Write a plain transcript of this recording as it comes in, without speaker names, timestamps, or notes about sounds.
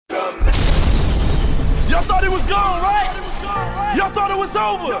Y'all thought it was gone, right? Y'all thought it was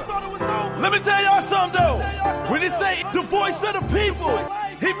over. Let me tell y'all something though. When it say the voice of the people,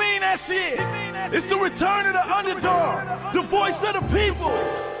 he mean that shit. It's the return of the underdog. The voice of the people.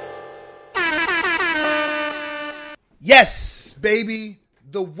 Yes, baby.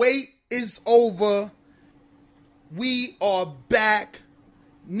 The wait is over. We are back.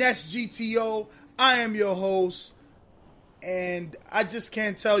 Nest GTO. I am your host. And I just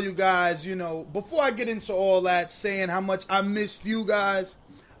can't tell you guys, before I get into all that, saying how much I missed you guys,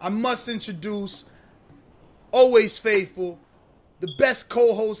 I must introduce, always faithful, the best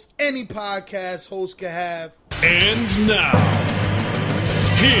co-host any podcast host can have. And now,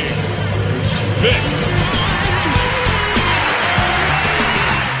 here's Vic.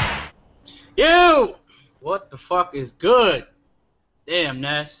 Yo! What the fuck is good? Damn,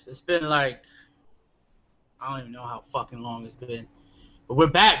 Ness. It's been like, I don't even know how fucking long it's been. But we're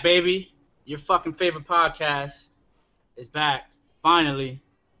back, baby. Your fucking favorite podcast is back. Finally.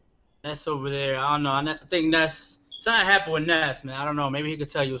 Ness over there. I don't know. I think Ness, something happened with Ness, man. I don't know. Maybe he could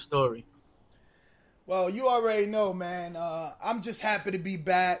tell you a story. Well, you already know, man. I'm just happy to be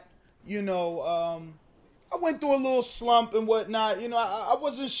back. I went through a little slump and whatnot. I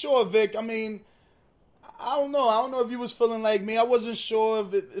wasn't sure, Vic. I mean, I don't know. I don't know if you was feeling like me. I wasn't sure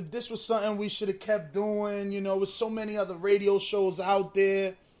if this was something we should have kept doing. With so many other radio shows out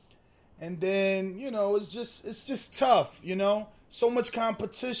there. And then, it's just tough, So much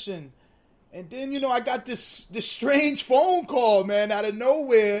competition. And then, I got this strange phone call, man, out of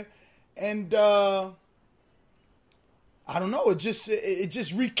nowhere. And I don't know, it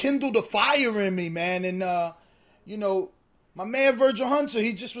just rekindled a fire in me, man. And my man Virgil Hunter,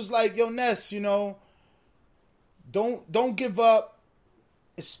 he just was like, yo, Ness, Don't give up,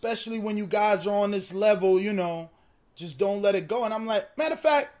 especially when you guys are on this level, just don't let it go. And I'm like, matter of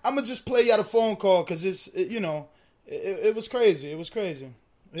fact, I'm going to just play you out a phone call because it was crazy. It was crazy.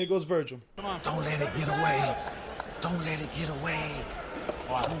 Here goes Virgil. Come on. Don't let it get away. Don't let it get away.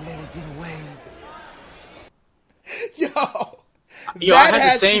 Don't let it get away. Yo, I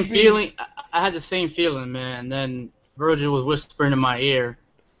had the same feeling. I had the same feeling, man. And then Virgil was whispering in my ear.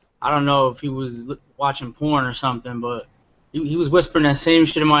 I don't know if he was watching porn or something, but he was whispering that same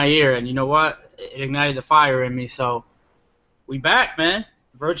shit in my ear, and you know what? It ignited the fire in me, so we back, man.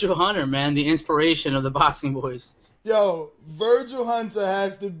 Virgil Hunter, man, the inspiration of the boxing boys. Yo, Virgil Hunter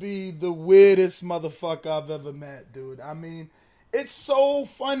has to be the weirdest motherfucker I've ever met, dude. I mean, it's so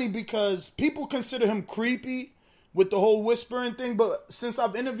funny because people consider him creepy with the whole whispering thing, but since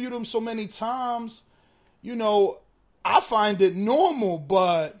I've interviewed him so many times, I find it normal,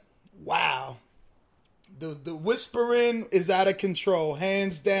 but wow. The whispering is out of control.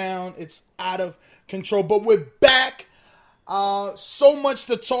 Hands down, it's out of control. But we're back. So much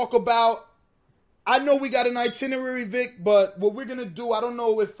to talk about. I know we got an itinerary, Vic, but what we're going to do, I don't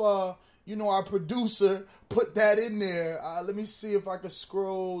know if, our producer put that in there. Let me see if I can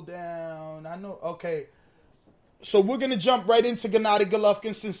scroll down. I know. Okay. So we're going to jump right into Gennady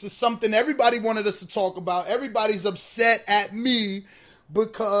Golovkin since it's something everybody wanted us to talk about. Everybody's upset at me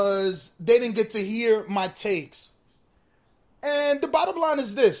because they didn't get to hear my takes. And the bottom line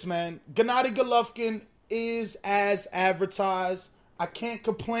is this, man. Gennady Golovkin is as advertised. I can't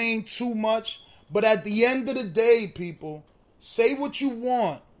complain too much. But at the end of the day, people, say what you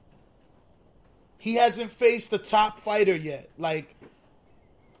want. He hasn't faced a top fighter yet. Like,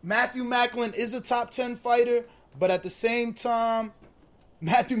 Matthew Macklin is a top 10 fighter, but at the same time,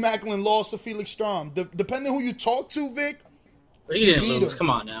 Matthew Macklin lost to Felix Strom. Depending who you talk to, Vic, he didn't lose. Come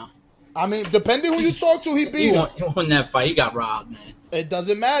on now. I mean, depending who you talk to, he beat him. He won that fight. He got robbed, man. It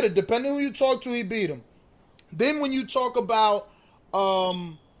doesn't matter. Depending who you talk to, he beat him. Then when you talk about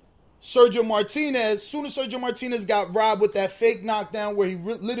Sergio Martinez, as soon as Sergio Martinez got robbed with that fake knockdown where he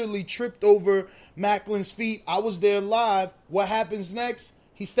literally tripped over Macklin's feet, I was there live. What happens next?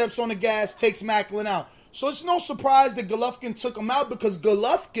 He steps on the gas, takes Macklin out. So it's no surprise that Golovkin took him out because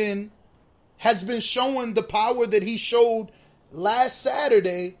Golovkin has been showing the power that he showed last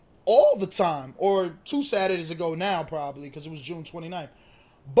Saturday all the time. Or 2 Saturdays ago now probably because it was June 29th.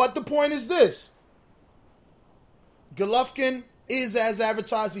 But the point is this. Golovkin is as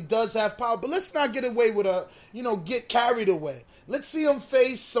advertised. He does have power. But let's not get away with get carried away. Let's see him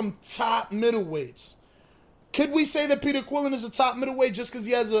face some top middleweights. Could we say that Peter Quillin is a top middleweight just because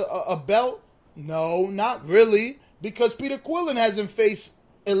he has a belt? No, not really. Because Peter Quillin hasn't faced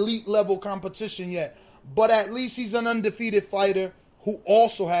elite level competition yet. But at least he's an undefeated fighter who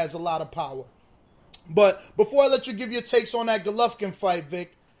also has a lot of power. But before I let you give your takes on that Golovkin fight,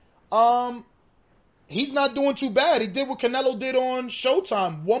 Vic, he's not doing too bad. He did what Canelo did on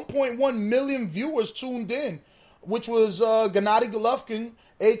Showtime. 1.1 million viewers tuned in, which was Gennady Golovkin,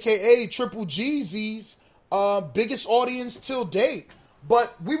 a.k.a. Triple G's biggest audience till date.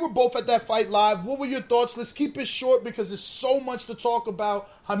 But we were both at that fight live. What were your thoughts? Let's keep it short because there's so much to talk about.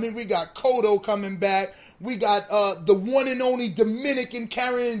 I mean, we got Cotto coming back. We got the one and only Dominican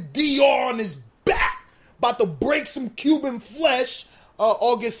carrying DR on his back. About to break some Cuban flesh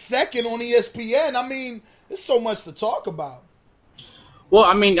August 2nd on ESPN. I mean, there's so much to talk about. Well,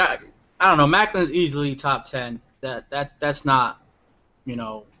 I mean, I don't know. Macklin's easily top 10. That's not,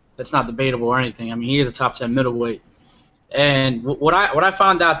 that's not debatable or anything. I mean, he is a top 10 middleweight. And what I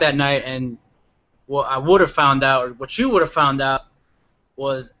found out that night, and what I would have found out, or what you would have found out,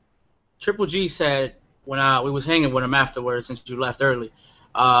 was Triple G said when we was hanging with him afterwards, since you left early,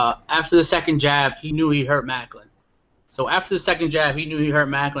 after the second jab, he knew he hurt Macklin. So after the second jab, he knew he hurt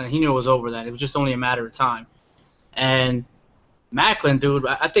Macklin. He knew it was over then. It was just only a matter of time. And Macklin, dude,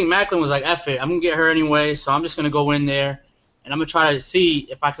 I think Macklin was like, F it, I'm going to get her anyway, so I'm just going to go in there, and I'm going to try to see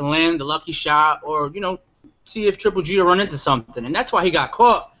if I can land the lucky shot or, see if Triple G will run into something. And that's why he got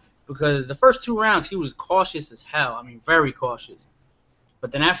caught, because the first 2 rounds he was cautious as hell. I mean, very cautious.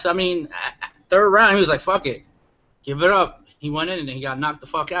 But then third round, he was like, fuck it. Give it up. He went in and he got knocked the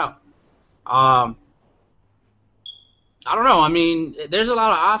fuck out. I don't know. I mean, there's a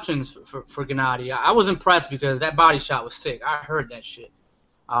lot of options for Gennady. I was impressed because that body shot was sick. I heard that shit.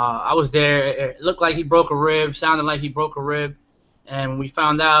 I was there. It looked like he broke a rib, sounded like he broke a rib. And what we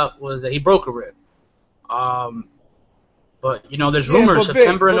found out was that he broke a rib. But there's rumors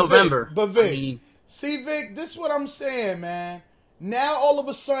September and November. Vic, see, Vic, this is what I'm saying, man. Now all of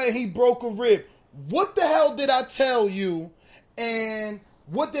a sudden he broke a rib. What the hell did I tell you? And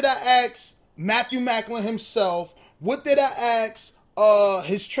what did I ask Matthew Macklin himself? What did I ask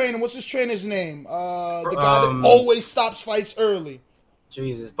his trainer? What's his trainer's name? The guy that always stops fights early.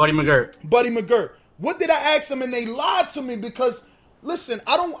 Jesus, Buddy McGirt. Buddy McGirt. What did I ask them? And they lied to me because. Listen,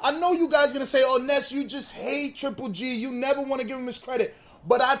 I know you guys gonna say, oh, Ness, you just hate Triple G. You never want to give him his credit.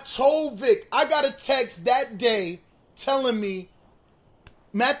 But I told Vic, I got a text that day telling me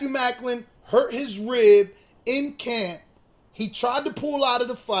Matthew Macklin hurt his rib in camp. He tried to pull out of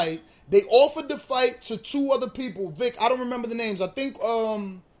the fight. They offered the fight to 2 other people. Vic, I don't remember the names. I think,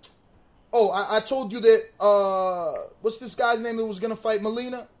 I told you that, what's this guy's name that was gonna fight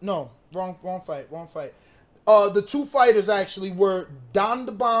Molina? No, wrong fight. The 2 fighters actually were Don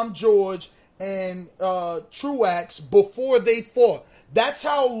the Bomb George and Truax before they fought. That's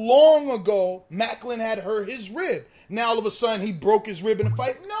how long ago Macklin had hurt his rib. Now all of a sudden he broke his rib in the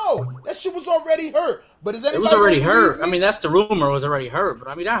fight. No, that shit was already hurt. But is anybody? It was already hurt. I mean, that's the rumor. It was already hurt. But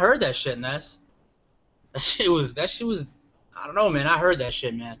I mean, I heard that shit, Ness. That shit was. I don't know, man. I heard that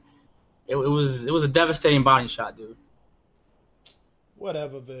shit, man. It was a devastating body shot, dude.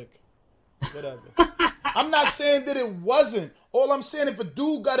 Whatever, Vic. Whatever. I'm not saying that it wasn't. All I'm saying, if a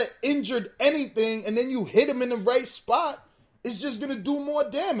dude got an injured anything and then you hit him in the right spot, it's just going to do more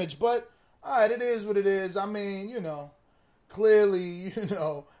damage. But, all right, it is what it is. I mean, clearly,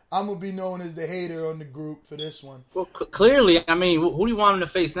 I'm going to be known as the hater on the group for this one. Well, clearly, I mean, who do you want him to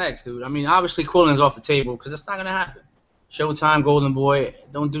face next, dude? I mean, obviously, Quillen's off the table because it's not going to happen. Showtime, Golden Boy,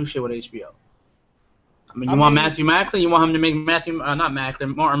 don't do shit with HBO. I mean, you want Matthew Macklin? You want him to make not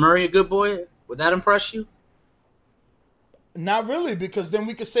Macklin, Martin Murray a good boy? Would that impress you? Not really, because then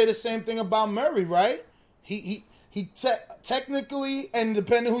we could say the same thing about Murray, right? He technically, and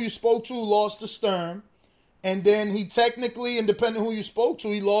depending who you spoke to, lost to Sturm. And then he technically, and depending who you spoke to,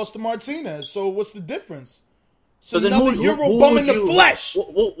 he lost to Martinez. So what's the difference? So then another Euro bum in the flesh.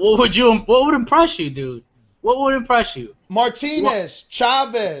 What would impress you, dude? What would impress you? Martinez,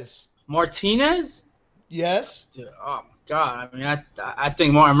 Chavez. Martinez? Yes. Oh, God. I mean, I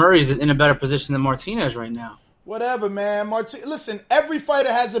think Martin Murray's in a better position than Martinez right now. Whatever, man. Listen, every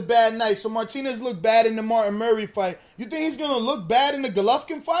fighter has a bad night. So Martinez looked bad in the Martin Murray fight. You think he's going to look bad in the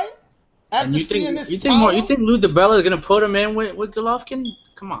Golovkin fight? After seeing this, you think Lou DiBella is going to put him in with Golovkin?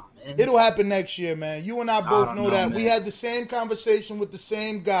 Come on, man. It'll happen next year, man. You and I both know that. Man. We had the same conversation with the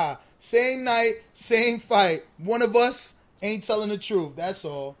same guy. Same night, same fight. One of us ain't telling the truth. That's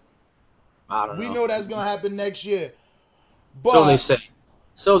all. I don't know. We know that's going to happen next year. But,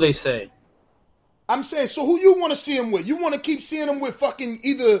 So they say. I'm saying, so who you want to see him with? You want to keep seeing him with fucking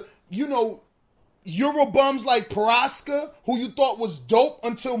either, Euro bums like Paraska, who you thought was dope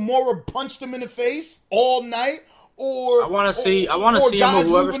until Mora punched him in the face all night? Or I want to see him with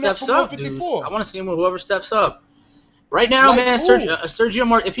whoever steps up, dude. I want to see him with whoever steps up. Right now, like, man,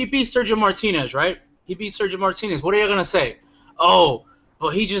 Sergio if he beats Sergio Martinez, right? He beats Sergio Martinez. What are you going to say? Oh, but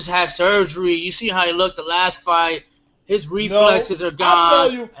he just had surgery. You see how he looked the last fight. His reflexes are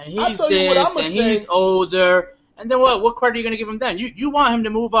gone. He's older. And then what credit are you going to give him then? You want him to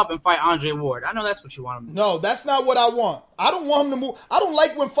move up and fight Andre Ward. I know that's what you want him to do. No, that's not what I want. I don't want him to move. I don't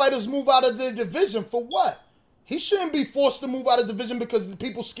like when fighters move out of their division. For what? He shouldn't be forced to move out of the division because the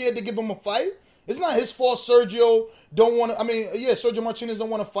people scared to give him a fight. It's not his fault Sergio don't want to. I mean, yeah, Sergio Martinez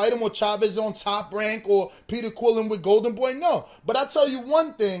don't want to fight him, or Chavez on Top Rank, or Peter Quillen with Golden Boy. No. But I tell you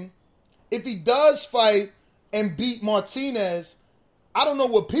one thing. If he does fight and beat Martinez, I don't know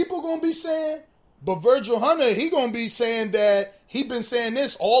what people going to be saying, but Virgil Hunter, he going to be saying that he been saying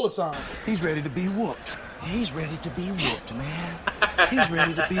this all the time. He's ready to be whooped. He's ready to be whooped, man. He's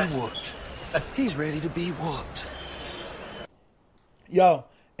ready to be whooped. He's ready to be whooped. Yo,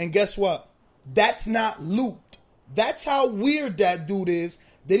 and guess what? That's not looped. That's how weird that dude is,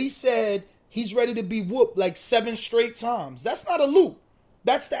 that he said he's ready to be whooped like 7 straight times. That's not a loop.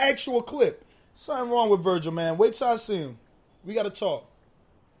 That's the actual clip. Something wrong with Virgil, man. Wait till I see him. We got to talk.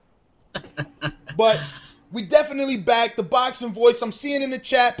 But we definitely back the boxing voice. I'm seeing in the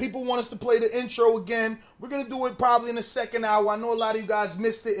chat, people want us to play the intro again. We're going to do it probably in the second hour. I know a lot of you guys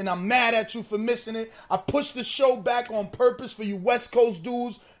missed it, and I'm mad at you for missing it. I pushed the show back on purpose for you West Coast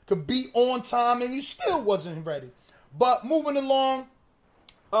dudes could be on time, and you still wasn't ready. But moving along,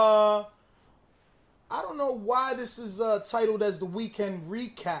 I don't know why this is titled as the weekend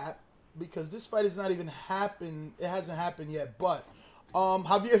recap, because this fight has not even happened. It hasn't happened yet, but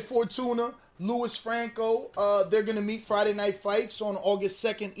Javier Fortuna, Luis Franco, they're going to meet Friday Night Fights on August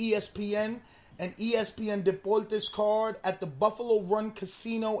 2nd, ESPN and ESPN Deportes card at the Buffalo Run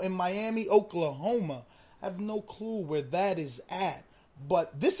Casino in Miami, Oklahoma. I have no clue where that is at,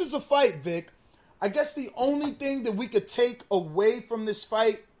 but this is a fight, Vic. I guess the only thing that we could take away from this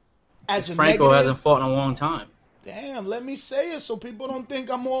fight as a Franco negative, hasn't fought in a long time. Damn, let me say it so people don't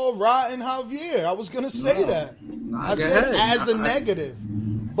think I'm all rotten Javier. I was going to say that. I said as a negative.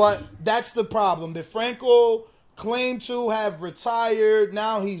 But that's the problem. That Franco claimed to have retired.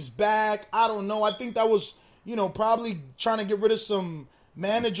 Now he's back. I don't know. I think that was, probably trying to get rid of some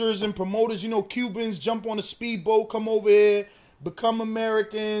managers and promoters. Cubans jump on a speedboat, come over here, become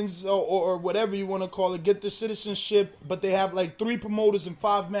Americans or whatever you want to call it, get the citizenship. But they have like 3 promoters and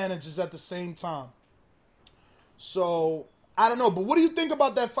 5 managers at the same time. So, I don't know. But what do you think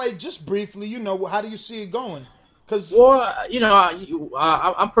about that fight? Just briefly, how do you see it going? Well,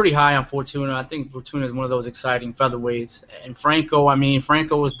 I'm pretty high on Fortuna. I think Fortuna is one of those exciting featherweights. And Franco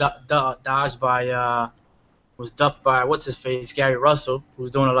was ducked by what's his face, Gary Russell,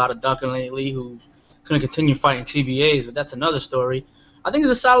 who's doing a lot of ducking lately, who's going to continue fighting TBAs, but that's another story. I think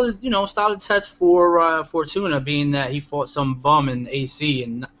it's a solid test for Fortuna, being that he fought some bum in AC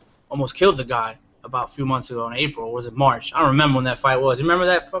and almost killed the guy about a few months ago in April. Or was it March? I don't remember when that fight was. You remember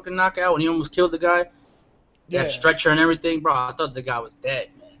that fucking knockout when he almost killed the guy? Yeah. That stretcher and everything, bro. I thought the guy was dead,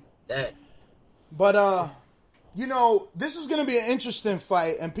 man. Dead. But, this is going to be an interesting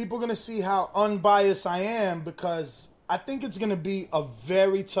fight, and people are going to see how unbiased I am, because I think it's going to be a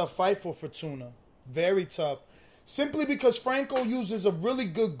very tough fight for Fortuna. Very tough. Simply because Franco uses a really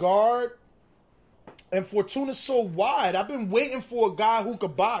good guard, and Fortuna's so wide. I've been waiting for a guy who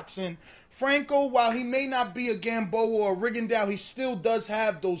could box, and Franco, while he may not be a Gamboa or a Rigondeaux, he still does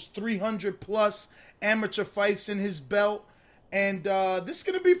have those 300-plus amateur fights in his belt. And this is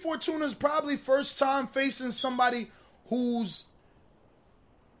going to be Fortuna's probably first time facing somebody who's,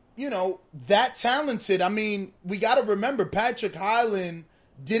 that talented. I mean, we got to remember, Patrick Hyland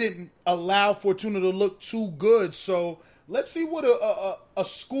didn't allow Fortuna to look too good. So let's see what a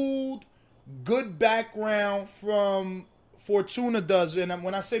schooled, good background from Fortuna does. And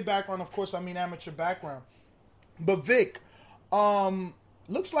when I say background, of course, I mean amateur background. But Vic,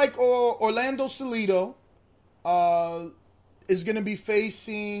 looks like Orlando Salido is going to be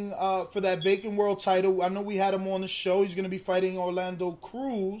facing for that vacant world title. I know we had him on the show. He's going to be fighting Orlando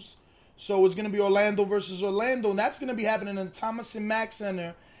Cruz. So it's going to be Orlando versus Orlando. And that's going to be happening in the Thomas & Mack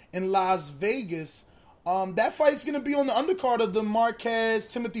Center in Las Vegas. That fight's going to be on the undercard of the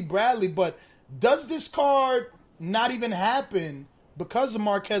Marquez-Timothy Bradley. But does this card not even happen because of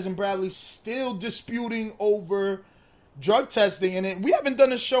Marquez and Bradley still disputing over drug testing? And we haven't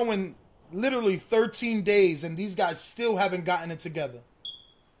done a show in literally 13 days, and these guys still haven't gotten it together.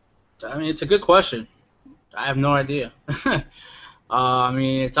 I mean, it's a good question. I have no idea.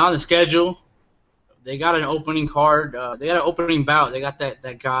 It's on the schedule. They got an opening card. They got an opening bout. They got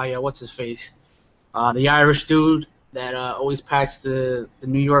that guy, what's his face? The Irish dude that always packs the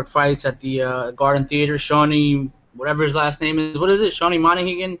New York fights at the Garden Theater, Shawnee, whatever his last name is. What is it? Shawnee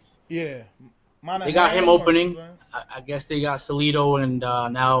Monahan? Yeah. They got him opening. I guess they got Salido and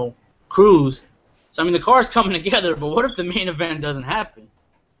now Cruz. So I mean, the card's coming together. But what if the main event doesn't happen?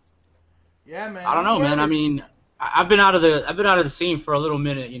 Yeah, man. I don't know, man. I mean, I've been out of the scene for a little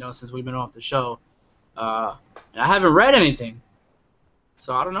minute, since we've been off the show. And I haven't read anything,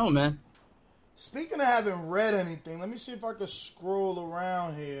 so I don't know, man. Speaking of having read anything, let me see if I can scroll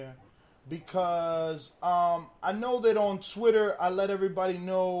around here, because I know that on Twitter I let everybody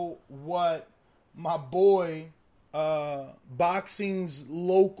know what my boy, boxing's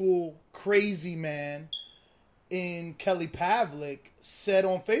local crazy man in Kelly Pavlik, said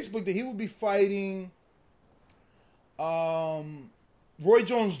on Facebook that he would be fighting Roy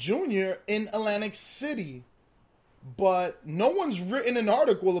Jones Jr. in Atlantic City. But no one's written an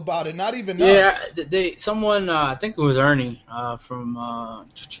article about it, not even us. Yeah, someone, I think it was Ernie from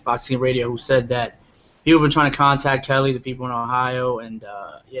Boxing Radio, who said that people were trying to contact Kelly, the people in Ohio, and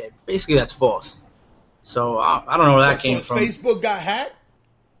basically that's false. So I don't know where that came from. Facebook got hacked?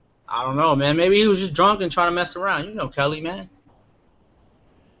 I don't know, man. Maybe he was just drunk and trying to mess around. You know Kelly, man.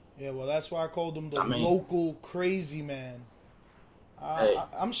 Yeah, well, that's why I called him the local crazy man.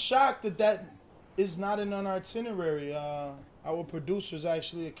 I'm shocked that is not in an itinerary. Our producer's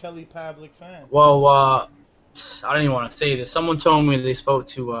actually a Kelly Pavlik fan. Well, I don't even want to say this. Someone told me they spoke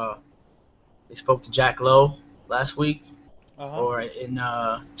to Jack Lowe last week, or in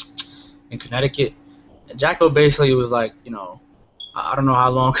Connecticut, and Jack Lowe basically was like, I don't know how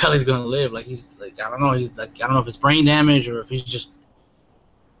long Kelly's gonna live. Like he's like, I don't know. He's like, I don't know if it's brain damage or if he's just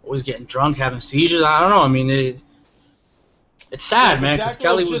always getting drunk, having seizures. I don't know. I mean, it's sad, man, because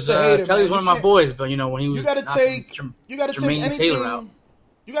Kelly was one of my boys. But when he was, you got to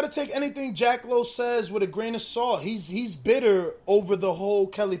take anything Jack Lowe says with a grain of salt. He's bitter over the whole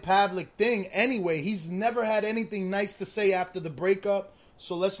Kelly Pavlik thing. Anyway, he's never had anything nice to say after the breakup.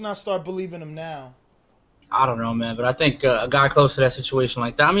 So let's not start believing him now. I don't know, man, but I think a guy close to that situation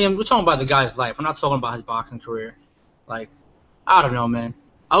like that. I mean, we're talking about the guy's life. We're not talking about his boxing career. Like, I don't know, man.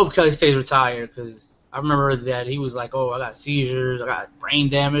 I hope Kelly stays retired because I remember that he was like, "Oh, I got seizures, I got brain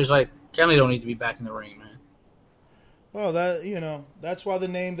damage." Like, Kelly don't need to be back in the ring, man. Well, that's why the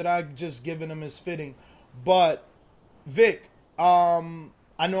name that I just given him is fitting. But Vic, I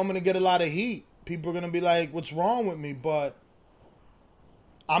know I'm gonna get a lot of heat. People are gonna be like, "What's wrong with me?" But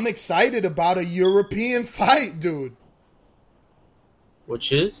I'm excited about a European fight, dude.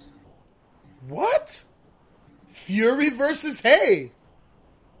 Which is? What? Fury versus Hay.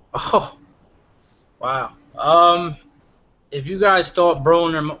 Oh, wow. If you guys thought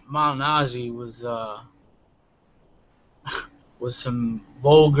Broner Malnazi was some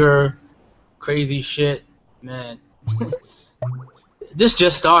vulgar, crazy shit, man, this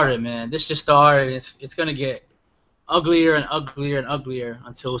just started, man. This just started. It's gonna get uglier and uglier and uglier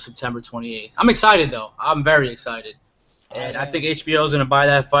until September 28th. I'm excited, though. I'm very excited. And I think HBO is going to buy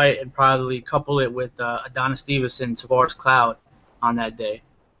that fight and probably couple it with Adonis Stevenson, Tavares Cloud on that day.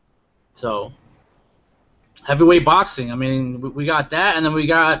 So, heavyweight boxing. I mean, we got that, and then we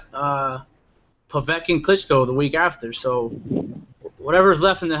got Pavek and Klitschko the week after. So, whatever's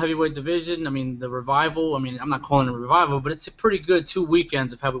left in the heavyweight division, I mean, the revival, I mean, I'm not calling it a revival, but it's a pretty good 2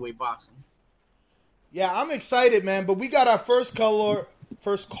 weekends of heavyweight boxing. Yeah, I'm excited, man. But we got our first caller,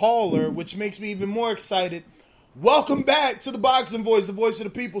 which makes me even more excited. Welcome back to the Boxing Voice, the voice of the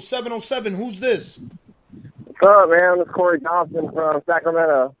people. 707. Who's this? What's up, man? It's Corey Johnson from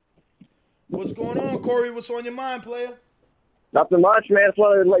Sacramento. What's going on, Corey? What's on your mind, player? Nothing much, man. Just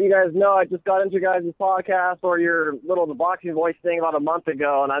wanted to let you guys know I just got into your guys' podcast or your The Boxing Voice thing about a month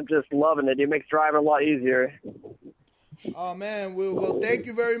ago, and I'm just loving it. It makes driving a lot easier. Oh, man. Well, thank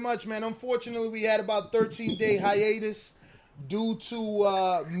you very much, man. Unfortunately, we had about 13-day hiatus due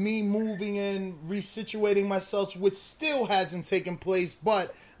to me moving and resituating myself, which still hasn't taken place,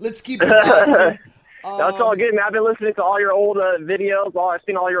 but let's keep it boxing. That's all good, man. I've been listening to all your old videos. I've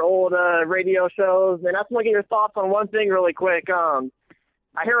seen all your old radio shows, and I just want to get your thoughts on one thing really quick.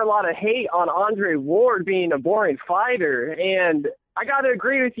 I hear a lot of hate on Andre Ward being a boring fighter, and I got to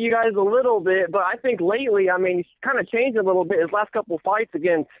agree with you guys a little bit, but I think lately, I mean, he's kind of changed a little bit. His last couple of fights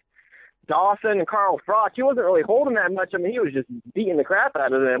against Dawson and Carl Froch, he wasn't really holding that much. I mean, he was just beating the crap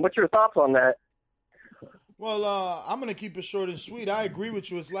out of them. What's your thoughts on that? Well, I'm going to keep it short and sweet. I agree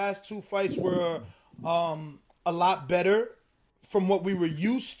with you. His last 2 fights were a lot better from what we were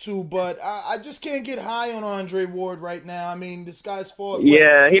used to, but I just can't get high on Andre Ward right now. I mean, this guy's fought.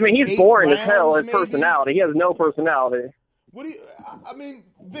 Yeah, I mean, he's boring as hell in personality. He has no personality.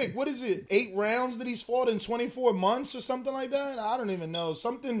 Vic, what is it? 8 rounds that he's fought in 24 months or something like that? I don't even know.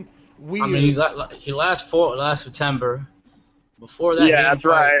 Something weird. I mean, he last fought last September. Before that, yeah, that's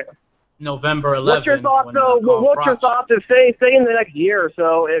right. November 11th. What's your thoughts, though? What's your thoughts if, say in the next year or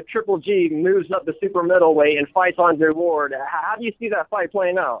so, if Triple G moves up to super middleweight and fights Andre Ward, how do you see that fight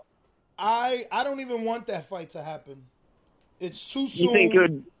playing out? I don't even want that fight to happen. It's too soon. You think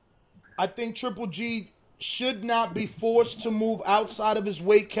it I think Triple G should not be forced to move outside of his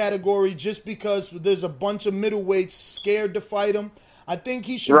weight category just because there's a bunch of middleweights scared to fight him. I think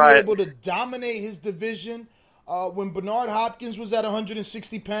he should be able to dominate his division. When Bernard Hopkins was at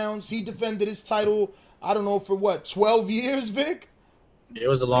 160 pounds, he defended his title, I don't know, for what, 12 years, Vic? It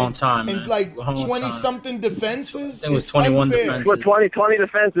was a long time, man. And like 20-something defenses? I think it was 21 defenses. What, 20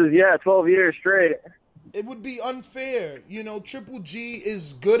 defenses, yeah, 12 years straight. It would be unfair. You know, Triple G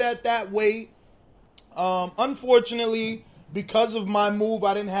is good at that weight. Unfortunately, because of my move,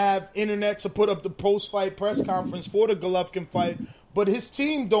 I didn't have internet to put up the post-fight press conference for the Golovkin fight, but his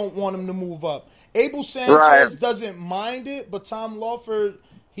team don't want him to move up. Abel Sanchez doesn't mind it, but Tom Lawford,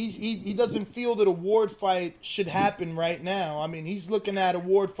 he doesn't feel that a Ward fight should happen right now. I mean, he's looking at a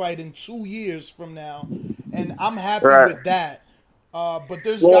Ward fight in 2 years from now, and I'm happy with that. But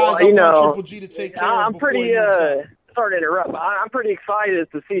there's guys I want Triple G to take care of before he moves up. Sorry to interrupt. I'm pretty excited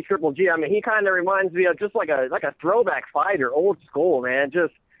to see Triple G. I mean, he kind of reminds me of just like a throwback fighter, old school, man.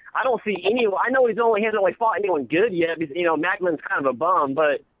 Just I don't see anyone. I know he hasn't really fought anyone good yet because Macklin's kind of a bum,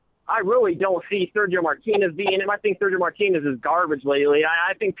 but I really don't see Sergio Martinez being him. I think Sergio Martinez is garbage lately.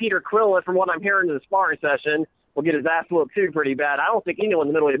 I think Peter Quillen, from what I'm hearing in the sparring session, will get his ass whooped too pretty bad. I don't think anyone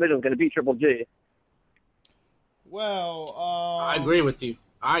in the middleweight division is going to beat Triple G. Well, I agree with you.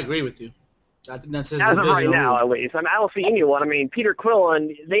 I think that's his as of right now, at least. I mean, I don't see anyone. I mean, Peter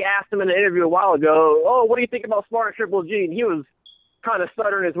Quillen, they asked him in an interview a while ago, "Oh, what do you think about sparring Triple G?" And he was kind of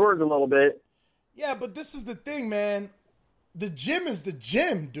stuttering his words a little bit. Yeah, but this is the thing, man. The gym is the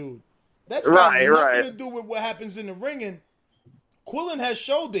gym, dude. That's got nothing to do with what happens in the ring. And Quillen has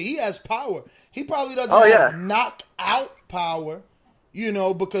showed that he has power. He probably doesn't have knockout power,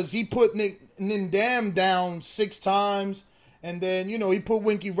 because he put Nick Nindam down 6 times. And then, he put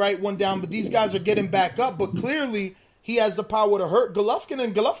Winky Wright one down. But these guys are getting back up. But clearly, he has the power to hurt Golovkin.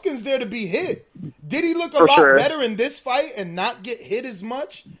 And Golovkin's there to be hit. Did he look a lot better in this fight and not get hit as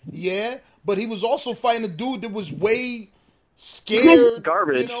much? Yeah. But he was also fighting a dude that was way scared,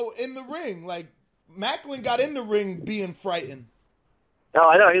 garbage. In the ring. Like, Macklin got in the ring being frightened. Oh,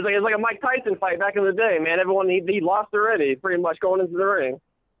 I know. He's like a Mike Tyson fight back in the day, man. Everyone, he lost already, pretty much going into the ring.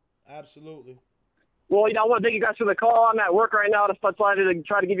 Absolutely. Well, I want to thank you guys for the call. I'm at work right now. I decided to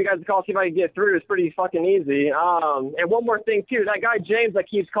try to give you guys a call, see if I can get through. It's pretty fucking easy. And one more thing, too. That guy, James, that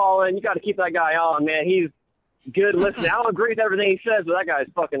keeps calling, you got to keep that guy on, man. He's good listening. I don't agree with everything he says, but that guy's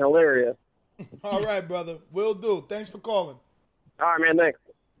fucking hilarious. All right, brother. Will do. Thanks for calling. All right, man. Thanks.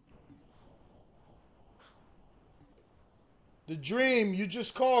 The Dream, you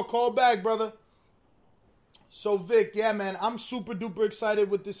just called. Call back, brother. So, Vic, yeah, man, I'm super duper excited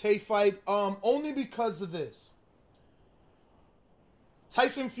with this Hay fight. Only because of this.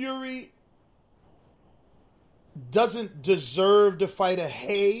 Tyson Fury doesn't deserve to fight a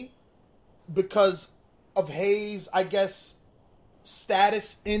Hay because of Hay's, I guess,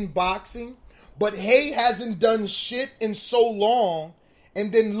 status in boxing. But Hay hasn't done shit in so long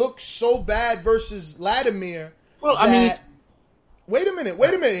and then looked so bad versus Vladimir. Well, I mean... Wait a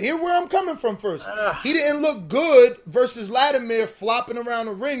minute. Hear where I'm coming from first. He didn't look good versus Vladimir flopping around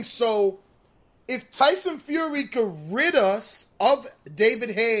the ring. So if Tyson Fury could rid us of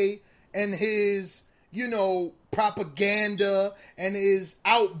David Hay and his, propaganda and his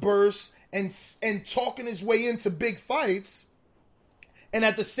outbursts and talking his way into big fights, and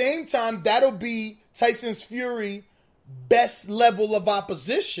at the same time, that'll be Tyson Fury's best level of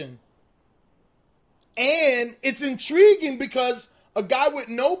opposition. And it's intriguing because a guy with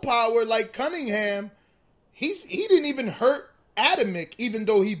no power like Cunningham, he didn't even hurt Adamic, even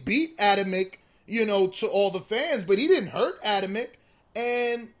though he beat Adamic, to all the fans, but he didn't hurt Adamic,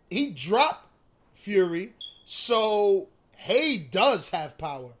 and he dropped Fury. So Hay does have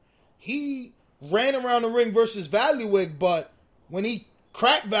power. He ran around the ring versus Valuig, but when he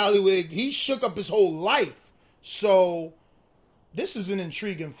cracked Valuig, he shook up his whole life. So this is an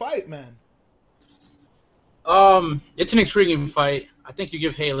intriguing fight, man. It's an intriguing fight. I think you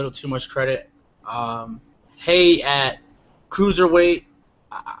give Hay a little too much credit. Hay at cruiserweight,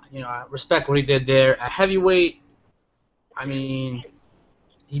 I respect what he did there. At heavyweight, I mean,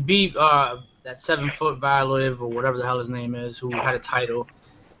 he beat that 7-foot Valuev or whatever the hell his name is, who had a title.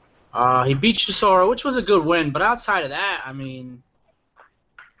 He beat Chisora, which was a good win. But outside of that, I mean,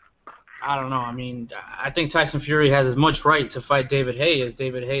 I don't know. I mean, I think Tyson Fury has as much right to fight David Hay as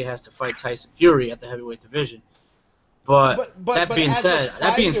David Hay has to fight Tyson Fury at the heavyweight division. But But that being as a said,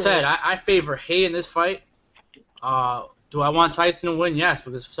 fighter- I favor Hay in this fight. Do I want Tyson to win? Yes,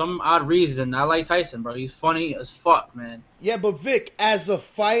 because for some odd reason I like Tyson, bro. He's funny as fuck, man. Yeah, but Vic, as a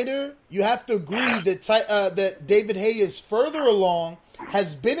fighter, you have to agree that that David Haye is further along,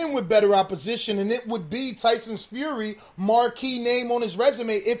 has been in with better opposition, and it would be Tyson's Fury marquee name on his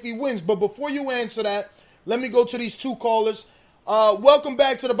resume if he wins. But before you answer that, let me go to these two callers. Welcome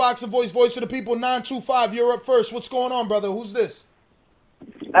back to the Boxing Voice of the People. 925, you're up first. What's going on, brother? Who's this?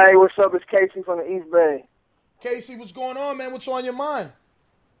 Hey, what's up? It's Casey from the East Bay. Casey, what's going on, man? What's on your mind?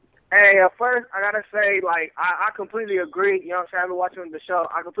 Hey, first, I got to say, like, I completely agree. You know what I'm saying? I've been watching the show.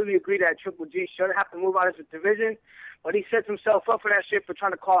 I completely agree that Triple G shouldn't have to move out of the division, but he sets himself up for that shit for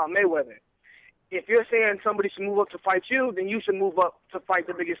trying to call out Mayweather. If you're saying somebody should move up to fight you, then you should move up to fight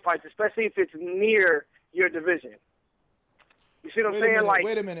the biggest fights, especially if it's near your division. You see what I'm saying?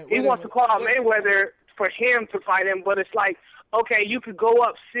 Wait a minute. He wants to call out Mayweather for him to fight him, but it's like, okay, you could go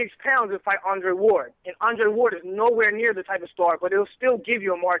up 6 pounds and fight Andre Ward. And Andre Ward is nowhere near the type of star, but it'll still give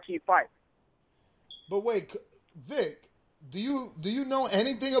you a marquee fight. But wait, Vic, do you know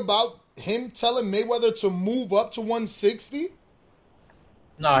anything about him telling Mayweather to move up to 160?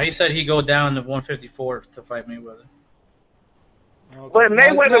 No, he said he'd go down to 154 to fight Mayweather. Okay. But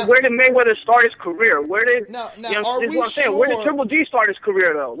Mayweather, now, where did Mayweather start his career? Where did now you know, are this we is what I'm saying. sure? Where did Triple G start his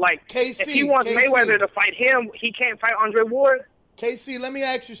career though? Like, KC, if he wants KC. Mayweather to fight him, he can't fight Andre Ward. KC, let me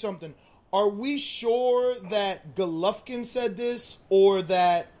ask you something. Are we sure that Golovkin said this or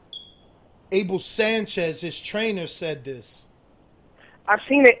that Abel Sanchez, his trainer, said this? I've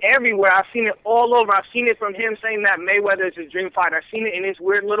seen it everywhere. I've seen it all over. I've seen it from him saying that Mayweather is his dream fighter. I've seen it in his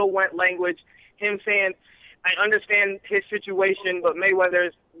weird little wet language, him saying, I understand his situation, but Mayweather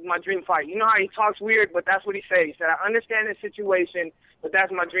is my dream fight. You know how he talks weird, but that's what he said. He said, I understand his situation, but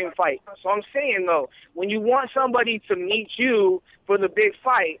that's my dream fight. So I'm saying, though, when you want somebody to meet you for the big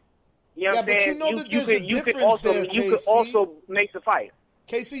fight, you know what I'm saying? You could also make the fight.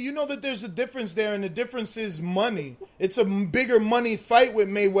 Casey, you know that there's a difference there, and the difference is money. It's a bigger money fight with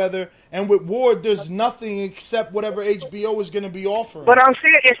Mayweather, and with Ward, there's nothing except whatever HBO is going to be offering. But I'm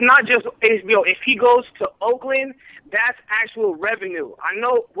saying it's not just HBO. If he goes to Oakland, that's actual revenue. I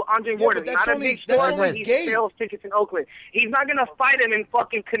know Andre Ward is not a big star, but he sells tickets in Oakland. He's not going to fight him in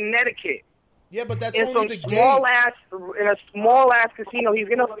fucking Connecticut. Yeah, but that's in only the in a small ass casino. He's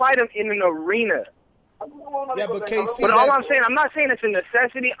going to fight him in an arena. Yeah, but Casey, but all I'm saying, I'm not saying it's a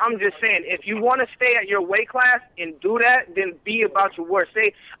necessity. I'm just saying if you want to stay at your weight class and do that, then be about your word.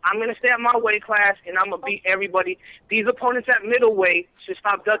 Say, I'm going to stay at my weight class and I'm going to beat everybody. These opponents at middleweight should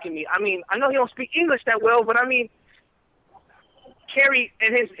stop ducking me. I mean, I know he don't speak English that well, but I mean, Kerry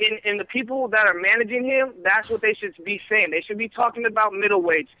and the people that are managing him, that's what they should be saying. They should be talking about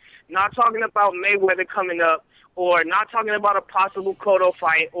middleweights, not talking about Mayweather coming up, or not talking about a possible Cotto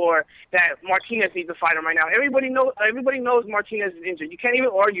fight, or that Martinez needs to fight him right now. Everybody knows Martinez is injured. You can't even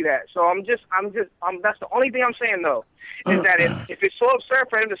argue that. So I'm that's the only thing I'm saying though, is that if it's so absurd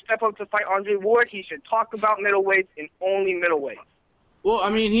for him to step up to fight Andre Ward, he should talk about middleweights and only middleweights. Well, I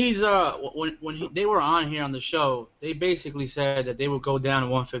mean, he's they were on here on the show, they basically said that they would go down to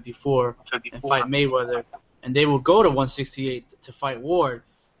 154 and fight Mayweather, and they would go to 168 to fight Ward.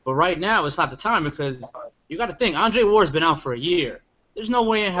 But right now, it's not the time because you got to think, Andre Ward's been out for a year. There's no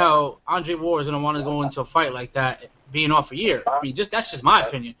way in hell Andre Ward is going to want to go into a fight like that being off a year. I mean, that's just my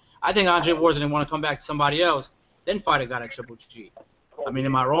opinion. I think Andre Ward's going to want to come back to somebody else, then fight a guy like Triple G. I mean,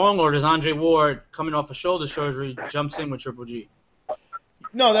 am I wrong, or does Andre Ward, coming off a shoulder surgery, jumps in with Triple G?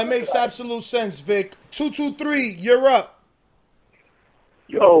 No, that makes absolute sense, Vic. 223, you're up.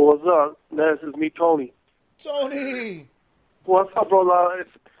 Yo, what's up? This is me, Tony. Tony! What's up, bro?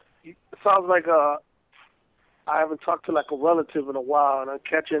 It sounds like I haven't talked to like a relative in a while, and I'm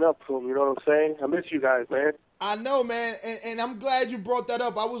catching up to him, you know what I'm saying? I miss you guys, man. I know, man, and I'm glad you brought that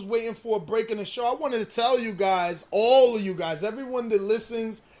up. I was waiting for a break in the show. I wanted to tell you guys, all of you guys, everyone that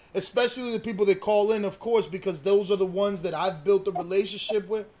listens, especially the people that call in, of course, because those are the ones that I've built a relationship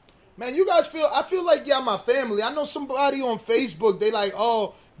with. Man, you guys I feel like y'all my family. I know somebody on Facebook, they like,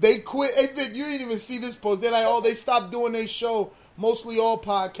 oh, they quit. Hey, Vic, you didn't even see this post. They're like, oh, they stopped doing their show. Mostly all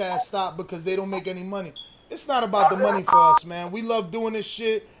podcasts stop because they don't make any money. It's not about the money for us, man. We love doing this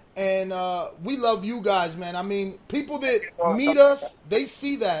shit, and we love you guys, man. I mean, people that meet us, they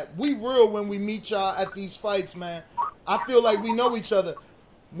see that. We real when we meet y'all at these fights, man. I feel like we know each other.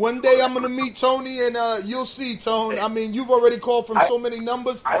 One day I'm going to meet Tony, and you'll see, Tone. I mean, you've already called from so many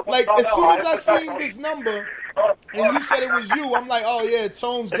numbers. Like, as soon as I seen this number, and you said it was you, I'm like, oh, yeah,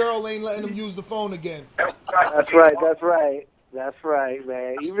 Tone's girl ain't letting him use the phone again. That's right, that's right. That's right,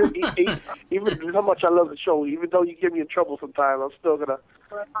 man. Even how much I love the show, even though you get me in trouble sometimes, I'm still gonna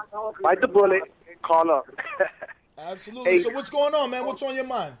bite the bullet and call up. Absolutely. Hey. So what's going on, man? What's on your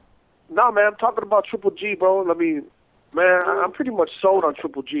mind? No, man, I'm talking about Triple G, bro. I mean, man, I'm pretty much sold on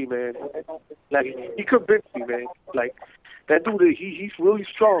Triple G, man. Like, he convinced me, man. Like, that dude, he's really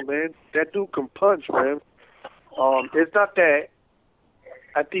strong, man. That dude can punch, man. It's not that.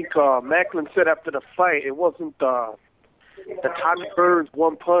 I think Macklin said after the fight, it wasn't the Tommy Burns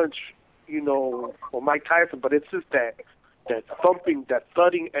one punch, or Mike Tyson, but it's just that thumping, that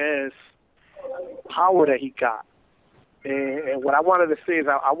thudding ass power that he got. And what I wanted to say is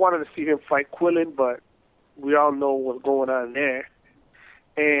I wanted to see him fight Quillen, but we all know what's going on there.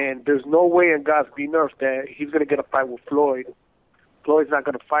 And there's no way in God's green earth that he's going to get a fight with Floyd. Floyd's not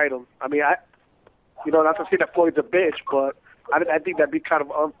going to fight him. I mean, not to say that Floyd's a bitch, but I think that'd be kind of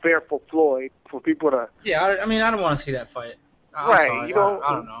unfair for Floyd, for people to... Yeah, I mean, I don't want to see that fight. Right, sorry,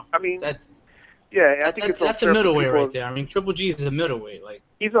 I don't know. I mean, that's it's a middleweight right there. I mean, Triple G is a middleweight. Like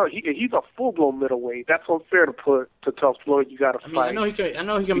he's a full-blown middleweight. That's unfair to tell Floyd you got to fight. I know he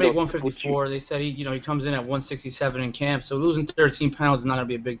can make 154. They said he comes in at 167 in camp, so losing 13 pounds is not gonna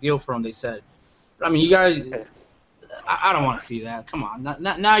be a big deal for him. They said. But, I mean, you guys, I don't want to see that. Come on,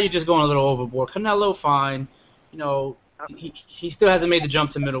 now you're just going a little overboard. Canelo, fine. He still hasn't made the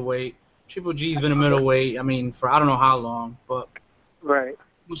jump to middleweight. Triple G's been a middleweight. I mean, for I don't know how long, but right.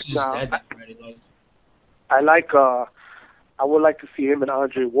 Which is just dead already. Like, I would like to see him and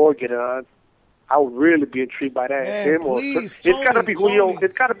Andre Ward get it on. I would really be intrigued by that. Man, him please, it's gotta be Julio. Tony.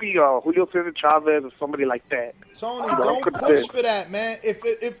 It's gotta be Julio Cesar Chavez or somebody like that. Tony, don't push for that, man.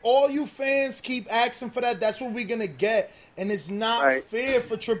 If all you fans keep asking for that, that's what we're gonna get. And it's not fair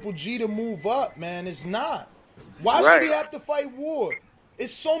for Triple G to move up, man. It's not. Why should he have to fight Ward?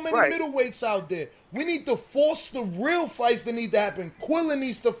 It's so many middleweights out there. We need to force the real fights that need to happen. Quillen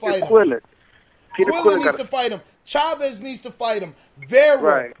needs to fight him. Quillen needs to fight him. Chavez needs to fight him.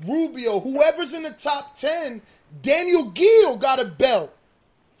 Vera, Rubio, whoever's in the top 10, Daniel Gil got a belt.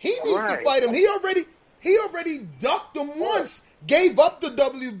 He needs to fight him. He already ducked him once, gave up the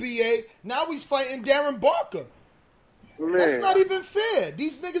WBA. Now he's fighting Darren Barker. Man. That's not even fair.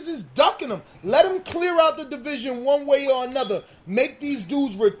 These niggas is ducking him. Let him clear out the division one way or another. Make these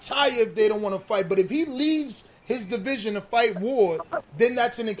dudes retire if they don't want to fight. But if he leaves his division to fight Ward, then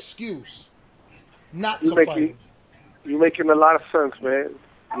that's an excuse not to fight him. You're making a lot of sense, man.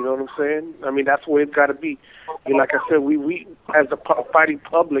 You know what I'm saying? I mean, that's the way it's got to be. And like I said, we as the fighting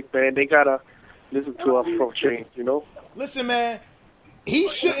public, man, they got to listen to us for a change, Listen, man, he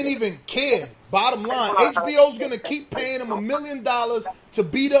shouldn't even care. Bottom line, HBO's going to keep paying him $1 million to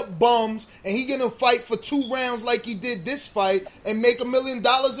beat up bums, and he's going to fight for 2 rounds like he did this fight and make $1 million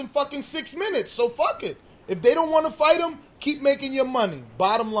in fucking 6 minutes. So fuck it. If they don't want to fight him, keep making your money.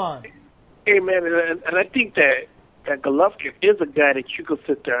 Bottom line. Hey, man, and I think that Golovkin is a guy that you could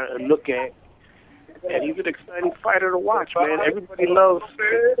sit there and look at, and he's an exciting fighter to watch, man. Everybody loves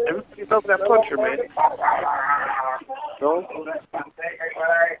that puncher, man.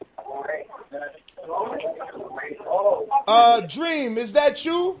 Dream, is that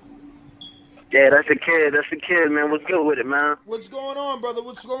you? Yeah, that's the kid, man. What's good with it, man? What's going on, brother?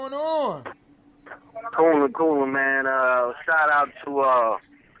 What's going on? Cool, man. Shout out to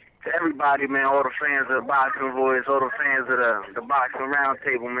everybody, man, all the fans of the Boxing Voice, all the fans of the Boxing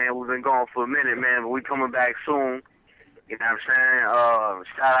Roundtable, man. We've been gone for a minute, man, but we coming back soon. You know what I'm saying?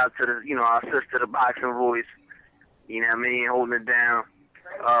 Shout out to our sister, the Boxing Voice. You know what I mean? Holding it down.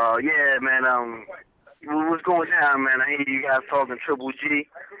 Yeah, man. What's going down, man? I hear you guys talking Triple G.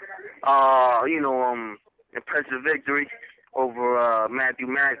 Impressive victory over Matthew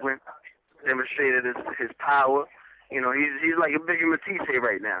Macklin. Demonstrated his power. He's like a bigger Matisse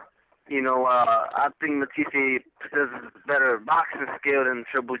right now. I think Matisse possesses better boxing skill than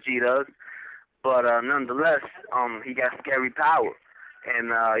Triple G does, but nonetheless, he got scary power.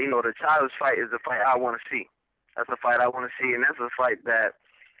 And the Chavez fight is the fight I want to see. That's the fight I want to see, and that's a fight that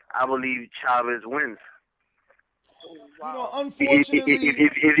I believe Chavez wins. Unfortunately,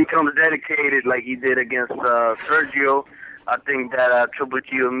 if he comes dedicated like he did against Sergio, I think that Triple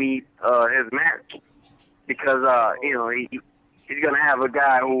G will meet his match. Because, he's going to have a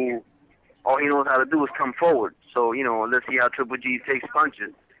guy who all he knows how to do is come forward. So, let's see how Triple G takes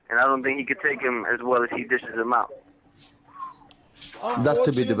punches. And I don't think he could take him as well as he dishes him out. That's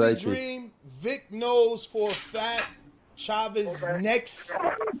to be debated. Dream, Vic knows for a fact Chavez's next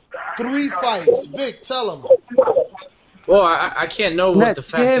 3 fights. Vic, tell him. Well, I can't know what the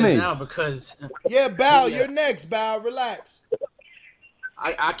fact is now because... Yeah, Bao, you're next, Bao. Relax.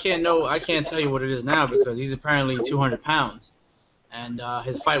 I can't tell you what it is now because he's apparently 200 pounds. and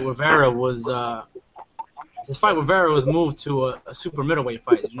his fight with Vera was moved to a super middleweight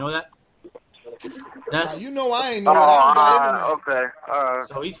fight. Did you know that? You know I ain't know that. I got okay.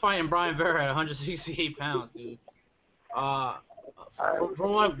 So he's fighting Brian Vera at 168 pounds, dude. From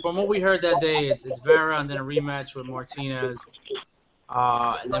what we heard that day, it's Vera and then a rematch with Martinez.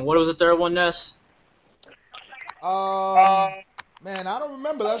 And then what was the third one, Ness? Man, I don't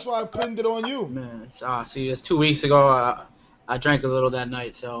remember. That's why I pinned it on you. Man, it's 2 weeks ago. I drank a little that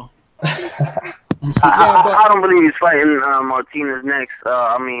night, so. I don't believe he's fighting Martinez next.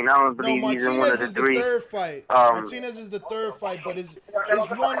 I don't believe he's in one of the three. Martinez is the third fight. Martinez is the third fight, but it's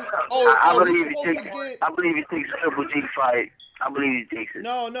one. I believe he takes a Triple G fight. I believe he takes it.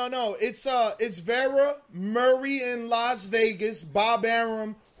 No. It's Vera, Murray in Las Vegas. Bob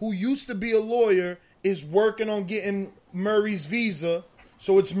Arum, who used to be a lawyer, is working on getting Murray's visa.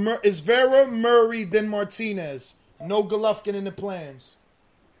 So it's Vera, Murray, then Martinez. No Golovkin in the plans.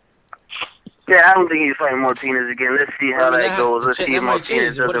 Yeah, I don't think he's fighting Martinez again. Let's see how that goes. Let's see if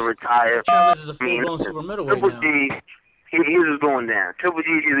Martinez doesn't retire. Chavez is a full-blown super middleweight Triple G, he's just going down. Triple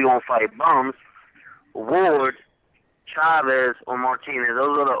G is either going to fight Bums, Ward, Chavez, or Martinez.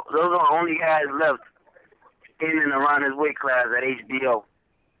 Those are the only guys left in and around his weight class at HBO.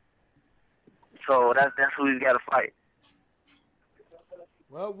 So that's who he's got to fight.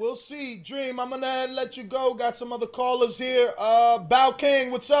 Well, we'll see. Dream, I'm going to let you go. Got some other callers here. Bao King,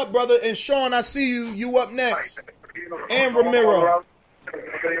 what's up, brother? And Sean, I see you. You up next. And Ramiro.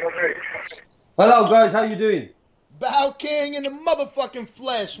 Hello, guys. How you doing? Bao King in the motherfucking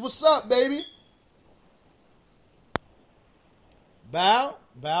flesh. What's up, baby? Bao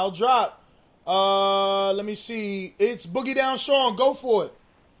drop. Let me see. It's Boogie Down Sean. Go for it.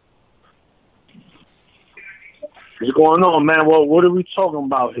 What's going on, man? What are we talking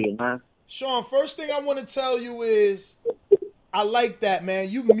about here, man? Sean, first thing I want to tell you is I like that, man.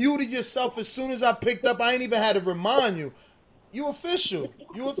 You muted yourself as soon as I picked up. I ain't even had to remind you. You official.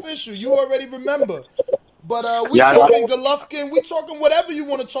 You already remember. But we talking Golovkin. We talking whatever you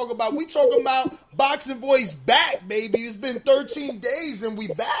want to talk about. We talking about Boxing Voice back, baby. It's been 13 days and we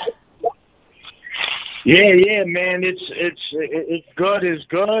back. Yeah, man. It's good. It's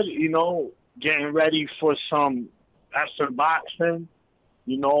good. You know, getting ready for some extra boxing.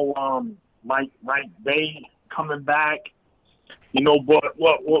 You know, Mike Bay coming back. You know, but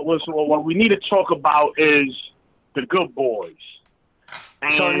what we need to talk about is the good boys.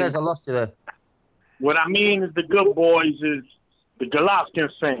 And sorry, Les, I lost you there. What I mean is the good boys is the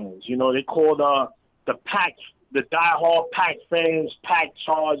Golovkin fans. You know, they call the Pac, the diehard Pac fans, Pac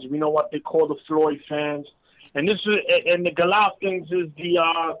Charge. We know what they call the Floyd fans. And the Golovkins is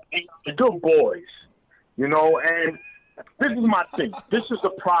the good boys. You know, and this is my thing. This is the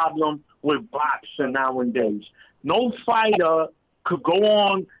problem with boxing nowadays. No fighter could go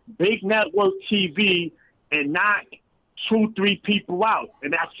on big network TV and knock 2-3 people out.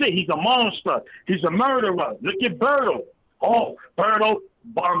 And that's it. He's a monster. He's a murderer. Look at Berto. Oh, Berto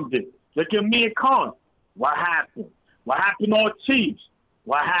bummed it. Look at Mia Khan. What happened? What happened to Ortiz?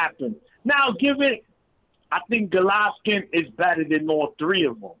 What happened? Now, I think Golovkin is better than all three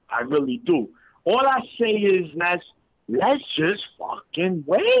of them. I really do. All I say is, let's just fucking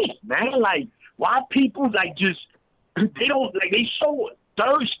wait, man. Like, why people, they so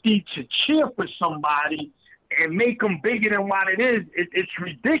thirsty to cheer for somebody and make them bigger than what it is. It's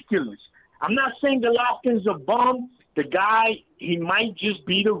ridiculous. I'm not saying Golovkin's a bum. The guy, he might just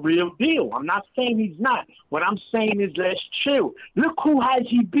be the real deal. I'm not saying he's not. What I'm saying is let's chill. Look who has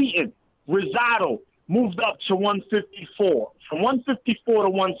he beaten. Rosado moved up to 154. From 154 to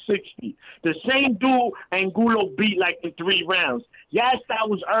 160. The same dude Angulo beat like in 3 rounds. Yes, that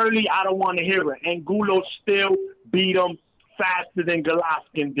was early. I don't want to hear it. Angulo still beat him faster than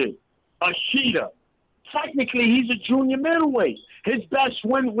Golovkin did. Ashita. Technically, he's a junior middleweight. His best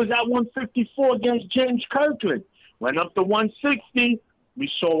win was at 154 against James Kirkland. Went up to 160. We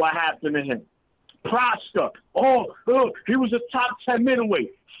saw what happened to him. Proska. He was a top 10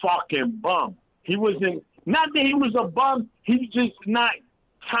 middleweight. Fucking bum. He wasn't, not that he was a bum. He's just not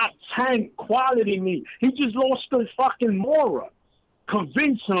top 10 quality meat. He just lost to fucking Mora.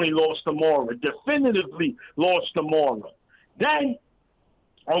 Convincingly lost to Mora. Definitively lost to Mora. Then,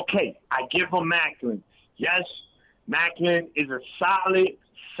 okay, I give him Macklin. Yes, Macklin is a solid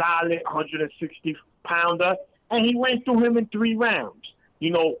 160-pounder, and he went through him in 3 rounds.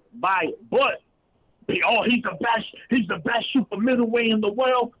 You know, but he's the best super middleweight in the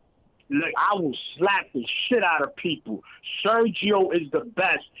world. Look, I will slap the shit out of people. Sergio is the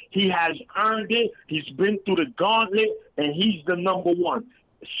best. He has earned it. He's been through the gauntlet, and he's the number one.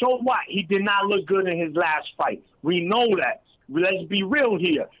 So what? He did not look good in his last fight. We know that. let's be real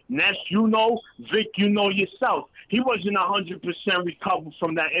here. Ness, you know, Vic, you know yourself. He wasn't 100% recovered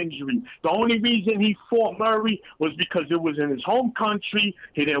from that injury. The only reason he fought Murray was because it was in his home country.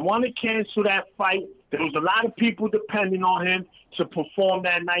 He didn't want to cancel that fight. There was a lot of people depending on him to perform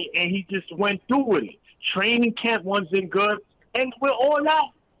that night, and he just went through with it. Training camp wasn't good. And with all that,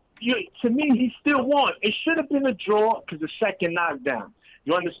 to me, he still won. It should have been a draw because the second knockdown.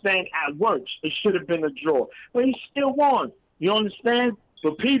 You understand? At worst, it should have been a draw. But he still won. You understand?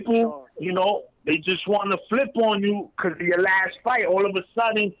 But people, you know, they just want to flip on you because of your last fight. All of a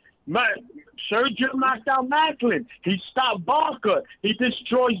sudden, Sergio knocked out Macklin. He stopped Barker. He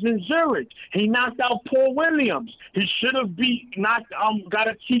destroyed Zurich. He knocked out Paul Williams. He should have got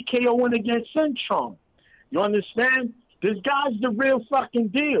a TKO win against Centron. You understand? This guy's the real fucking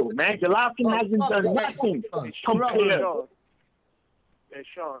deal, man. Golovkin hasn't done nothing compared. Hey,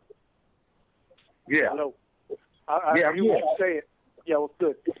 Sean. Yeah. Hello. I hear what you're saying. Yeah, what's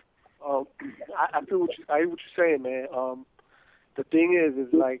good? I feel I hear what you're saying, man. The thing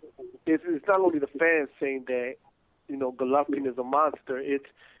is like it's not only the fans saying that, you know, Golovkin is a monster. It's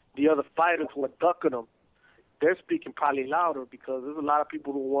the other fighters who are ducking him. They're speaking probably louder because there's a lot of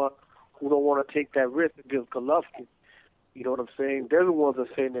people who don't want to take that risk against Golovkin. You know what I'm saying? They're the ones that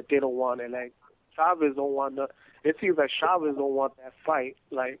are saying that they don't want it. Like Chavez don't want to. It seems like Chavez don't want that fight.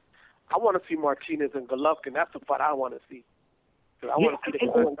 Like I want to see Martinez and Golovkin. That's the fight I want to see. I want to see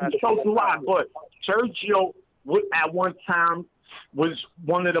the so do I. But Sergio at one time was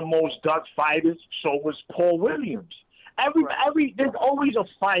one of the most ducked fighters. So was Paul Williams. There's always a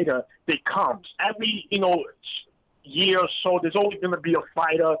fighter that comes every year or so. There's always going to be a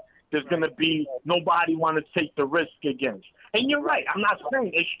fighter. There's going to be nobody want to take the risk against. And you're right. I'm not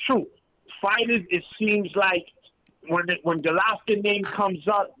saying it's true. Fighters, it seems like when Golovkin name comes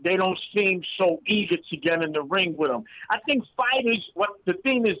up, they don't seem so eager to get in the ring with him. I think fighters, the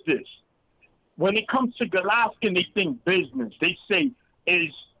thing is this. When it comes to Golovkin, they think business. They say,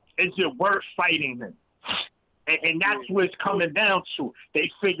 is it worth fighting him? And that's what it's coming down to. They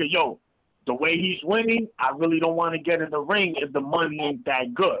figure, the way he's winning, I really don't want to get in the ring if the money ain't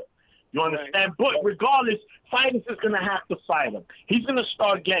that good. You understand? But regardless, fighters is going to have to fight him. He's going to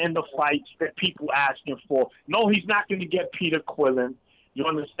start getting the fights that people asking for. No, he's not going to get Peter Quillen. You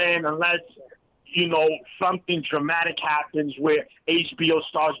understand? Unless, something dramatic happens where HBO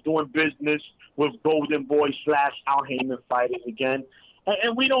starts doing business with Golden Boy / Al Heyman fighters again.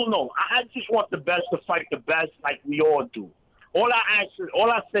 And we don't know. I just want the best to fight the best like we all do. All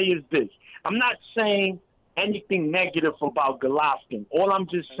I say is this. I'm not saying anything negative about Golovkin. All I'm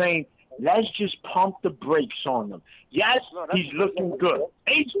just saying, let's just pump the brakes on him. Yes, he's looking good.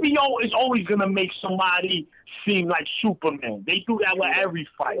 HBO is always going to make somebody seem like Superman. They do that with every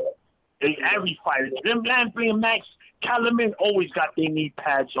fighter. Every fighter. Them Lamprey and Max Kellerman always got their knee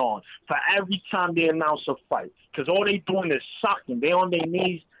pads on for every time they announce a fight. Because all they doing is sucking. They on their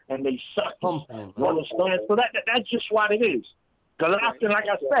knees and they sucking. You understand? So that's just what it is. Golovkin, like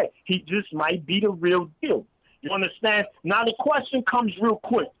I said, he just might be the real deal. You understand? Now the question comes real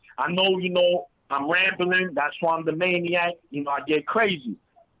quick. I know, I'm rambling. That's why I'm the maniac. I get crazy.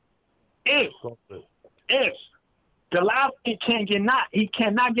 If Golovkin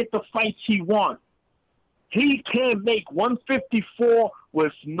cannot get the fights he wants, he can make 154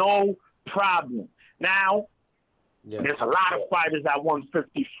 with no problem. Now, there's a lot of fighters at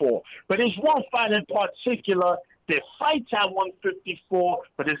 154, but there's one fighter in particular that fights at 154,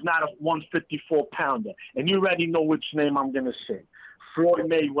 but it's not a 154-pounder. And you already know which name I'm going to say.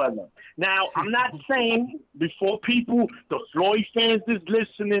 Floyd Mayweather. Now, I'm not saying before the Floyd fans is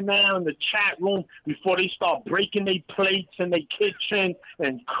listening now in the chat room, before they start breaking their plates in their kitchen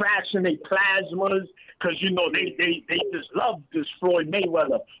and crashing their plasmas, because, they just love this Floyd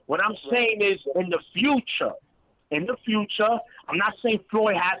Mayweather. What I'm saying is in the future, I'm not saying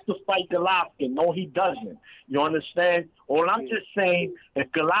Floyd has to fight Golovkin. No, he doesn't. You understand? All I'm just saying, if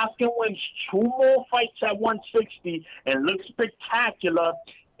Golovkin wins 2 more fights at 160 and looks spectacular,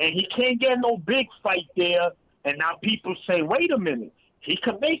 and he can't get no big fight there, and now people say, wait a minute, he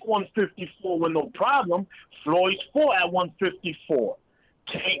could make 154 with no problem. Floyd's fought at 154.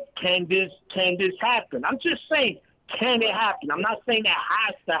 Can this happen? I'm just saying, can it happen? I'm not saying that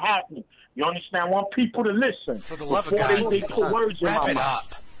has to happen. You understand? I want people to listen. For the love of God, they put words in my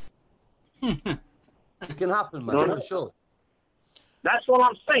mouth. It can happen, man, for sure. That's what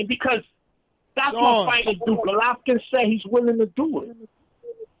I'm saying, because that's what fighters do. Golovkin said he's willing to do it.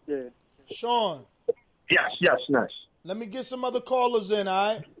 Yeah. Sean. Yes, Ness. Let me get some other callers in,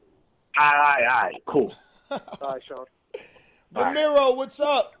 all right? All right, cool. All right, Sean. Ramiro, what's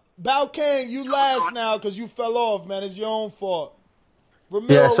up? Bao King, you last now because you fell off, man. It's your own fault.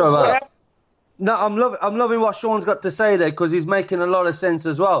 Ramiro, Yeah, sorry what's about up? No, I'm loving what Sean's got to say there because he's making a lot of sense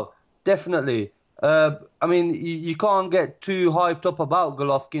as well. Definitely. I mean, you can't get too hyped up about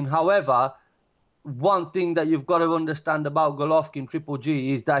Golovkin. However, one thing that you've got to understand about Golovkin, Triple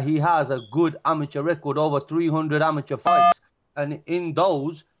G, is that he has a good amateur record, over 300 amateur fights. And in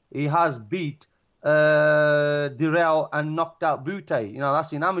those, he has beat Dirrell and knocked out Butte. You know,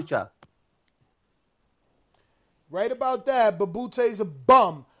 that's in amateur. Right about that, but Butte's a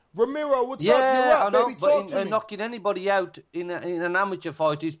bum. Ramiro, what's up? You're Yeah, up, I know, baby. Talk to me. knocking anybody out in an amateur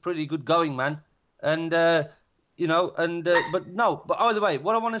fight is pretty good going, man. And you know, and but either way,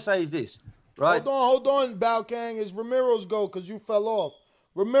 what I want to say is this, right? Hold on, Bao King. It's Ramiro's go because you fell off.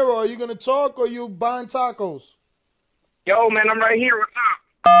 Ramiro, are you gonna talk or you buying tacos? Yo, man, I'm right here. What's up?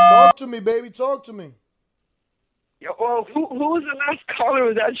 Talk to me, baby. Talk to me. Yo, well, who was the last caller?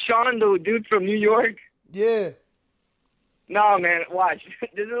 Was that Sean, the dude from New York? Yeah. No, man, watch.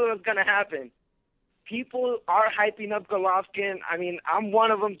 This is what's going to happen. People are hyping up Golovkin. I mean, I'm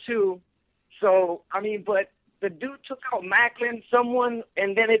one of them, too. So, I mean, but the dude took out Macklin,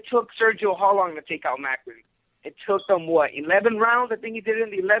 and then it took Sergio how long to take out Macklin? It took them, 11 rounds? I think he did it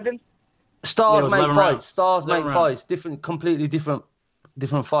in the 11th. Stars make fights. Rounds. Stars make rounds. fights. Completely different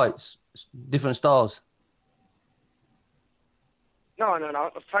fights. Different stars. No. I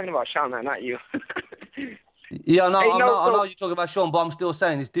was talking about Sean, man, not you. Yeah, no, Hey, I no, know you're talking about Sean, but I'm still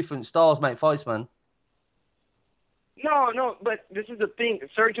saying it's different stars make fights, man. No, but this is the thing.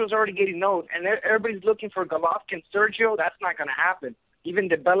 Sergio's already getting known, and everybody's looking for Golovkin. Sergio, that's not going to happen. Even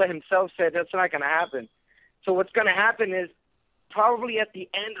DeBella himself said that's not going to happen. So what's going to happen is probably at the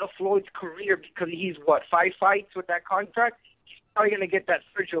end of Floyd's career, because he's, 5 fights with that contract, he's probably going to get that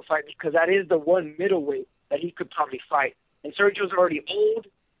Sergio fight because that is the one middleweight that he could probably fight. And Sergio's already old.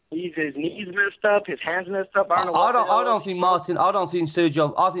 His knees messed up, his hands messed up. I don't think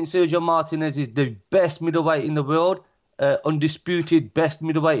Sergio. I think Sergio Martinez is the best middleweight in the world, undisputed best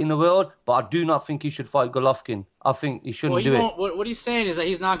middleweight in the world. But I do not think he should fight Golovkin. I think he shouldn't do it. What he's saying is that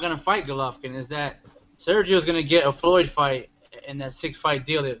he's not going to fight Golovkin. Is that Sergio's going to get a Floyd fight in that 6-fight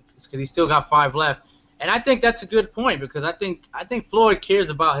deal because he's still got 5 left. And I think that's a good point because I think Floyd cares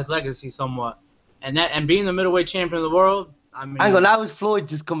about his legacy somewhat, and being the middleweight champion of the world. I mean, hang on, how is Floyd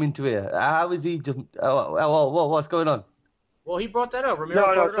just come into it? How is he just? What's going on? Well, he brought that up.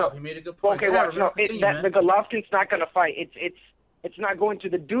 Ramiro brought it up. He made a good point. Okay, the Golovkin's not going to fight. It's not going to.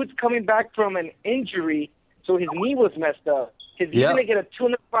 The dude's coming back from an injury, so his knee was messed up. He's going to get a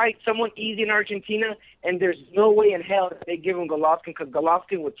tuna fight, someone easy in Argentina, and there's no way in hell that they give him Golovkin because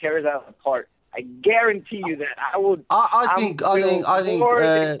Golovkin would tear his ass apart. I guarantee you that. I think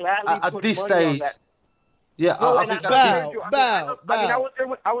at this stage. Yeah, no, I think Bow.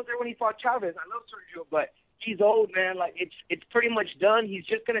 I was there when he fought Chavez. I love Sergio, but he's old, man. Like it's pretty much done. He's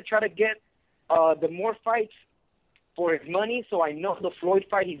just gonna try to get the more fights for his money. So I know the Floyd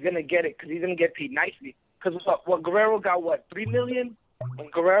fight, he's gonna get it because he's gonna get paid nicely. Because what Guerrero got, $3 million?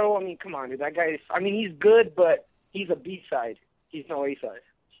 And Guerrero, I mean, come on, dude, that guy is. I mean, he's good, but he's a B side. He's no A side.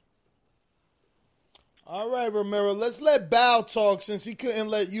 All right, Ramiro, let's let Bao talk since he couldn't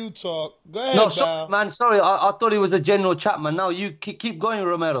let you talk. Go ahead, Bao. Man, sorry, I thought he was a general chat, man. No, you keep going,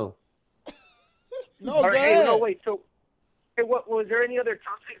 Romero. No, go ahead. No, wait, so what was there any other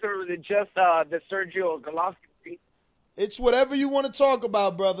topics, or was it just the Sergio Golovkin thing? It's whatever you want to talk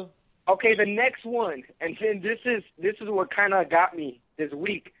about, brother. Okay, the next one, and then this is what kind of got me this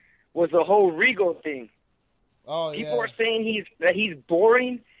week, was the whole Rigo thing. Oh, People are saying he's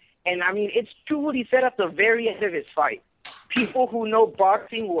boring. And, I mean, it's true what he said at the very end of his fight. People who know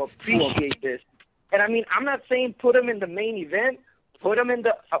boxing will appreciate this. And, I mean, I'm not saying put him in the main event. Put him as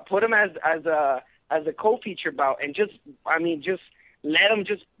a co-feature bout. And just let him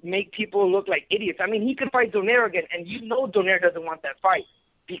just make people look like idiots. I mean, he could fight Donaire again. And you know Donaire doesn't want that fight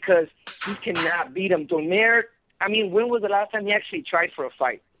because he cannot beat him. Donaire, I mean, when was the last time he actually tried for a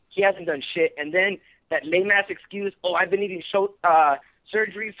fight? He hasn't done shit. And then that lame-ass excuse, I've been eating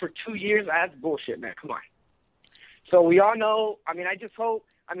surgery for 2 years, that's bullshit, man. Come on. So we all know. I mean, I just hope.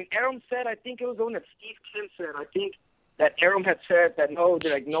 I mean, Arum said. I think it was the one that Steve Kim said. I think that Arum had said that no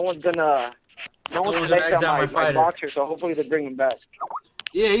one's gonna exile my boxer. So hopefully they bring him back.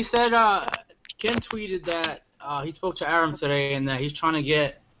 Yeah, he said. Ken tweeted that he spoke to Arum today and that he's trying to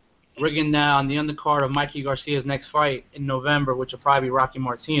get Riggin on the undercard of Mikey Garcia's next fight in November, which will probably be Rocky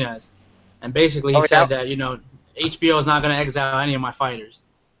Martinez. And basically, he said that HBO is not going to exile any of my fighters.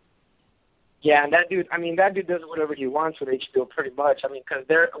 Yeah, and that dude does whatever he wants with HBO pretty much. I mean, because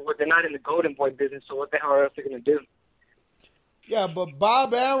they're not in the Golden Boy business, so what the hell else are they going to do? Yeah, but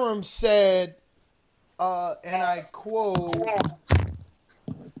Bob Arum said, and I quote,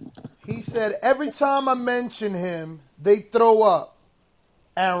 he said, every time I mention him, they throw up,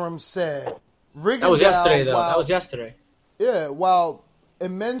 Arum said. That was yesterday, though. That was yesterday. Yeah, while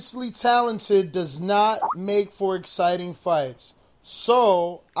immensely talented does not make for exciting fights.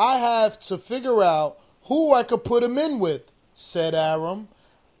 So I have to figure out who I could put him in with, said Arum,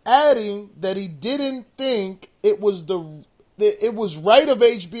 adding that he didn't think it was right of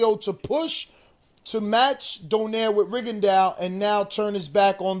HBO to push to match Donaire with Rigondeaux and now turn his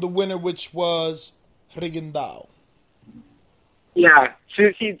back on the winner, which was Rigondeaux. Yeah,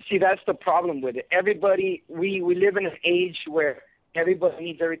 see, that's the problem with it. Everybody, we live in an age where everybody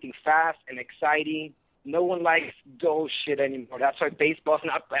needs everything fast and exciting. No one likes dull shit anymore. That's why baseball's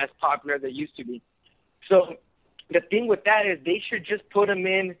not as popular as it used to be. So the thing with that is they should just put him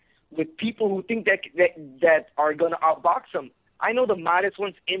in with people who think that are going to outbox him. I know the Modest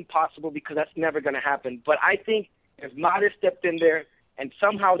one's impossible because that's never going to happen. But I think if Modest stepped in there and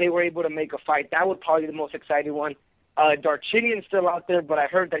somehow they were able to make a fight, that would probably be the most exciting one. Darchinian's still out there, but I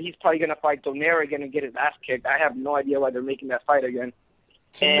heard that he's probably going to fight Donaire again and get his ass kicked. I have no idea why they're making that fight again.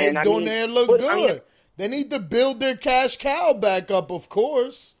 To make Donaire look good. They need to build their cash cow back up, of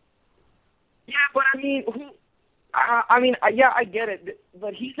course. Yeah, but yeah, I get it,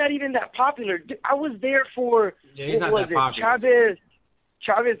 but he's not even that popular. I was there for Chavez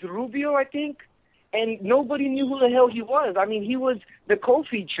Rubio, I think, and nobody knew who the hell he was. I mean, he was the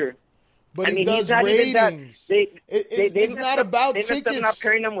co-feature. But he does ratings. It's not about tickets. They ended up not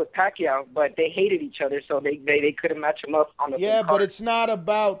pairing him with Pacquiao, but they hated each other, so they couldn't match him up on the Yeah, same but card. it's not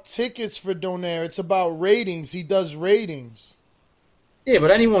about tickets for Donaire. It's about ratings. He does ratings. Yeah,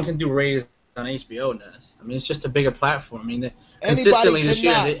 but anyone can do ratings on HBO, Dennis. I mean, it's just a bigger platform. I mean, consistently this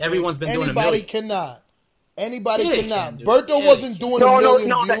year, everyone's been doing a million. Anybody cannot. Berto wasn't doing a million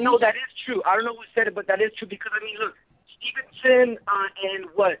views. No, that is true. I don't know who said it, but that is true because, I mean, look, Stevenson and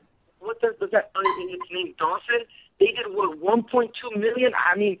was that its name, Dawson? They did, 1.2 million?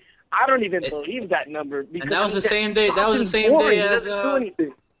 I mean, I don't even believe that number. Because, and that was the same day. That was the same day as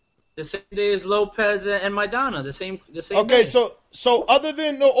the same day as Lopez and Maidana. The same. Okay, day. so other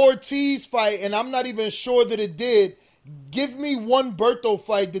than the Ortiz fight, and I'm not even sure that it did. Give me one Berto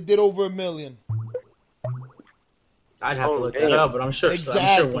fight that did over $1 million. I'd have to look that up, but I'm sure. Exactly.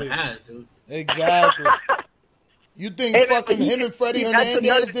 I'm sure one has, dude. Exactly. You think him and Freddie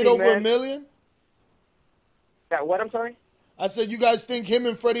Hernandez did over $1 million? Yeah, what? I'm sorry? I said, you guys think him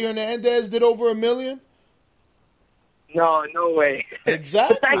and Freddie Hernandez did over $1 million? No way.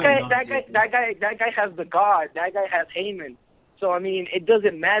 Exactly. that guy has the God. That guy has Heyman. So I mean, it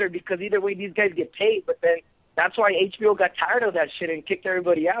doesn't matter because either way, these guys get paid. But then that's why HBO got tired of that shit and kicked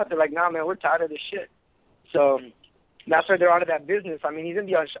everybody out. They're like, nah, man, we're tired of this shit. So that's why they're out of that business. I mean, he's gonna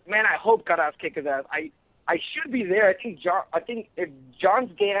be on. Man, I hope Karas kick his ass. I should be there. I think if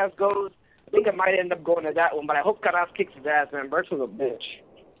John's gay ass goes, I think I might end up going to that one. But I hope Karas kicks his ass, man. Bert's was a bitch.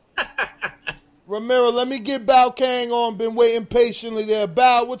 Ramiro, let me get Bao Kang on. Been waiting patiently there.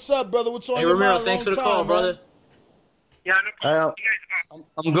 Bao, what's up, brother? What's on your Ramiro, mind? thanks for the call, brother. Yeah, no problem.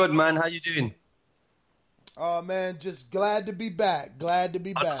 I'm good, man. How you doing? Oh, man, just glad to be back. Glad to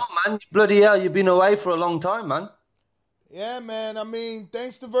be back. Oh, man, bloody hell, you've been away for a long time, man. Yeah, man. I mean,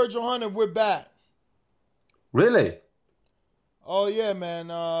 thanks to Virgil Hunter, we're back. Really? Oh, yeah, man.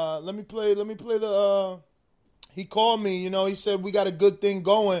 Let me play the he called me, he said we got a good thing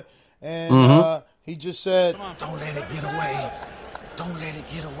going. And he just said, don't let it get away. Don't let it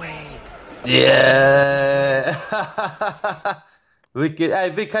get away. Yeah. Wicked. Hey,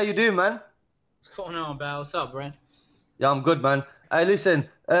 Vic, how you doing, man? What's going on, Bao? What's up, Brent? Yeah, I'm good, man. Hey, listen,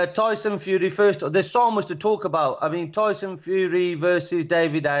 Tyson Fury first. There's so much to talk about. I mean, Tyson Fury versus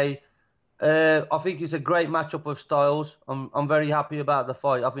David A. I think it's a great matchup of styles. I'm very happy about the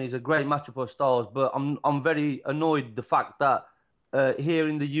fight. I think it's a great matchup of styles, but I'm very annoyed the fact that here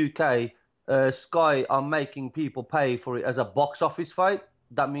in the UK, Sky are making people pay for it as a box office fight.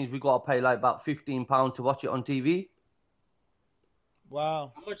 That means we got to pay like about £15 to watch it on TV.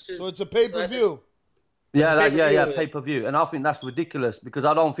 Wow. So it's a pay-per-view. Yeah, pay-per-view. And I think that's ridiculous because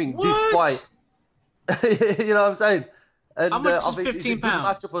I don't think this fight... you know what I'm saying? And, how much is £15?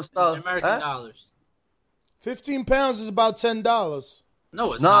 Matchup of styles. American dollars. £15 is about $10.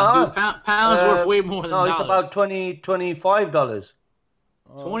 No, it's not, dude. Pounds worth way more than dollars. No, it's about $25.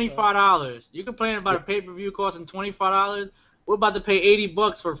 $25. You complain about a pay-per-view costing $25? We're about to pay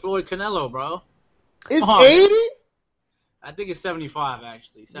 $80 for Floyd Canelo, bro. It's 80? I think it's 75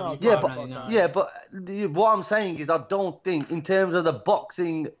 actually. 75. But what I'm saying is I don't think in terms of the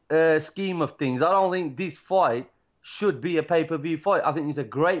boxing scheme of things, I don't think this fight should be a pay-per-view fight. I think it's a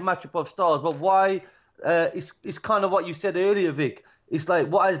great matchup of stars. But why? It's kind of what you said earlier, Vic. It's like,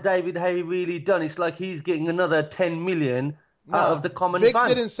 what has David Haye really done? It's like he's getting another 10 million out of the common Vic fan.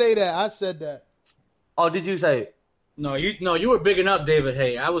 didn't say that. I said that. Oh, did you say it? No, you were bigging up David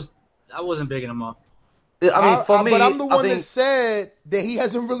Haye. I wasn't bigging him up. I mean, for me, but I'm the one think, that said that he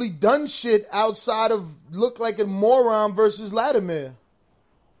hasn't really done shit outside of look like a moron versus Latimer.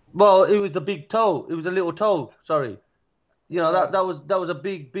 Well, it was the big toe. It was a little toe. Sorry. You know, that was a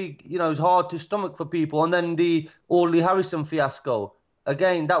big, you know, it was hard to stomach for people. And then the Audley Harrison fiasco.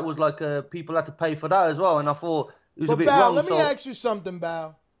 Again, that was like people had to pay for that as well. And I thought it was a bit Bao, wrong. let me ask you something,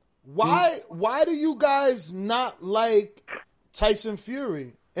 Bao. Why do you guys not like Tyson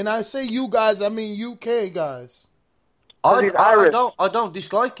Fury? And I say you guys, I mean UK guys. I don't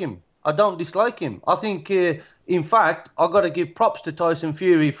dislike him. I don't dislike him. I think, in fact, I got to give props to Tyson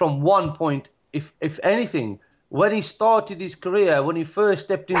Fury from one point, if anything. When he started his career, when he first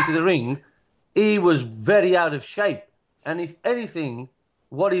stepped into the ring, he was very out of shape. And if anything,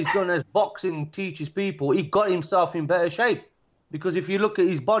 what he's done as boxing teaches people, he got himself in better shape. Because if you look at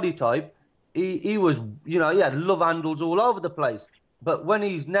his body type, he was, you know, he had love handles all over the place. But when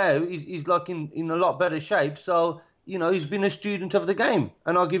he's like in a lot better shape. So, you know, he's been a student of the game.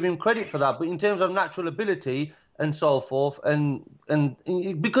 And I'll give him credit for that. But in terms of natural ability and so forth, and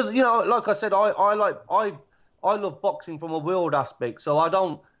because, you know, like I said, I love boxing from a world aspect, so I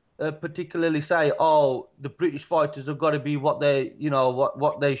don't particularly say, oh, the British fighters have got to be what they, you know,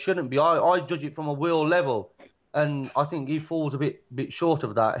 what they shouldn't be. I judge it from a world level, and I think he falls a bit short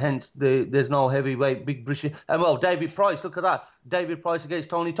of that. Hence, there's no heavyweight big British. And well, David Price, look at that, David Price against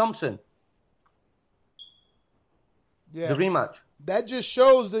Tony Thompson. Yeah, the rematch. That just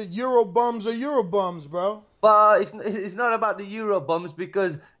shows that Euro bums are Euro bums, bro. But it's not about the Euro bums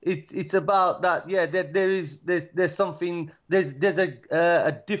because it's about that. Yeah, there's something there's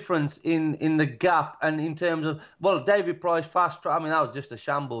a difference in the gap and in terms of, well, David Price fast track. I mean, that was just a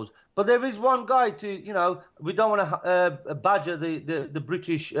shambles. But there is one guy to, you know, we don't want to badger the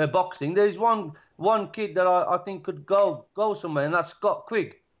British boxing. There is one kid that I think could go somewhere, and that's Scott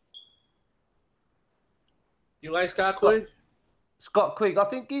Quigg. You like Scott Quigg? Scott Quigg, I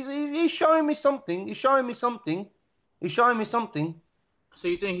think he's showing me something. He's showing me something. So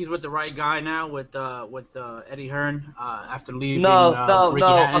you think he's with the right guy now with Eddie Hearn after leaving? No. Ricky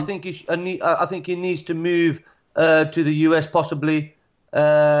Hatton? I think he needs to move to the US possibly,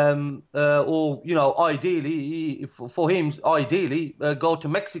 or, you know, ideally for him, go to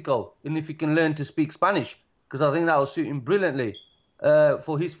Mexico, and if he can learn to speak Spanish, because I think that will suit him brilliantly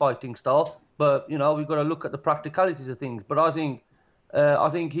for his fighting style. But, you know, we've got to look at the practicalities of things. But I think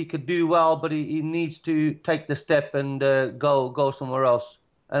he could do well, but he needs to take the step and go somewhere else.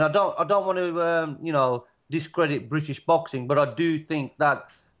 And I don't want to you know, discredit British boxing, but I do think that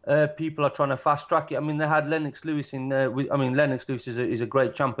people are trying to fast track it. I mean, they had Lennox Lewis in. Lennox Lewis is a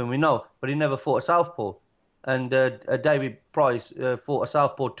great champion, we know, but he never fought a southpaw. And David Price fought a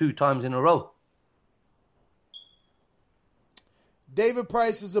southpaw 2 times in a row. David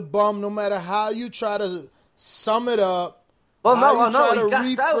Price is a bum no matter how you try to sum it up. Well, how no, you try to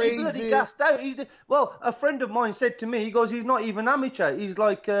he rephrase it. gassed out. Well, a friend of mine said to me, he goes, he's not even amateur. He's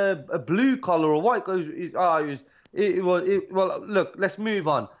like a blue collar or white. Well, look, let's move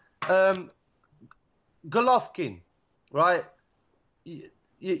on. Golovkin, right?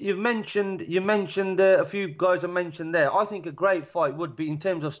 You mentioned a few guys have mentioned there. I think a great fight would be, in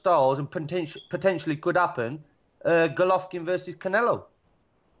terms of styles, and potentially could happen, Golovkin versus Canelo.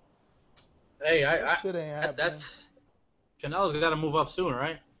 Hey, shit ain't happening. That's Canelo's got to move up soon,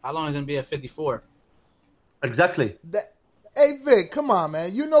 right? How long is it gonna be at 54? Exactly. Hey Vic, come on,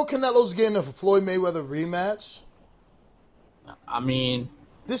 man. You know Canelo's getting a Floyd Mayweather rematch. I mean,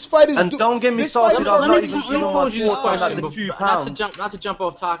 this fight is. And don't get me started. Let me pose you this question, not to jump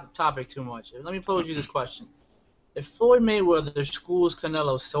off topic too much. Let me pose you this question: if Floyd Mayweather schools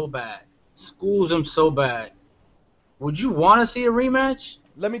Canelo so bad, would you want to see a rematch?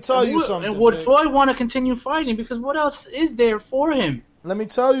 Let me tell you something. And would Vic. Floyd want to continue fighting? Because what else is there for him? Let me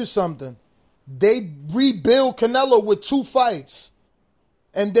tell you something. They rebuild Canelo with 2 fights.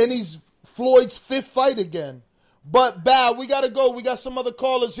 And then he's Floyd's 5th fight again. But, Bao, we got to go. We got some other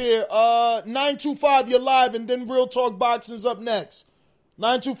callers here. 925, you're live, and then Real Talk Boxing's up next.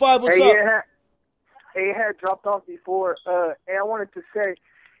 925, what's up? It had dropped off before. And I wanted to say,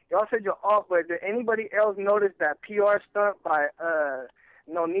 y'all said you're off, but did anybody else notice that PR stunt by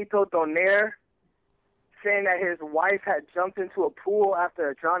Nonito Donaire, saying that his wife had jumped into a pool after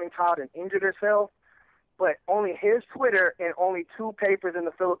a drowning child and injured herself, but only his Twitter and only 2 papers in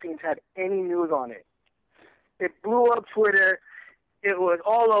the Philippines had any news on it? It blew up Twitter. It was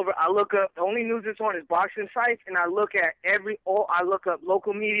all over. I look up, the only news that's on is boxing sites, and I look at I look up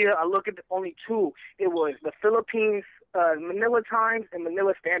local media. I look at only two. It was the Philippines, Manila Times, and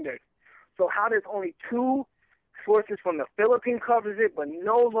Manila Standard. So how there's only two sources from the Philippines covers it, but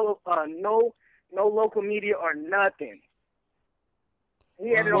no local media or nothing.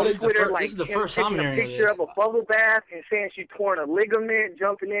 He had it on Twitter like him taking a picture of a bubble bath and saying she torn a ligament,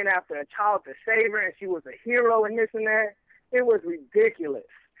 jumping in after a child to save her, and she was a hero and this and that. It was ridiculous.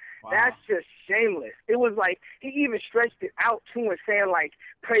 Wow. That's just shameless. It was like he even stretched it out too and saying like,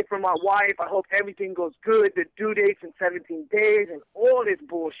 pray for my wife. I hope everything goes good. The due date's in 17 days and all this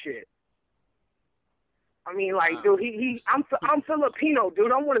bullshit. I mean, like, dude, I'm Filipino,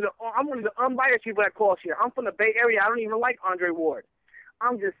 dude. I'm one of the unbiased people that calls here. I'm from the Bay Area. I don't even like Andre Ward.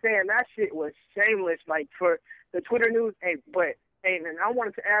 I'm just saying that shit was shameless, like, for the Twitter news. Hey, and I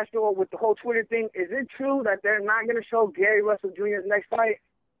wanted to ask you all with the whole Twitter thing, is it true that they're not going to show Gary Russell Jr.'s next fight?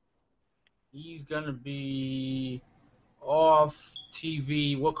 He's going to be off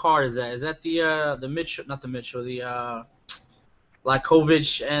TV. What card is that? Is that the Mitchell, not the Mitchell, the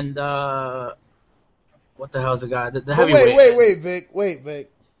Lakovic and what the hell's the guy? The heavyweight. Wait,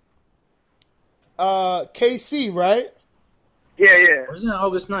 Vic. KC, right? Yeah. Wasn't it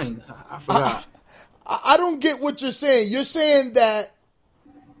August 9th? I forgot. I don't get what you're saying. You're saying that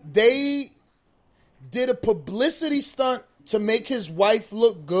they did a publicity stunt to make his wife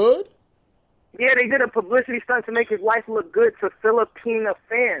look good? Yeah, they did a publicity stunt to make his wife look good to Filipino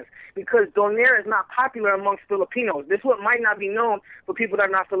fans because Donaire is not popular amongst Filipinos. This what might not be known for people that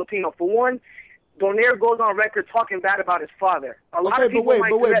are not Filipino. For one, Donaire goes on record talking bad about his father. A lot of people wait.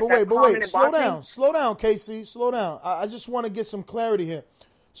 Slow down, Casey. Slow down. I just want to get some clarity here.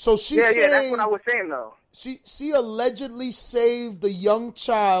 So she's saying, that's what I was saying, though. She allegedly saved a young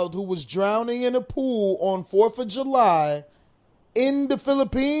child who was drowning in a pool on 4th of July in the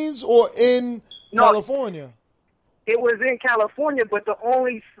Philippines or in California? It was in California, but the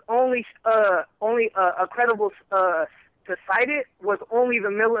only credible to cite it was only the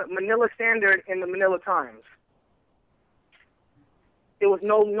Manila Standard and the Manila Times. There was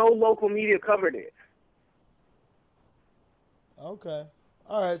no local media covered it. Okay.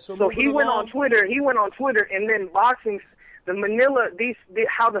 All right. So he went on Twitter. And then boxing, the Manila,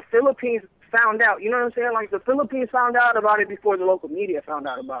 how the Philippines found out. You know what I'm saying? Like the Philippines found out about it before the local media found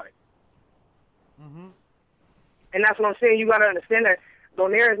out about it. Mm-hmm. And that's what I'm saying. You got to understand that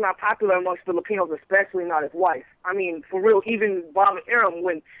Donaire is not popular amongst Filipinos, especially not his wife. I mean, for real, even Bob Arum,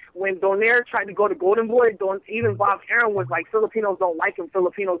 when Donaire tried to go to Golden Boy, even Bob Arum was like, Filipinos don't like him,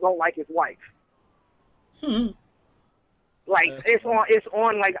 Filipinos don't like his wife. Like, it's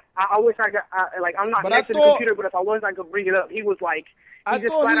on, like, I wish I could, I'm not next to the computer, but if I was, I could bring it up. He was like, I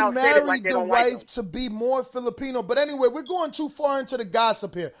thought he married the wife to be more Filipino. But anyway, we're going too far into the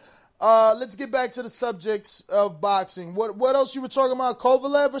gossip here. Let's get back to the subjects of boxing. What else you were talking about?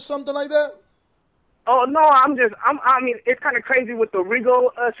 Kovalev or something like that? Oh, no, I mean, it's kind of crazy with the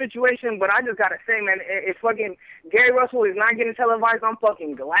Rigo situation, but I just got to say, man, it's fucking, Gary Russell is not getting televised. I'm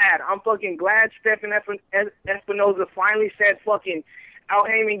fucking glad. Stephen Espinoza finally said, fucking, Al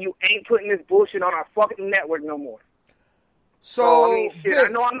Heyman, you ain't putting this bullshit on our fucking network no more. So, I mean, shit,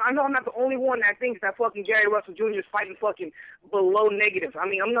 I know I'm not the only one that thinks that fucking Gary Russell Jr. is fighting fucking below negatives. I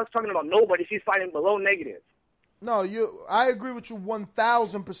mean, I'm not talking about nobody. She's fighting below negatives. No, I agree with you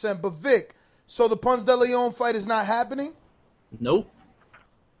 1,000%. But Vic, so the Ponce de Leon fight is not happening? Nope.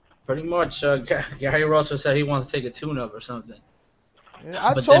 Pretty much, Gary Russell said he wants to take a tune-up or something. Yeah,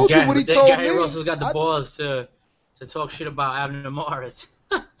 I told you what he told me. Gary Russell's got the balls to talk shit about Abner Morris.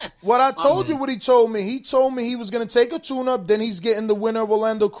 What I told you what he told me. He told me he was going to take a tune-up, then he's getting the winner of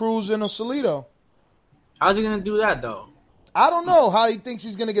Orlando Cruz and Osalito. How's he going to do that, though? I don't know how he thinks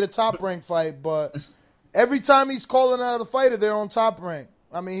he's going to get a top-rank fight, but every time he's calling out a fighter, they're on top rank.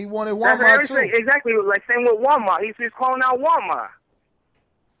 I mean, he wanted Walmart, too. Exactly, like same with Walmart. He's calling out Walmart.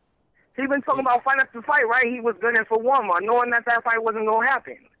 He's been talking about fight after fight, right? He was gunning for Walmart, knowing that fight wasn't going to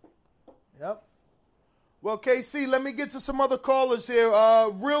happen. Yep. Well, KC, let me get to some other callers here.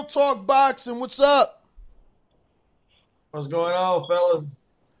 Real Talk Boxing, what's up? What's going on, fellas?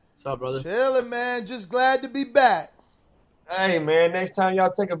 What's up, brother? Chilling, man. Just glad to be back. Hey, man, next time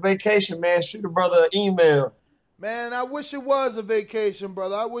y'all take a vacation, man, shoot a brother an email. Man, I wish it was a vacation,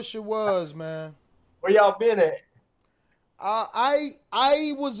 brother. I wish it was, man. Where y'all been at? I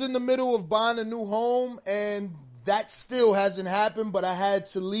was in the middle of buying a new home, and that still hasn't happened, but I had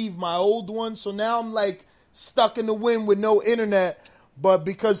to leave my old one. So now I'm like stuck in the wind with no internet. But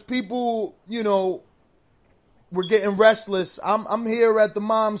because people, were getting restless, I'm here at the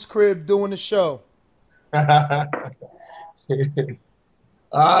mom's crib doing the show. All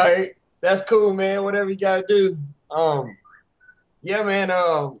right, that's cool, man. Whatever you gotta do. Yeah, man.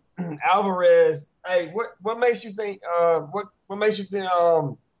 Alvarez. Hey, what makes you think? What makes you think?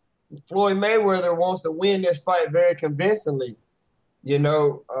 Floyd Mayweather wants to win this fight very convincingly. You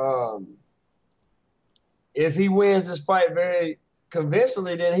know, if he wins this fight very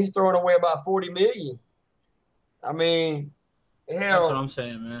convincingly, then he's throwing away about 40 million. I mean, hell. That's what I'm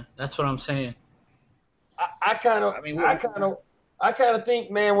saying, man. That's what I'm saying. I kind of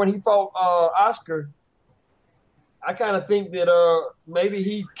think, man, when he fought Oscar, I kind of think that maybe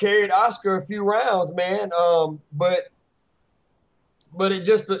he carried Oscar a few rounds, man. But it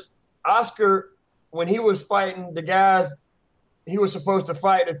just Oscar, when he was fighting the guys he was supposed to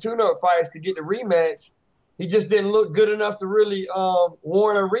fight, the tune-up fights to get the rematch, he just didn't look good enough to really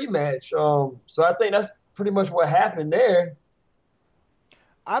warrant a rematch. So I think that's pretty much what happened there.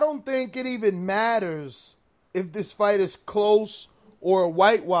 I don't think it even matters if this fight is close or a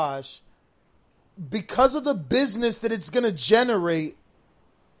whitewash. Because of the business that it's going to generate,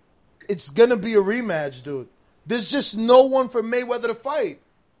 it's going to be a rematch, dude. There's just no one for Mayweather to fight.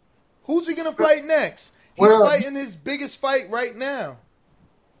 Who's he going to fight next? He's fighting his biggest fight right now.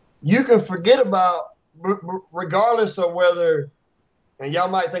 You can forget about, regardless of whether, and y'all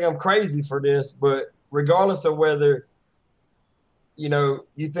might think I'm crazy for this, but regardless of whether, you know,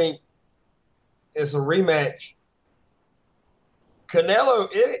 you think it's a rematch, Canelo,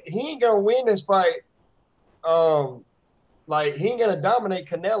 he ain't going to win this fight. Like, he ain't going to dominate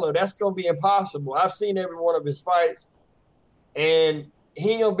Canelo. That's going to be impossible. I've seen every one of his fights, and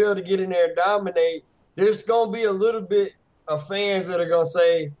he ain't going to be able to get in there and dominate. There's going to be a little bit of fans that are going to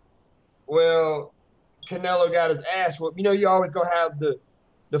say, well, Canelo got his ass whooped. You know, you're always going to have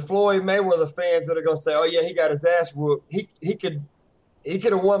the Floyd Mayweather fans that are going to say, oh, yeah, he got his ass whooped. He could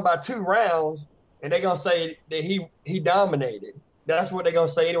have won by 2 rounds, and they're going to say that he dominated. That's what they're going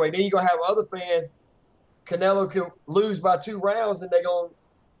to say anyway. Then you're going to have other fans, Canelo can lose by 2 rounds, and they're going to,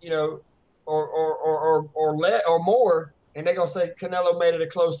 you know, or more, and they're going to say Canelo made it a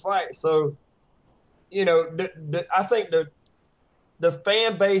close fight. So, you know, I think the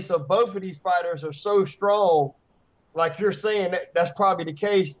fan base of both of these fighters are so strong, like you're saying, that's probably the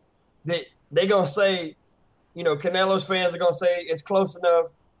case, that they're going to say, you know, Canelo's fans are going to say it's close enough,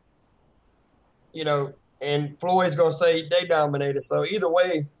 you know, and Floyd's going to say they dominated. So either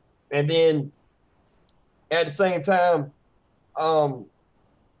way, and then at the same time,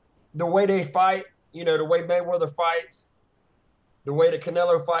 the way they fight, you know, the way Mayweather fights, the way that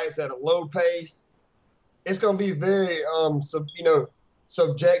Canelo fights at a low pace, it's going to be very,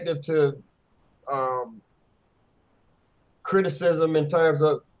 subjective to criticism in terms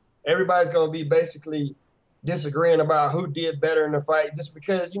of everybody's going to be basically disagreeing about who did better in the fight. Just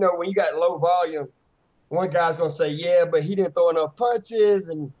because, you know, when you got low volume, one guy's going to say, yeah, but he didn't throw enough punches,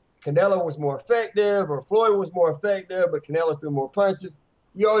 and Canelo was more effective, or Floyd was more effective, but Canelo threw more punches.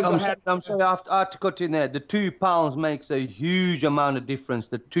 You always I'm sorry, I have to cut in there. The 2 pounds makes a huge amount of difference.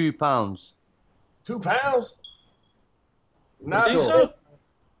 The 2 pounds. 2 pounds?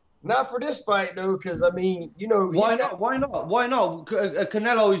 Not for this fight, though, because, I mean, you know. Why not?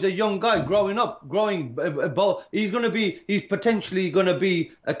 Canelo is a young guy growing. He's potentially going to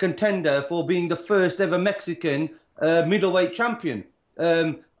be a contender for being the first ever Mexican middleweight champion.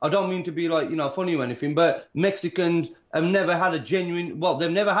 I don't mean to be like, you know, funny or anything, but Mexicans have never had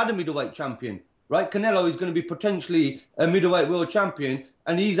they've never had a middleweight champion, right? Canelo is going to be potentially a middleweight world champion,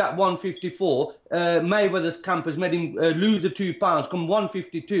 and he's at 154. Mayweather's camp has made him lose the 2 pounds, come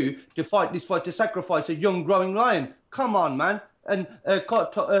 152 to fight this fight, to sacrifice a young growing lion. Come on, man. And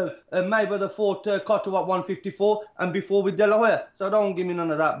Mayweather fought Cotto at 154 and before with De La Hoya. So don't give me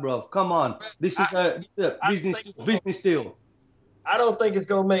none of that, bro. Come on. This is a business deal. I don't think it's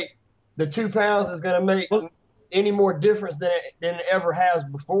going to make, the 2 pounds is going to make any more difference than it ever has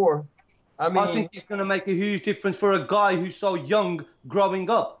before. I think it's going to make a huge difference for a guy who's so young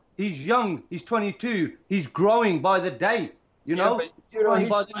growing up. He's young. He's 22. He's growing by the day. You know, if I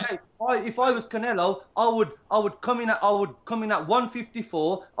was Canelo, I would come in at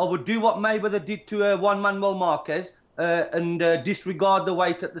 154. I would do what Mayweather did to Juan Manuel Marquez and disregard the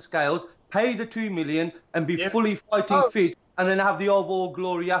weight at the scales, pay the 2 million, and be fully fighting fit, and then have the overall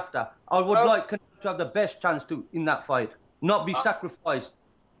glory after. I would like Canelo to have the best chance in that fight, not be sacrificed.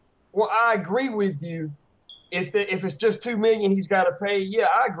 Well, I agree with you. If it's just 2 million, he's got to pay. Yeah,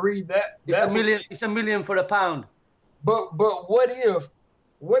 I agree that it's a million for a pound. But what if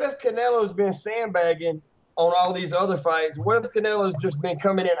Canelo's been sandbagging on all these other fights? What if Canelo's just been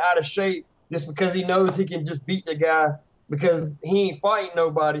coming in out of shape just because he knows he can just beat the guy, because he ain't fighting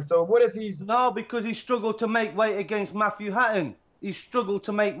nobody. So what if he's... No, because he struggled to make weight against Matthew Hatton. He struggled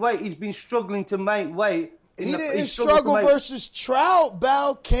to make weight. He's been struggling to make weight. He didn't struggle versus Trout,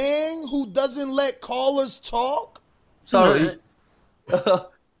 Bao King, who doesn't let callers talk. Sorry.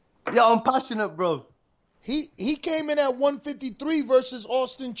 Yeah, I'm passionate, bro. He came in at 153 versus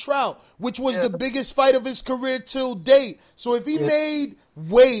Austin Trout, which was the biggest fight of his career till date. So if he made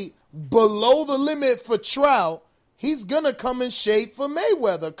weight below the limit for Trout, he's going to come in shape for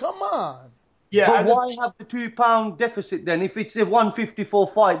Mayweather. Come on. Yeah, but why have the 2 pound deficit then? If it's a 154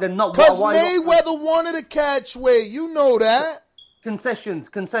 fight, then not... Because Mayweather wanted to catch weight. You know that. Concessions.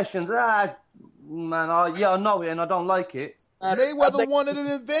 Ah, man, I know it and I don't like it. Mayweather wanted an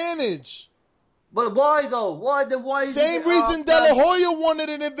advantage. But why though? Why? Same reason De La Hoya wanted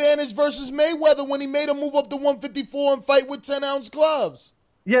an advantage versus Mayweather when he made him move up to 154 and fight with 10-ounce gloves.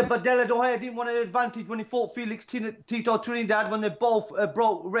 Yeah, but De La Hoya didn't want an advantage when he fought Felix Tito Trinidad when they both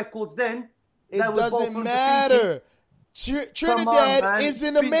broke records then. It doesn't matter. Trinidad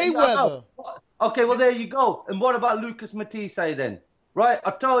isn't a Mayweather. Okay, well there you go. And what about Lucas Matisse then? Right,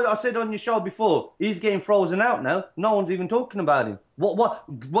 I said on your show before, he's getting frozen out now. No one's even talking about him.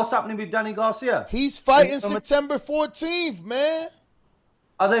 What's happening with Danny Garcia? He's fighting September 14th, man.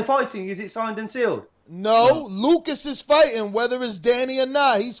 Are they fighting? Is it signed and sealed? No, Lucas is fighting, whether it's Danny or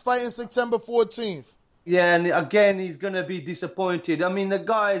not. He's fighting September 14th. Yeah, and again, he's going to be disappointed. I mean, the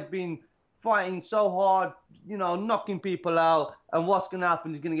guy's been fighting so hard, knocking people out. And what's going to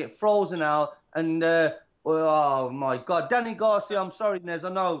happen? He's going to get frozen out. And, oh, my God. Danny Garcia, I'm sorry, Nez. I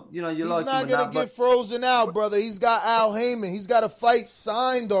know, you like him. He's not going to get frozen out, brother. He's got Al Heyman. He's got a fight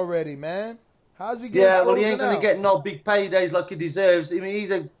signed already, man. How's he getting frozen out? Yeah, well, he ain't going to get no big paydays like he deserves. I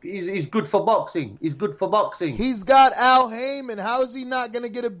mean, he's good for boxing. He's good for boxing. He's got Al Heyman. How is he not going to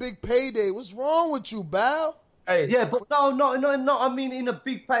get a big payday? What's wrong with you, Bao? Hey. Yeah, but no. I mean, in a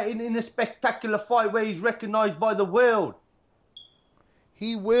big pay, in a spectacular fight where he's recognized by the world.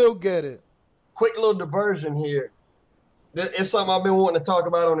 He will get it. Quick little diversion here. It's something I've been wanting to talk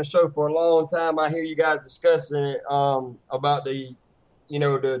about on the show for a long time. I hear you guys discussing it about the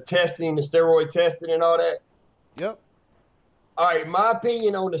testing, the steroid testing and all that. Yep. All right, my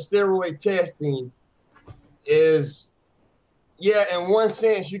opinion on the steroid testing is, yeah, in one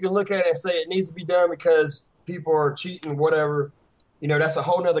sense, you can look at it and say it needs to be done because people are cheating, whatever. That's a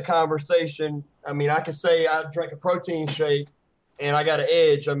whole nother conversation. I mean, I could say I drank a protein shake and I got an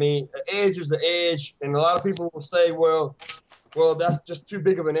edge. I mean, an edge is an edge. And a lot of people will say, well, that's just too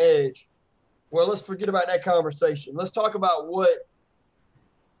big of an edge. Well, let's forget about that conversation. Let's talk about what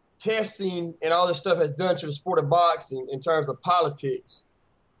testing and all this stuff has done to the sport of boxing in terms of politics.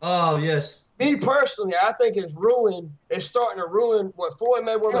 Oh, yes. Me personally, I think it's starting to ruin what Floyd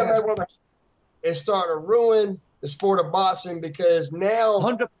Mayweather has. It's starting to ruin the sport of boxing because now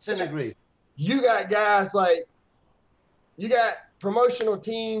 100% agree. You got guys you got promotional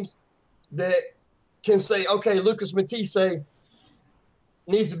teams that can say, okay, Lucas Matisse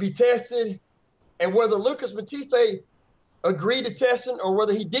needs to be tested, and whether Lucas Matisse agreed to testing or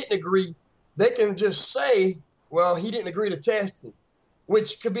whether he didn't agree, they can just say, well, he didn't agree to testing,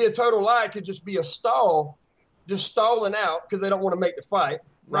 which could be a total lie. It could just be a stall, just stalling out because they don't want to make the fight.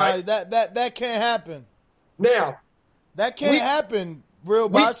 Right? That can't happen. Now, that can't happen, real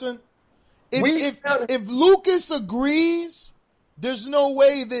boxing. If Lucas agrees, there's no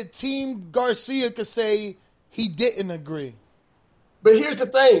way that Team Garcia could say he didn't agree. But here's the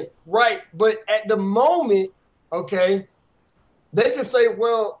thing, right? But at the moment, okay, they can say,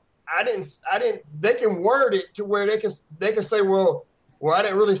 well, I didn't. They can word it to where they can say, well, I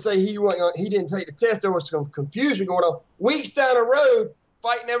didn't really say he didn't take the test. There was some confusion going on. Weeks down the road,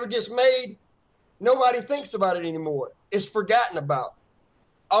 fight never gets made. Nobody thinks about it anymore. It's forgotten about.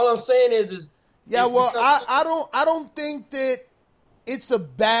 All I'm saying is yeah. Well, I don't think that it's a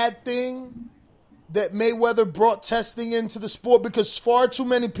bad thing that Mayweather brought testing into the sport because far too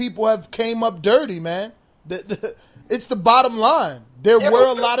many people have came up dirty, man. It's the bottom line. There were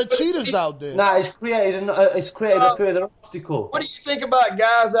a lot of cheaters out there. Nah, it's created a further obstacle. What do you think about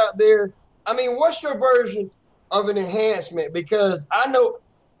guys out there? I mean, what's your version of an enhancement? Because I know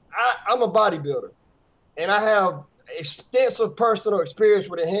I'm a bodybuilder, and I have extensive personal experience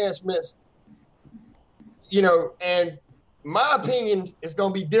with enhancements. And my opinion is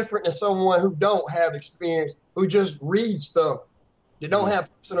going to be different than someone who don't have experience, who just reads stuff. They don't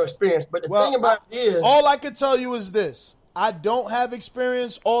have personal experience. But the thing about it is, all I can tell you is this. I don't have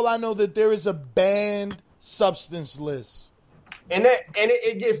experience. All I know that there is a banned substance list. And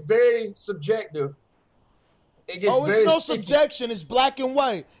it gets very subjective. It's no subjection. It's black and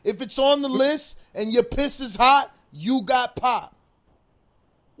white. If it's on the list and your piss is hot, you got popped.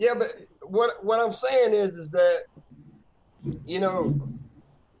 Yeah, but what I'm saying is that, you know,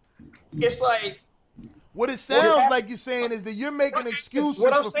 it's like. What it sounds like you're saying is that you're making excuses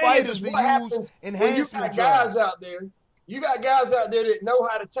what I'm for saying fighters is to what use happens enhancement when you got drugs. guys out there. You got guys out there that know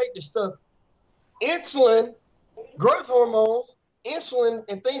how to take this stuff. Insulin, growth hormones, insulin,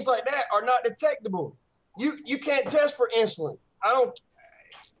 and things like that are not detectable. You can't test for insulin.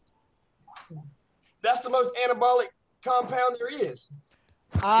 That's the most anabolic compound there is.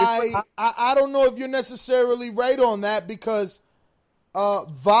 I don't know if you're necessarily right on that because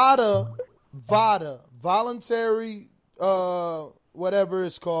VADA, voluntary whatever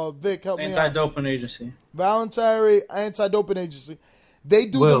it's called, Vic, help me out. Anti-doping agency. Voluntary anti-doping agency. They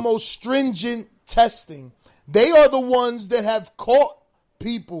do the most stringent testing. They are the ones that have caught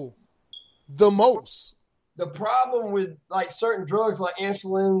people the most. The problem with like certain drugs like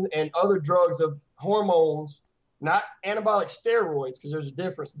insulin and other drugs of hormones, not anabolic steroids, because there's a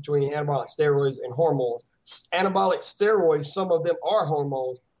difference between anabolic steroids and hormones. Anabolic steroids, some of them are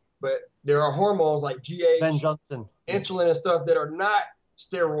hormones, but there are hormones like GH, insulin and stuff that are not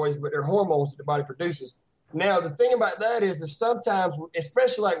steroids, but they're hormones that the body produces. Now, the thing about that is sometimes,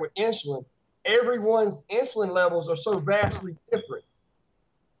 especially like with insulin, everyone's insulin levels are so vastly different,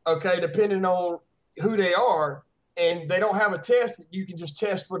 okay, depending on who they are, and they don't have a test that you can just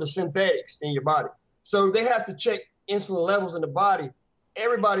test for the synthetics in your body. So they have to check insulin levels in the body.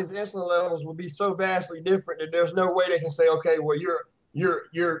 Everybody's insulin levels will be so vastly different that there's no way they can say, okay, well, you're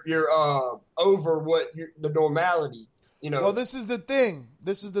over the normality, you know. Well, this is the thing.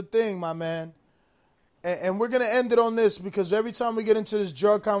 This is the thing, my man. And we're going to end it on this because every time we get into this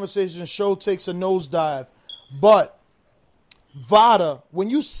drug conversation, the show takes a nosedive. But VADA,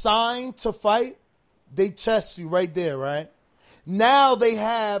 when you sign to fight, they test you right there, right? Now they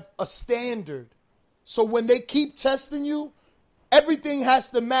have a standard. So when they keep testing you, everything has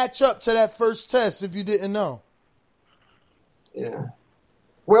to match up to that first test if you didn't know. Yeah.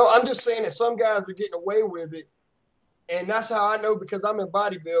 Well, I'm just saying that some guys are getting away with it. And that's how I know, because I'm in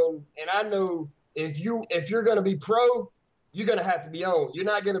bodybuilding, and I know if you're going to be pro, you're going to have to be on. You're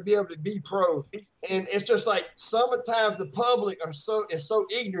not going to be able to be pro. And it's just like sometimes the public is so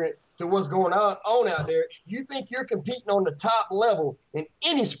ignorant to what's going on out there. You think you're competing on the top level in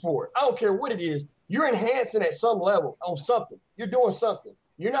any sport. I don't care what it is. You're enhancing at some level on something. You're doing something.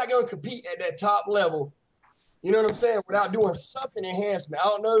 You're not going to compete at that top level, you know what I'm saying, without doing something enhancement. I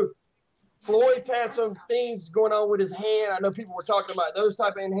don't know. Floyd's had some things going on with his hand. I know people were talking about those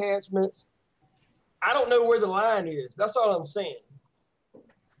type of enhancements. I don't know where the line is. That's all I'm saying.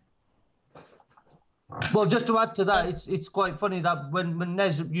 Well, just to add to that, it's quite funny that when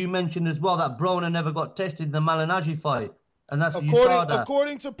Nez, you mentioned as well that Broner never got tested in the Malignaggi fight. And that's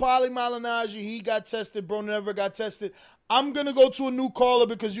according to Paulie Malignaggi, he got tested. Broner never got tested. I'm going to go to a new caller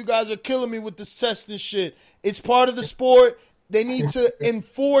because you guys are killing me with this testing shit. It's part of the sport. They need to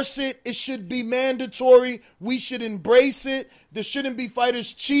enforce it. It should be mandatory. We should embrace it. There shouldn't be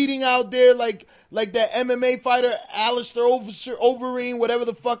fighters cheating out there like that MMA fighter, Alistair Overeem, whatever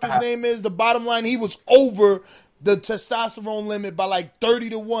the fuck his name is. The bottom line, he was over the testosterone limit by like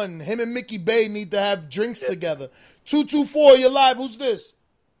 30-1. Him and Mickey Bay need to have drinks together. 224, you're live. Who's this?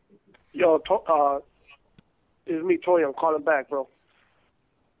 Yo, it's me, Toy. I'm calling back, bro.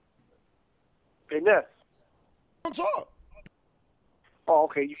 Hey, Ness. Don't talk. Oh,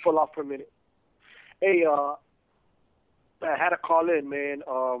 okay. You fell off for a minute. Hey, I had to call in, man.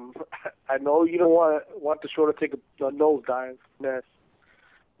 I know you don't want the show to take a nosedive, Ness.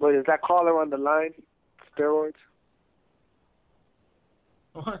 But is that caller on the line? Steroids?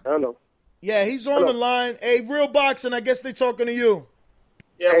 What? Hello. Yeah, he's on the line. Hey, Real Boxing, I guess they're talking to you.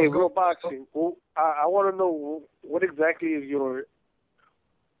 Yeah, hey, Real Boxing. Well, I want to know what exactly is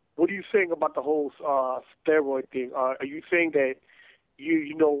what are you saying about the whole steroid thing? Are you saying that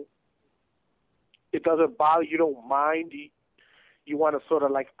you know, it doesn't bother you, don't mind, you want to sort of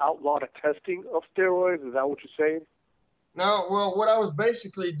like outlaw the testing of steroids? Is that what you're saying? No, well, what I was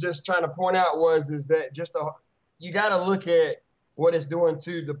basically just trying to point out is that you got to look at what it's doing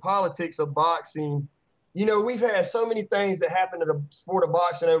to the politics of boxing. You know, we've had so many things that happen to the sport of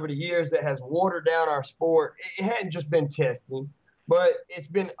boxing over the years that has watered down our sport. It hadn't just been testing, but it's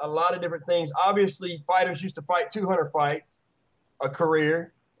been a lot of different things. Obviously, fighters used to fight 200 fights a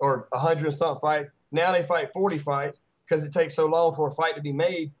career or 100-something fights. Now they fight 40 fights because it takes so long for a fight to be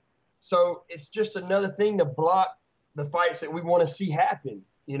made. So it's just another thing to block the fights that we want to see happen.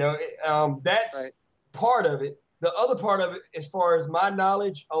 You know, that's part of it. The other part of it, as far as my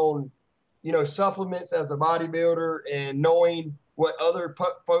knowledge on, you know, supplements as a bodybuilder and knowing what other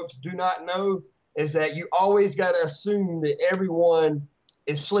folks do not know, is that you always got to assume that everyone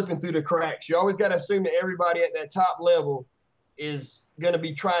is slipping through the cracks. You always got to assume that everybody at that top level is going to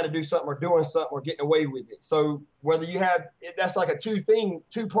be trying to do something or doing something or getting away with it. So whether you have, that's like a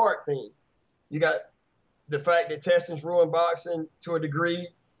two-part thing. You got the fact that testing's ruined boxing to a degree.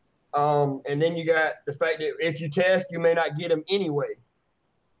 And then you got the fact that if you test, you may not get them anyway.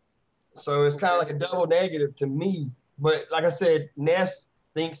 So it's kind of like a double negative to me. But like I said, Ness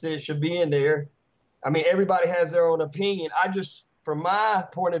thinks that it should be in there. I mean, everybody has their own opinion. I just, from my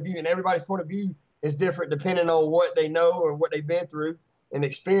point of view, and everybody's point of view is different depending on what they know or what they've been through and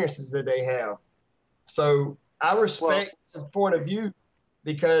experiences that they have. So I respect his point of view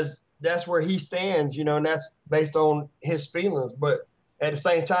because that's where he stands, you know, and that's based on his feelings. But at the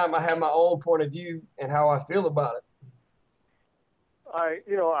same time, I have my own point of view and how I feel about it. I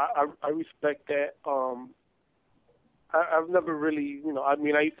respect that. I've never really, I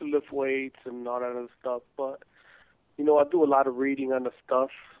used to lift weights and all that other stuff, but, I do a lot of reading on the stuff.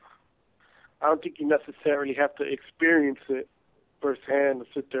 I don't think you necessarily have to experience it firsthand to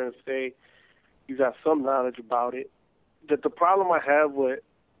sit there and say you got some knowledge about it. That the problem I have with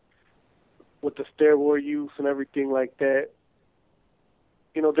the steroid use and everything like that,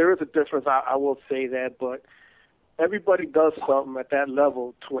 there is a difference. I will say that, but everybody does something at that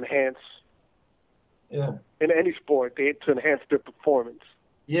level to enhance. Yeah. In any sport, to enhance their performance.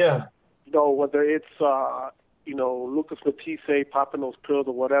 Yeah. Whether it's Lucas Matisse popping those pills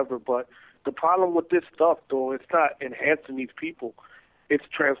or whatever, but the problem with this stuff, though, it's not enhancing these people. It's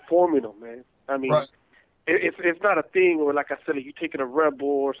transforming them, man. I mean, right. It's not a thing where, like I said, you taking a Red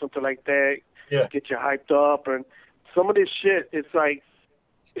Bull or something like that, get you hyped up. And some of this shit, it's like,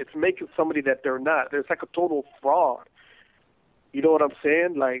 it's making somebody that they're not. It's like a total fraud. You know what I'm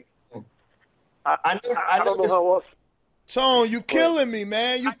saying? Like, I don't know how else. Tone, you killing me,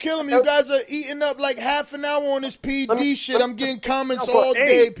 man. You killing me. You guys are eating up like half an hour on this PD shit. I'm getting comments all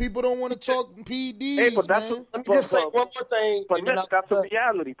day. People don't want to talk PDs, hey, but that's man. Let me just say one more thing. But that's a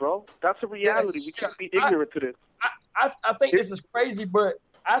reality, bro. That's a reality. We can't be ignorant to this. I think this is crazy, but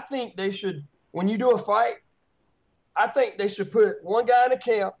I think they should, when you do a fight, I think they should put one guy in the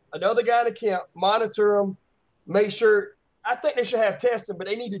camp, another guy in the camp, monitor them, make sure. I think they should have testing, but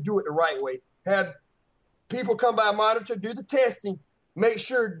they need to do it the right way. Have people come by, monitor, do the testing, make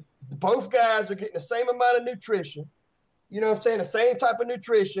sure both guys are getting the same amount of nutrition. You know what I'm saying? The same type of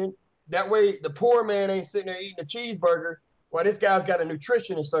nutrition. That way the poor man ain't sitting there eating a cheeseburger while this guy's got a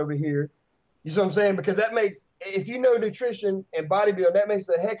nutritionist over here. You see what I'm saying? Because that makes, if you know nutrition and bodybuilding, that makes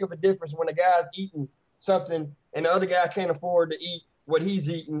a heck of a difference when a guy's eating something and the other guy can't afford to eat what he's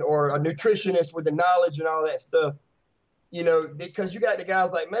eating, or a nutritionist with the knowledge and all that stuff. Because you got the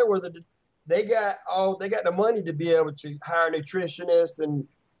guys like Mayweather, they got the money to be able to hire nutritionists and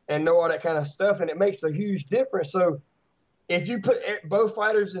know all that kind of stuff, and it makes a huge difference. So if you put both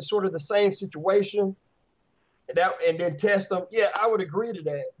fighters in sort of the same situation and then test them, yeah, I would agree to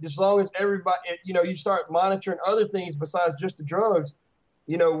that. As long as everybody, you start monitoring other things besides just the drugs.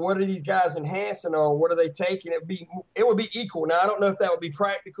 What are these guys enhancing on? What are they taking? It would be equal. Now, I don't know if that would be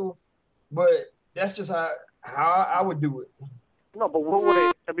practical, but that's just how I would do it. No, but what would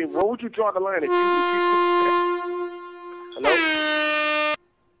it? I mean, where would you draw the line if you hello?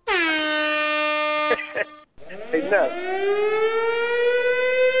 Hey, Ness.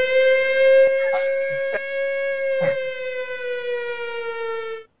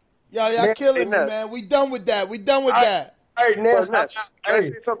 Y'all killing me, man. We done with that. All right, Ness. Can I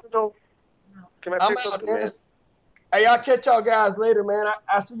say something, though? Can I say something, man? Hey, I'll catch y'all guys later, man.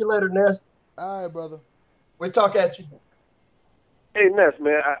 I'll see you later, Ness. All right, brother. We'll talk at you. Hey, Ness,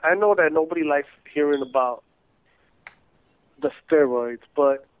 man, I know that nobody likes hearing about the steroids,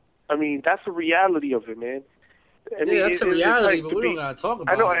 but, I mean, that's the reality of it, man. I mean, that's a reality, but we don't got to talk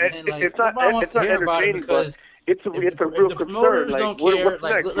about it. I know, it's not entertaining, but it's a real concern. Like, what's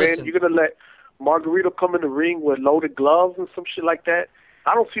next, man? You're going to let Margarito come in the ring with loaded gloves and some shit like that?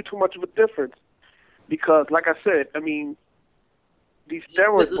 I don't see too much of a difference because, like I said, I mean, these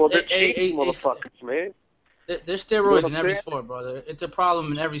steroids, they're changing motherfuckers, man. There's steroids in every sport, brother. It's a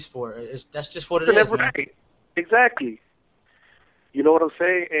problem in every sport. That's just what it is, man. Exactly. You know what I'm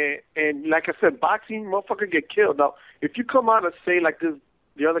saying? And like I said, boxing, motherfucker get killed. Now, if you come out and say like this,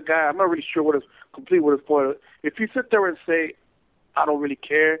 the other guy, I'm not really sure what his point is. If you sit there and say, I don't really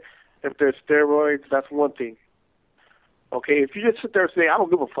care if there's steroids, that's one thing. Okay? If you just sit there and say, I don't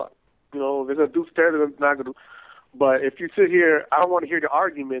give a fuck. They're going to do steroids, they're not going to do. But if you sit here, I don't want to hear the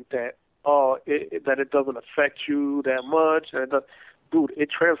argument that, that it doesn't affect you that much. Dude, it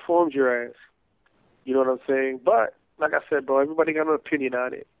transforms your ass. You know what I'm saying? But, like I said, bro, everybody got an opinion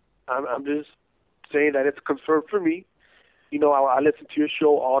on it. I'm just saying that it's a concern for me. You know, I listen to your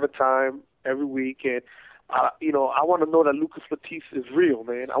show all the time, every week, and you know, I want to know that Lucas Matisse is real,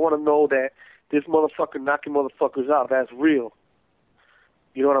 man. I want to know that this motherfucker knocking motherfuckers out, that's real.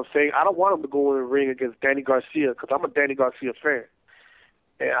 You know what I'm saying? I don't want him to go in the ring against Danny Garcia because I'm a Danny Garcia fan.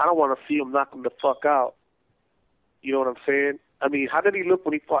 And I don't want to see him knock him the fuck out. You know what I'm saying? I mean, how did he look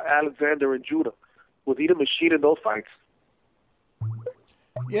when he fought Alexander and Judah? Was he the machine in those fights?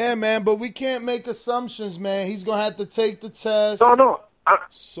 Yeah, man, but we can't make assumptions, man. He's going to have to take the test. No.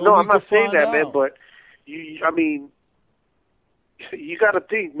 I'm not saying that, out. man, but, I mean, you got to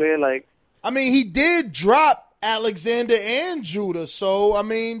think, man, like. I mean, he did drop Alexander and Judah, so, I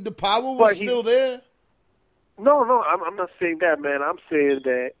mean, the power was still there. No, I'm not saying that, man. I'm saying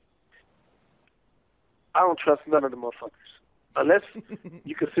that I don't trust none of the motherfuckers. Unless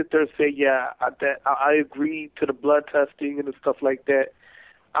you can sit there and say, yeah, I agree to the blood testing and the stuff like that.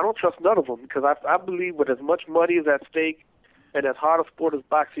 I don't trust none of them because I believe with as much money is at stake and as hard a sport as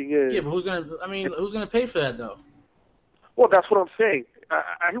boxing is. Yeah, but who's gonna pay for that though? Well, that's what I'm saying.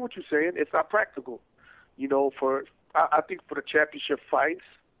 I hear what you're saying. It's not practical. You know, I think for the championship fights,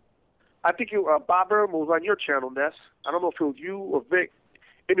 I think Bob Earl was on your channel, Ness. I don't know if it was you or Vic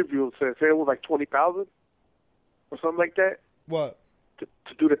interviewed him, say it was like $20,000 or something like that. What? To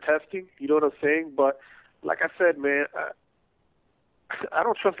do the testing, you know what I'm saying? But like I said, man, I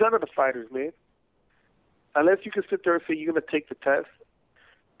don't trust none of the fighters, man. Unless you can sit there and say you're going to take the test,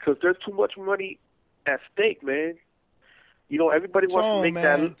 because there's too much money at stake, man. You know, everybody wants to make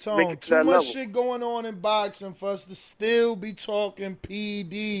that it to too that level. much shit going on in boxing for us to still be talking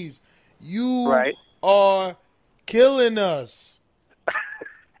PEDs. You are killing us.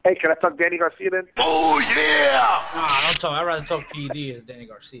 Hey, can I talk Danny Garcia then? Oh, yeah! Nah, don't talk. I'd rather talk PED as Danny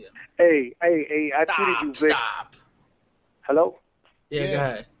Garcia. Hey, I tweeted you, Vic. Stop. Hello? Yeah, go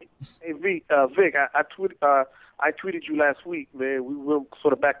ahead. Hey, Vic, I tweeted you last week, man. We went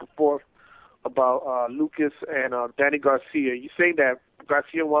sort of back and forth about Lucas and Danny Garcia. You saying that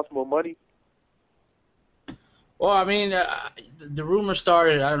Garcia wants more money? Well, I mean, the rumor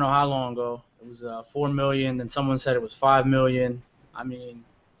started, I don't know how long ago. It was $4 million, then someone said it was $5 million. I mean,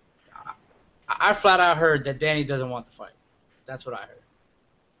 I flat out heard that Danny doesn't want the fight. That's what I heard.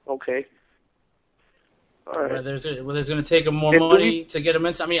 Okay. All right. Whether it's going to take him more money to get him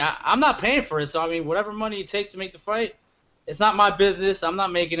into. I mean, I'm not paying for it, so I mean, whatever money it takes to make the fight, it's not my business. I'm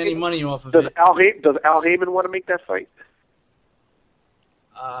not making any money off of it. Does Al Heyman want to make that fight?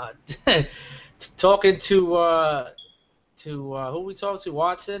 Talking to who we talked to,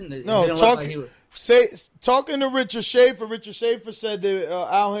 Watson? No, talking to Richard Schaefer. Richard Schaefer said that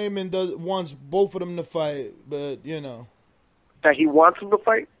Al Heyman wants both of them to fight, but you know that he wants them to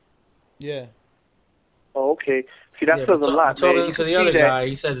fight. Yeah. Oh, okay. See, that says a lot. Talking to the other guy,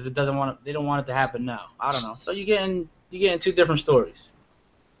 he says it doesn't want. They don't want it to happen now. I don't know. So you're getting two different stories.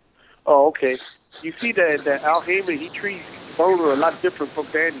 Oh, okay. You see that Al Heyman, he treats Broner a lot different from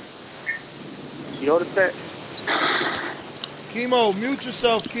Danny. You notice that? Chemo, mute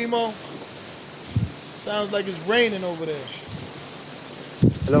yourself, Chemo. Sounds like it's raining over there.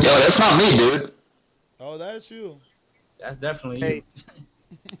 Hello? No, that's not me, dude. Oh, that's you. That's definitely you.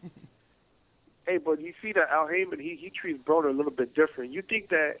 Hey, but you see that Al Heyman, he treats Broner a little bit different. You think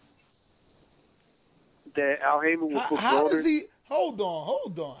that Al Heyman will put how Broner... does he... Hold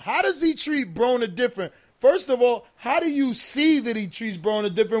on. How does he treat Broner different? First of all, how do you see that he treats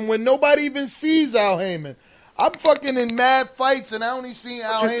Broner different when nobody even sees Al Heyman? I'm fucking in mad fights, and I only seen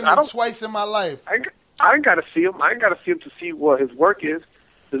Al Heyman twice in my life. I ain't got to see him. I ain't got to see him to see what his work is.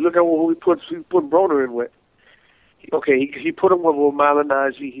 Just look at who he put Broner in with. Okay, he put him with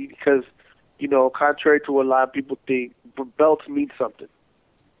Malignaggi because, you know, contrary to what a lot of people think, belts mean something.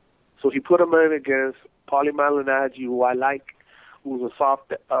 So he put him in against Paulie Malignaggi, who I like, who's a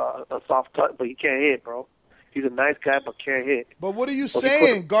soft touch, but he can't hit, bro. He's a nice guy, but can't hit. But what are you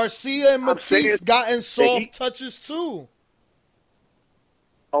saying? Garcia and Matisse gotten soft touches too.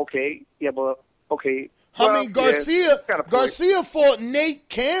 Okay, yeah, but okay. I mean, Garcia fought Nate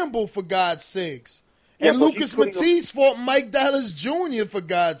Campbell, for God's sakes. And Lucas Matisse fought Mike Dallas Jr., for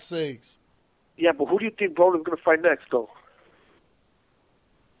God's sakes. Yeah, but who do you think Broner's going to fight next, though?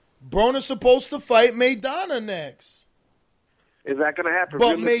 Broner's supposed to fight Maidana next. Is that going to happen?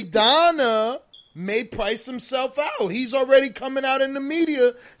 But Maidana may price himself out. He's already coming out in the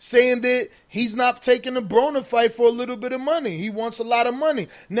media saying that he's not taking the Broner fight for a little bit of money. He wants a lot of money.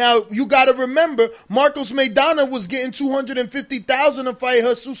 Now, you got to remember, Marcos Maidana was getting $250,000 to fight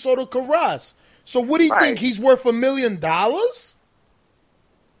Jesus Soto Carras. So what do you think? He's worth $1 million? Yeah,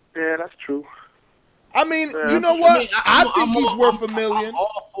 that's true. I mean, you know what? I think he's worth $1 million. I'm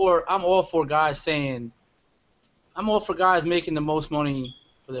all for guys saying, I'm all for guys making the most money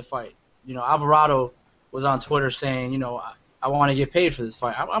for their fight. You know, Alvarado was on Twitter saying, you know, I want to get paid for this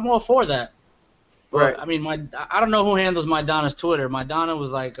fight. I'm all for that. Right. But, I mean, I don't know who handles Maidana's Twitter. Maidana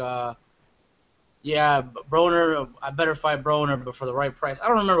was like, yeah, Broner, I better fight Broner, but for the right price. I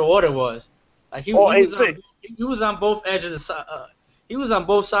don't remember what it was. Like he was on both edges. He was on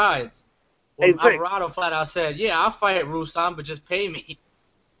both sides. When Alvarado flat out said, "Yeah, I'll fight Rustam, but just pay me."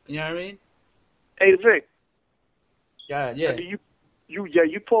 You know what I mean? Hey Vic. Yeah.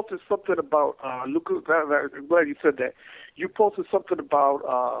 You posted something about Lucas. I'm glad you said that. You posted something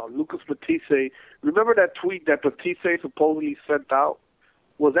about Lucas Matisse. Remember that tweet that Matisse supposedly sent out?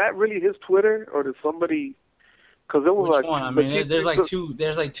 Was that really his Twitter, or did somebody? Because it was Which like one? I mean, there's like two.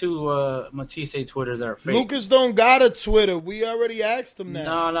 There's like two Matisse Twitters that are fake. Lucas don't got a Twitter. We already asked him that.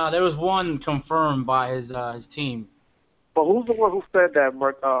 No. There was one confirmed by his team. But who's the one who said that?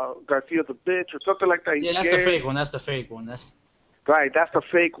 Garcia's a bitch or something like that? Yeah, that's the fake one. That's the fake one. Right, that's the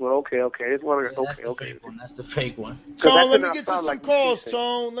fake one. Okay. It's one of that's the fake one. That's the fake one. Tone, let me get to some calls,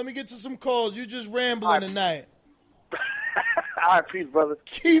 Tone. Let me get to some calls. You just rambling tonight. All right, peace, brother.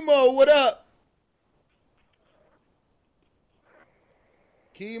 Chemo, what up?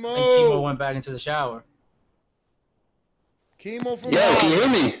 Chemo. I think Chemo went back into the shower. Chemo from Yo, Holland. can you hear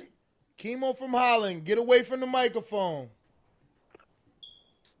me? Chemo from Holland. Get away from the microphone.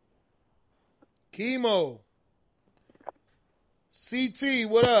 Chemo. CT,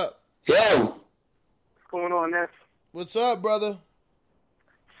 what up? Yo. What's going on, Ness? What's up, brother?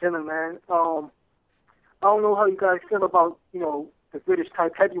 Chilling, man. I don't know how you guys feel about, the British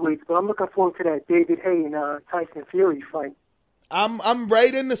type heavyweights, but I'm looking forward to that David Haye and Tyson Fury fight. I'm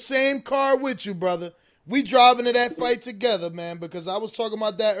right in the same car with you, brother. We driving to that fight together, man, because I was talking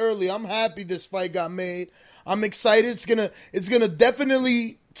about that earlier. I'm happy this fight got made. I'm excited. It's gonna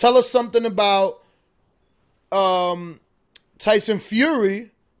definitely tell us something about Tyson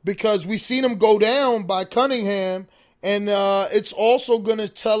Fury, because we seen him go down by Cunningham, and it's also gonna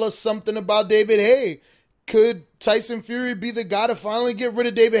tell us something about David Haye. Could Tyson Fury be the guy to finally get rid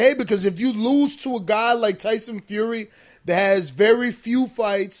of David Haye? Because if you lose to a guy like Tyson Fury that has very few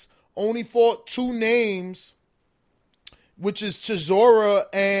fights, only fought 2 names, which is Chisora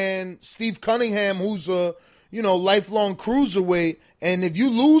and Steve Cunningham, who's a lifelong cruiserweight, and if you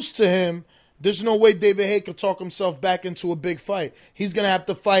lose to him, there's no way David Haye could talk himself back into a big fight. He's gonna have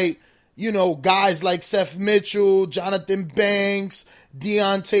to fight, guys like Seth Mitchell, Jonathan Banks,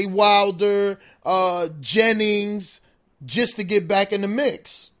 Deontay Wilder, Jennings, just to get back in the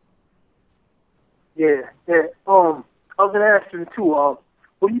mix. Yeah. I was gonna ask you too.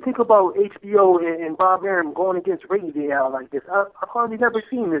 What do you think about HBO and Bob Arum going against Ray Vial like this? I've hardly never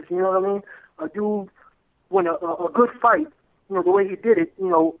seen this. You know what I mean? A dude win a good fight. The way he did it.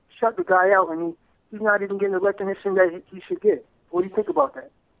 Shut the guy out, and he's not even getting the recognition that he should get. What do you think about that?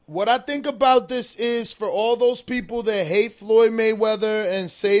 What I think about this is, for all those people that hate Floyd Mayweather and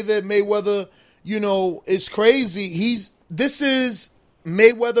say that Mayweather, is crazy, this is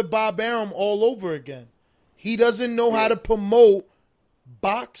Mayweather Bob Arum all over again. He doesn't know how to promote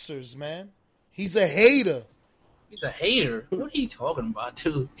boxers, man. He's a hater. He's a hater? What are you talking about,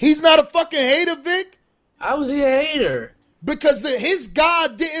 dude? He's not a fucking hater, Vic. How was he a hater? Because his guy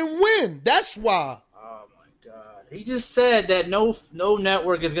didn't win. That's why. Oh my God! He just said that no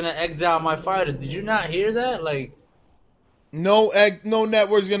network is gonna exile my fighter. Did you not hear that? Like, no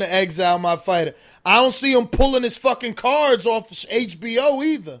network's gonna exile my fighter. I don't see him pulling his fucking cards off HBO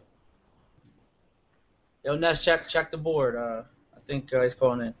either. Yo, Ness, check the board. I think he's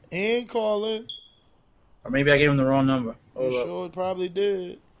calling in. He ain't calling. Or maybe I gave him the wrong number. You sure it probably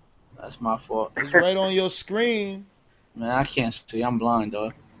did. That's my fault. It's right on your screen. Man, I can't see. I'm blind,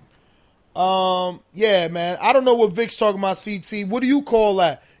 dog. Yeah, man. I don't know what Vic's talking about, CT. What do you call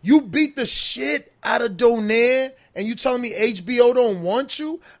that? You beat the shit out of Donaire, and you telling me HBO don't want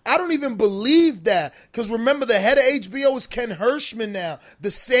you? I don't even believe that. Because remember, the head of HBO is Ken Hirschman now.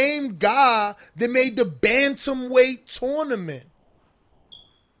 The same guy that made the bantamweight tournament.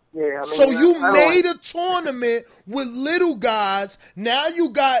 Yeah, so you made a tournament with little guys. Now you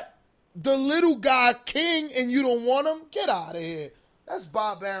got the little guy king, and you don't want him? Get out of here. That's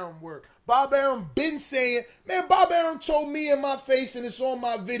Bob Arum work. Bob Arum been saying, man, Bob Arum told me in my face, and it's on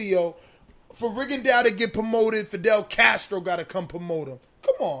my video, for Rigondeaux to get promoted, Fidel Castro got to come promote him.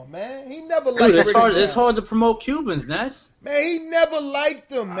 Come on, man. He never liked Rigondeaux. It's hard to promote Cubans, Ness. Man, he never liked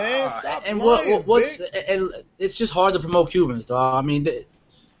them, man. Stop and lying, it's just hard to promote Cubans, dog. I mean,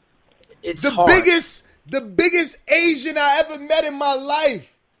 it's the hard. The biggest Asian I ever met in my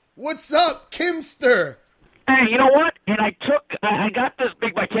life. What's up, Kimster? Hey, you know what? And I got this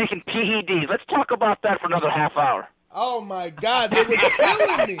big by taking PEDs. Let's talk about that for another half hour. Oh my God, they were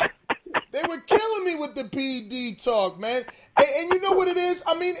killing me. They were killing me with the PED talk, man. And you know what it is?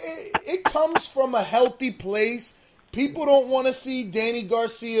 I mean, it comes from a healthy place. People don't want to see Danny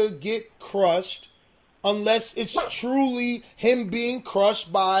Garcia get crushed unless it's truly him being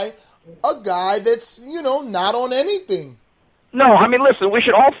crushed by a guy that's, not on anything. No, I mean, listen, we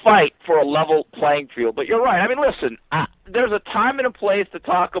should all fight for a level playing field. But you're right. I mean, listen, there's a time and a place to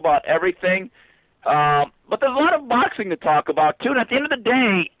talk about everything. But there's a lot of boxing to talk about, too. And at the end of the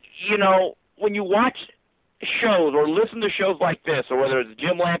day, when you watch shows or listen to shows like this, or whether it's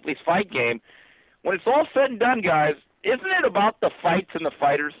Jim Lampley's Fight Game, when it's all said and done, guys, isn't it about the fights and the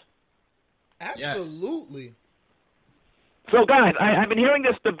fighters? Absolutely. So, guys, I've been hearing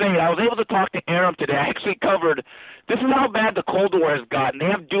this debate. I was able to talk to Aram today. I actually covered this is how bad the Cold War has gotten. They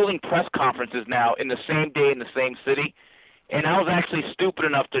have dueling press conferences now in the same day in the same city. And I was actually stupid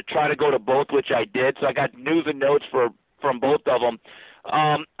enough to try to go to both, which I did. So I got news and notes from both of them.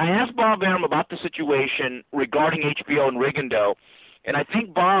 I asked Bob Arum about the situation regarding HBO and Rigondeaux, and I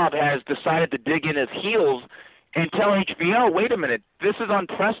think Bob has decided to dig in his heels and tell HBO, wait a minute, this is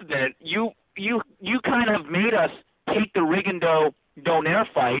unprecedented. You kind of made us take the Rigondeaux-Donaire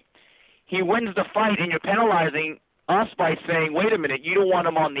fight. He wins the fight, and you're penalizing us by saying, wait a minute, you don't want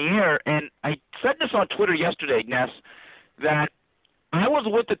him on the air. And I said this on Twitter yesterday, Ness, that I was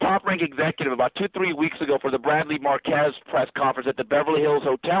with the top-ranked executive about 2-3 weeks ago for the Bradley Marquez press conference at the Beverly Hills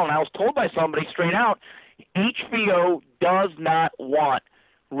Hotel, and I was told by somebody straight out, HBO does not want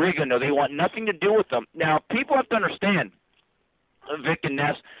Rigondeaux. They want nothing to do with them. Now, people have to understand, Vic and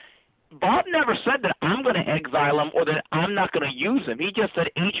Ness, Bob never said that I'm going to exile him or that I'm not going to use him. He just said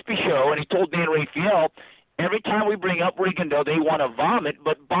HBO, and he told Dan Rafael, every time we bring up Rigondeaux, they want to vomit.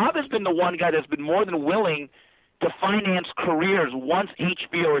 But Bob has been the one guy that's been more than willing to finance careers once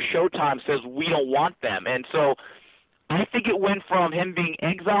HBO or Showtime says we don't want them. And so I think it went from him being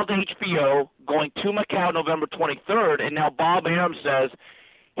exiled to HBO, going to Macau November 23rd, and now Bob Arum says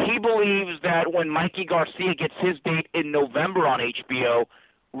he believes that when Mikey Garcia gets his date in November on HBO,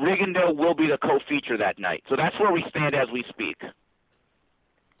 Rigondeaux will be the co-feature that night. So that's where we stand as we speak.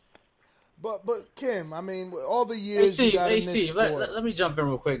 But Kim, I mean, all the years you got in this sport. Let me jump in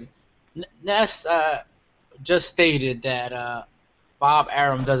real quick. Ness just stated that Bob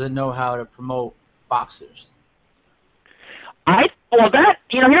Arum doesn't know how to promote boxers.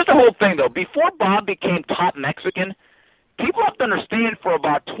 Here's the whole thing, though. Before Bob became top Mexican, people have to understand for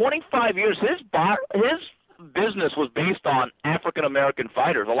about 25 years, his business was based on African-American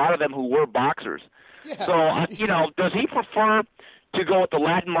fighters, a lot of them who were boxers. Yeah. So, does he prefer to go with the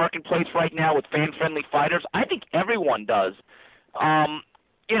Latin marketplace right now with fan-friendly fighters? I think everyone does.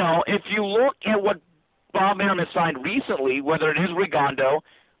 If you look at what Bob Arum has signed recently, whether it is Rigondeaux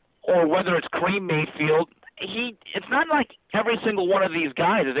or whether it's Kareem Mayfield, it's not like every single one of these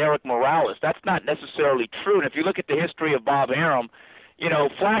guys is Eric Morales. That's not necessarily true. And if you look at the history of Bob Arum,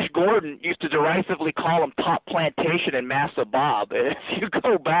 Flash Gordon used to derisively call him Top Plantation and Massa Bob, if you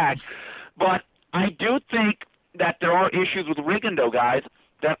go back. But I do think that there are issues with Rigondeaux, guys,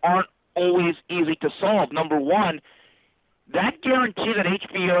 that aren't always easy to solve. Number one, that guarantee that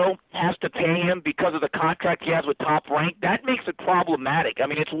HBO has to pay him because of the contract he has with Top Rank, that makes it problematic. I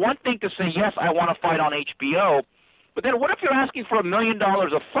mean, it's one thing to say, yes, I want to fight on HBO, but then what if you're asking for $1 million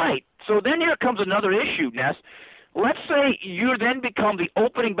a fight? So then here comes another issue, Ness. Let's say you then become the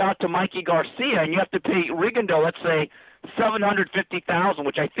opening bout to Mikey Garcia, and you have to pay Rigondeaux, let's say, $750,000,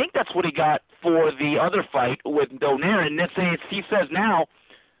 which I think that's what he got for the other fight with Donaire. And let's say he says now,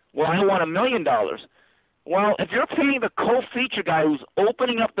 well, I want $1 million. Well, if you're paying the co-feature guy who's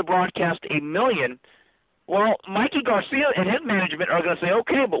opening up the broadcast $1 million, well, Mikey Garcia and his management are going to say,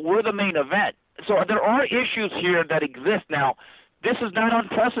 okay, but we're the main event. So there are issues here that exist. Now, this is not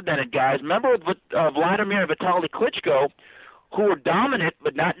unprecedented, guys. Remember Vladimir and Vitaly Klitschko, who were dominant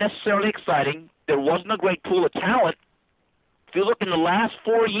but not necessarily exciting. There wasn't a great pool of talent. If you look in the last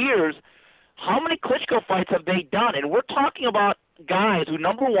 4 years, how many Klitschko fights have they done? And we're talking about guys who,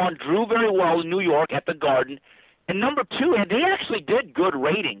 number one, drew very well in New York at the Garden, and number two, and they actually did good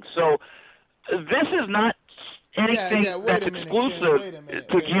ratings. So this is not anything that's exclusive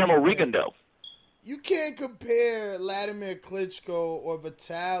to Guillermo Rigondeaux. You can't compare Vladimir Klitschko or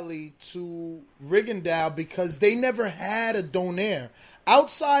Vitaly to Rigondeaux because they never had a Donaire.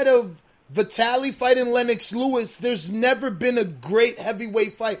 Outside of Vitaly fighting Lennox Lewis, there's never been a great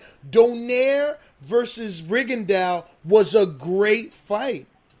heavyweight fight. Donaire versus Rigondeaux was a great fight.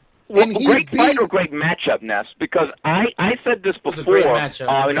 Great fight or great matchup, Ness? Because I said this before,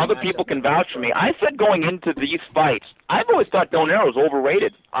 and other people can vouch for me. I said going into these fights, I've always thought Donaire was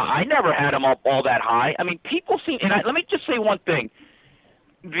overrated. I never had him up all that high. I mean, people seem, and let me just say one thing.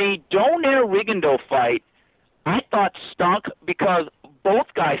 The Donaire-Rigondeaux fight, I thought stunk because both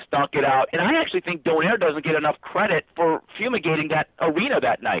guys stunk it out, and I actually think Donaire doesn't get enough credit for fumigating that arena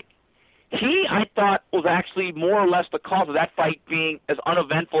that night. He, I thought, was actually more or less the cause of that fight being as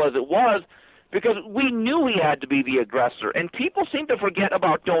uneventful as it was because we knew he had to be the aggressor, and people seem to forget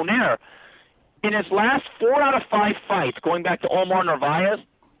about Donaire. In his last 4 out of 5 fights, going back to Omar Narvaez,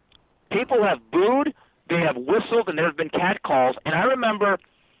 people have booed, they have whistled, and there have been catcalls, and I remember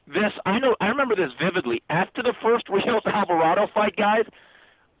this. I remember this vividly. After the first Rios Alvarado fight, guys,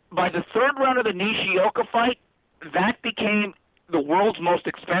 by the 3rd round of the Nishioka fight, that became the world's most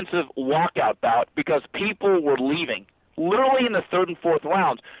expensive walkout bout because people were leaving, literally in the 3rd and 4th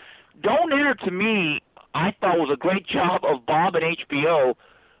rounds. Donaire, to me, I thought was a great job of Bob and HBO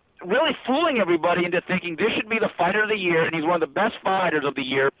really fooling everybody into thinking this should be the fighter of the year, and he's one of the best fighters of the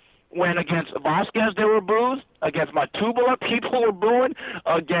year. When against Vasquez they were booed, against Matubula people were booing,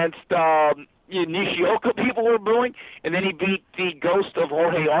 against Nishioka people were booing, and then he beat the ghost of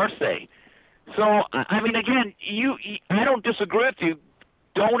Jorge Arce. So, I mean, again, I don't disagree with you.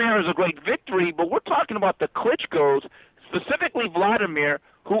 Donaire is a great victory, but we're talking about the Klitschko's, specifically Vladimir,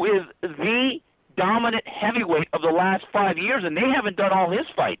 who is the dominant heavyweight of the last 5 years, and they haven't done all his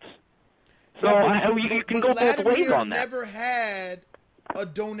fights. So you can go both ways on that. Never had a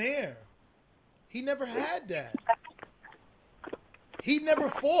Donaire. He never had that. He never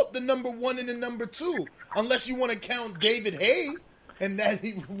fought the number 1 and the number 2, unless you want to count David Haye, and that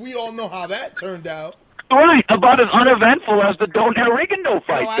we all know how that turned out. Right, about as uneventful as the Donaire-Rigondeaux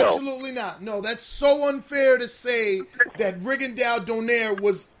fight, No, absolutely not. No, that's so unfair to say that Rigondeaux-Donaire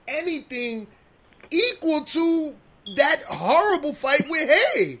was anything equal to that horrible fight with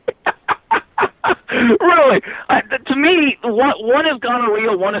Haye. Really? To me, one is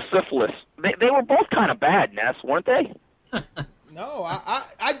gonorrhea, one is syphilis. They were both kind of bad, Ness, weren't they? No,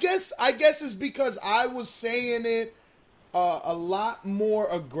 I guess it's because I was saying it a lot more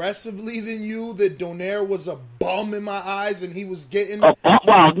aggressively than you. That Donaire was a bum in my eyes, and he was getting Ness,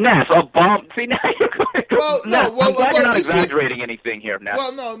 a bum. See, now I'm glad you're not exaggerating anything here, Ness.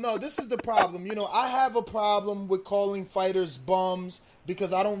 Well, no, this is the problem. You know, I have a problem with calling fighters bums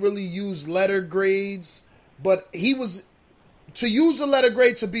because I don't really use letter grades. But he was, to use a letter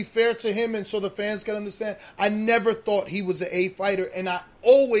grade, to be fair to him and so the fans can understand, I never thought he was an A fighter, and I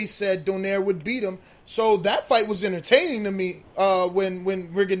always said Donaire would beat him. So that fight was entertaining to me when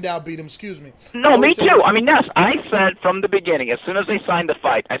Rigondeaux beat him, excuse me. No, me too. I mean, Ness, I said from the beginning, as soon as they signed the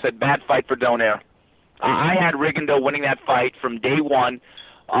fight, I said, bad fight for Donaire. I had Rigondeaux winning that fight from day one,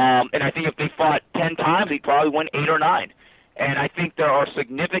 and I think if they fought 10 times, he'd probably win 8 or 9. And I think there are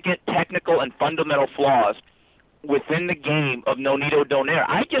significant technical and fundamental flaws within the game of Nonito Donaire.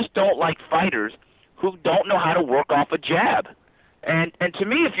 I just don't like fighters who don't know how to work off a jab. And to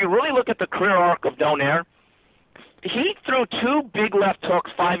me, if you really look at the career arc of Donaire, he threw 2 big left hooks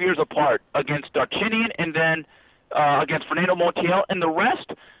 5 years apart against Darchinian and then against Fernando Montiel, and the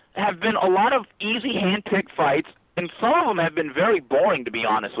rest have been a lot of easy hand-picked fights, and some of them have been very boring, to be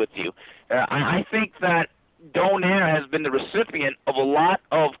honest with you. I think that Donaire has been the recipient of a lot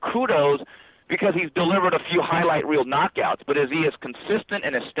of kudos because he's delivered a few highlight reel knockouts, but is he as consistent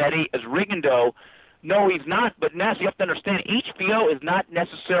and as steady as Rigondeaux? No, he's not. But Ness, you have to understand, HBO is not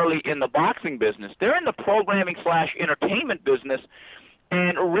necessarily in the boxing business. They're in the programming/entertainment business.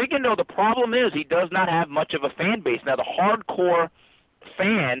 And Rigondeaux, the problem is he does not have much of a fan base. Now, the hardcore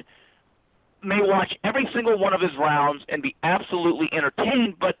fan may watch every single one of his rounds and be absolutely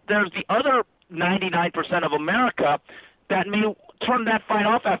entertained, but there's the other 99% of America that may turn that fight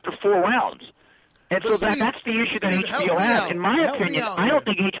off after 4 rounds. And so that's the issue that HBO has. In my opinion, I don't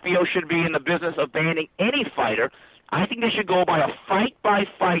think HBO should be in the business of banning any fighter. I think they should go by a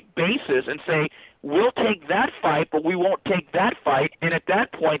fight-by-fight basis and say, we'll take that fight, but we won't take that fight. And at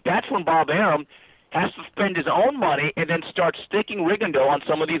that point, that's when Bob Arum has to spend his own money and then start sticking Rigondeaux on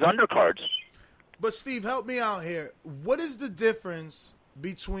some of these undercards. But, Steve, help me out here. What is the difference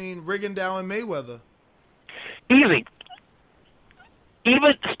between Rigondeaux and Mayweather? Easy.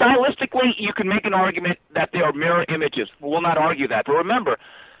 Even stylistically, you can make an argument that they are mirror images. We'll not argue that. But remember,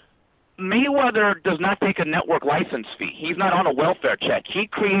 Mayweather does not take a network license fee. He's not on a welfare check. He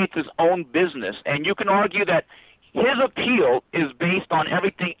creates his own business. And you can argue that his appeal is based on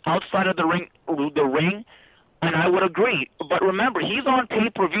everything outside of the ring And I would agree. But remember, he's on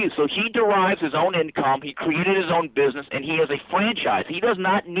pay-per-view, so he derives his own income. He created his own business, and he has a franchise. He does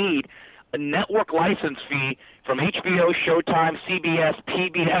not need a network license fee from HBO, Showtime, CBS,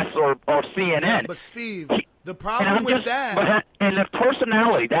 PBS, or CNN. Yeah, but Steve, the problem with that... And the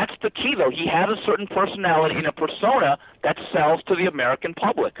personality, that's the key, though. He has a certain personality and a persona that sells to the American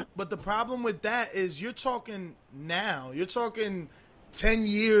public. But the problem with that is you're talking now. You're talking 10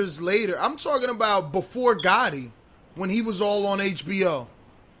 years later. I'm talking about before Gotti, when he was all on HBO.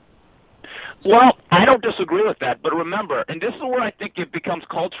 Well, I don't disagree with that, but remember, and this is where I think it becomes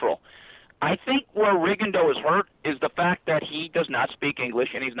cultural. I think where Rigondeaux is hurt is the fact that he does not speak English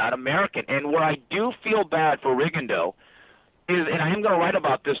and he's not American. And where I do feel bad for Rigondeaux is, and I am going to write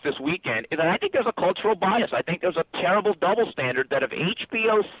about this weekend, is that I think there's a cultural bias. I think there's a terrible double standard that if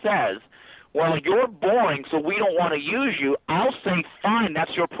HBO says, well, you're boring, so we don't want to use you, I'll say, fine,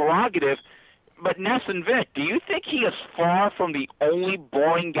 that's your prerogative. But Ness and Vic, do you think he is far from the only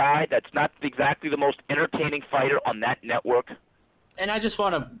boring guy that's not exactly the most entertaining fighter on that network? And I just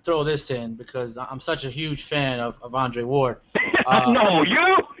want to throw this in because I'm such a huge fan of Andre Ward. No,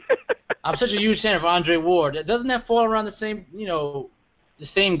 you? I'm such a huge fan of Andre Ward. Doesn't that fall around the same, the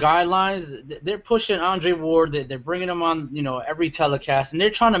same guidelines? They're pushing Andre Ward. They're bringing him on, every telecast, and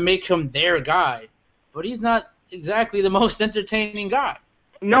they're trying to make him their guy. But he's not exactly the most entertaining guy.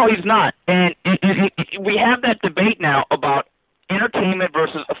 No, he's not. And we have that debate now about entertainment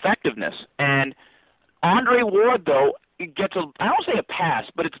versus effectiveness. And Andre Ward, though, gets I don't say a pass,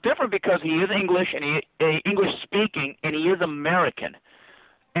 but it's different because he is English and he English speaking and he is American.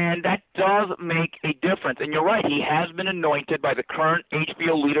 And that does make a difference. And you're right, he has been anointed by the current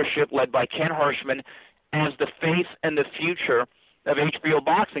HBO leadership led by Ken Hirschman as the face and the future of HBO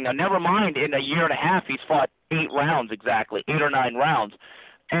boxing. Now, never mind, in a year and a half, he's fought 8 rounds exactly, 8 or 9 rounds.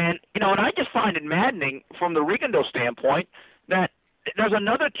 And, and I just find it maddening from the Rigondeaux standpoint that there's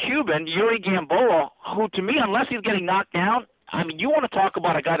another Cuban, Yuri Gamboa, who to me, unless he's getting knocked down, I mean, you want to talk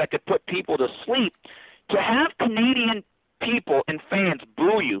about a guy that could put people to sleep. To have Canadian people and fans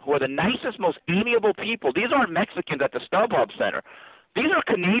boo you, who are the nicest, most amiable people. These aren't Mexicans at the StubHub Center. These are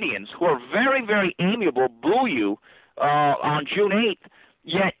Canadians who are very, very amiable, boo you on June 8th,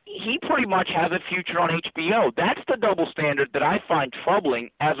 yet he pretty much has a future on HBO. That's the double standard that I find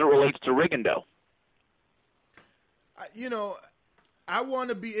troubling as it relates to Rigondeaux. I want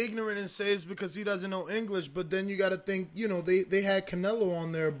to be ignorant and say it's because he doesn't know English, but then you got to think, they had Canelo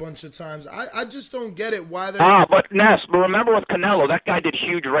on there a bunch of times. I just don't get it why they're... But remember with Canelo, that guy did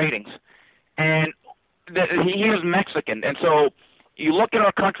huge ratings. And he is Mexican. And so you look at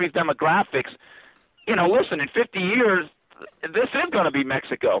our country's demographics, listen, in 50 years, this is going to be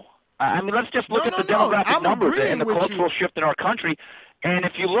Mexico. I mean, let's just look at the demographic numbers and the cultural shift in our country. And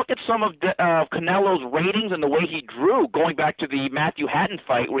if you look at some of Canelo's ratings and the way he drew, going back to the Matthew Hatton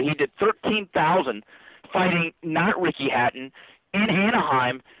fight where he did 13,000 fighting not Ricky Hatton in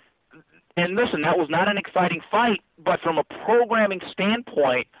Anaheim, and listen, that was not an exciting fight, but from a programming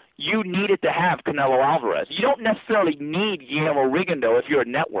standpoint, you needed to have Canelo Alvarez. You don't necessarily need Guillermo Rigondeaux if you're a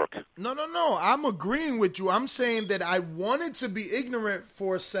network. No. I'm agreeing with you. I'm saying that I wanted to be ignorant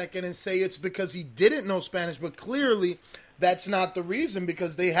for a second and say it's because he didn't know Spanish, but clearly that's not the reason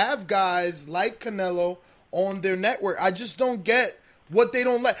because they have guys like Canelo on their network. I just don't get what they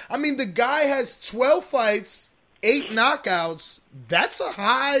don't like. I mean, the guy has 12 fights, 8 knockouts. That's a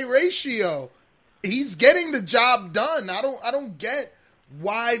high ratio. He's getting the job done. I don't get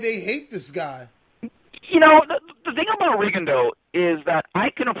why they hate this guy. The thing about Rigondeaux is that I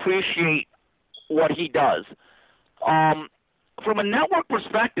can appreciate what he does. From a network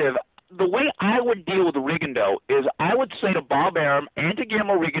perspective, the way I would deal with Rigondeaux is I would say to Bob Arum and to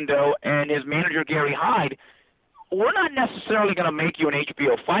Guillermo Rigondeaux and his manager Gary Hyde, we're not necessarily going to make you an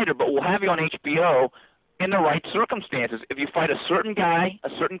HBO fighter, but we'll have you on HBO in the right circumstances. If you fight a certain guy, a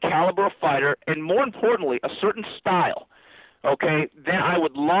certain caliber of fighter, and more importantly, a certain style, okay, then I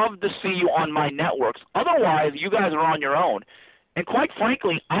would love to see you on my networks. Otherwise, you guys are on your own. And quite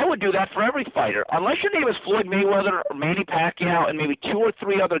frankly, I would do that for every fighter. Unless your name is Floyd Mayweather or Manny Pacquiao and maybe 2 or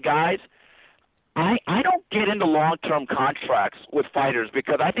 3 other guys, I don't get into long-term contracts with fighters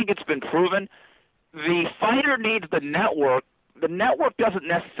because I think it's been proven the fighter needs the network. The network doesn't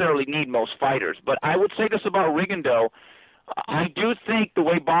necessarily need most fighters. But I would say this about Rigondeaux. I do think the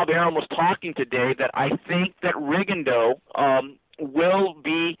way Bob Arum was talking today that I think that Rigondeaux will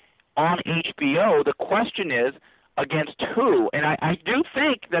be on HBO. The question is, against who? And I do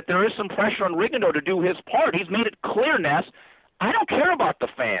think that there is some pressure on Rigondeaux to do his part. He's made it clear, Ness, I don't care about the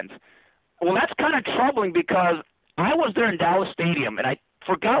fans. Well, that's kind of troubling because I was there in Dallas Stadium, and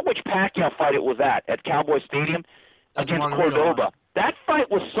forgot which Pacquiao fight it was at Cowboy Stadium against Cordoba. That fight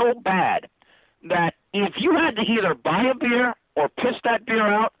was so bad that if you had to either buy a beer or piss that beer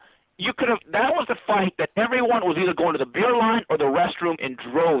out, you could have. That was the fight that everyone was either going to the beer line or the restroom in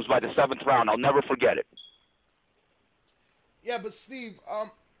droves by the 7th round. I'll never forget it. Yeah, but Steve,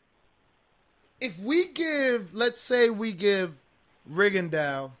 if we give, let's say we give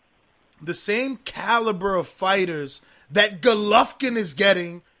Rigondeaux the same caliber of fighters that Golovkin is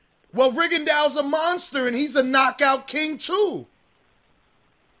getting, well, Rigondeaux's a monster and he's a knockout king too.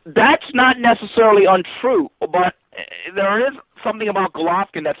 That's not necessarily untrue, but there is something about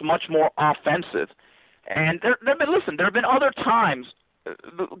Golovkin that's much more offensive. And there have been other times.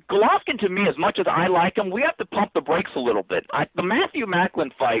 Golovkin, to me, as much as I like him, we have to pump the brakes a little bit. The Matthew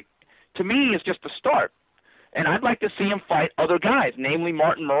Macklin fight, to me, is just the start. And I'd like to see him fight other guys, namely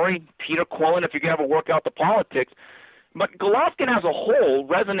Martin Murray, Peter Quillen, if you can ever work out the politics. But Golovkin as a whole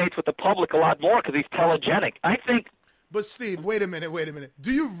resonates with the public a lot more because he's telegenic. I think. But Steve, wait a minute.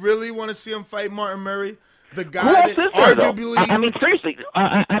 Do you really want to see him fight Martin Murray? The guy Who else that is there, arguably... I mean, seriously.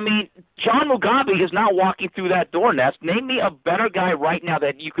 I mean, John Mugabe is not walking through that door, Ness. Name me a better guy right now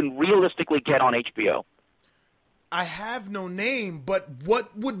that you can realistically get on HBO. I have no name, but what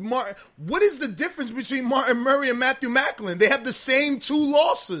is the difference between Martin Murray and Matthew Macklin? They have the same 2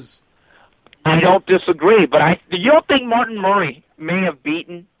 losses. I don't disagree, but you don't think Martin Murray may have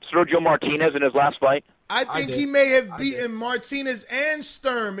beaten Sergio Martinez in his last fight? I think he may have beaten Martinez and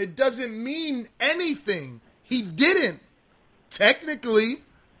Sturm. It doesn't mean anything. He didn't. Technically,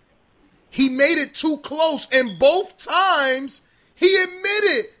 he made it too close, and both times he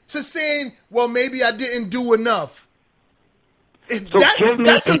admitted to saying, well, maybe I didn't do enough.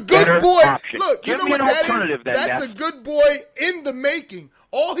 That's a good boy. Option. Look, give you know me what an that alternative is? then, That's a good boy in the making.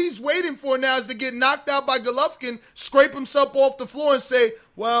 All he's waiting for now is to get knocked out by Golovkin, scrape himself off the floor and say,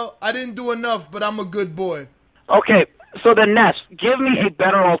 well, I didn't do enough, but I'm a good boy. Okay, so then, Ness, give me a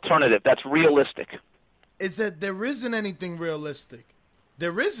better alternative that's realistic. Is that there isn't anything realistic.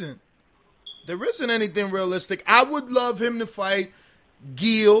 There isn't anything realistic. I would love him to fight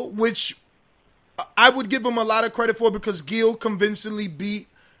Gil, which I would give him a lot of credit for because Gil convincingly beat,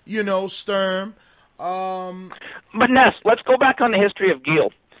 Sturm. But Ness, let's go back on the history of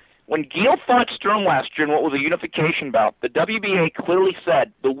Gil. When Gil fought Sturm last year in what was a unification bout, the WBA clearly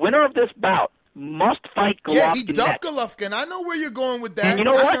said the winner of this bout must fight Golovkin. Yeah, he ducked Golovkin. I know where you're going with that. And you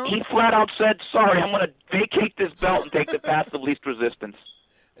know what? He flat out said, sorry, I'm going to vacate this belt and take the path of least resistance.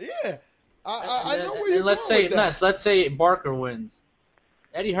 Yeah. I know where you're going with that. Let's say Barker wins.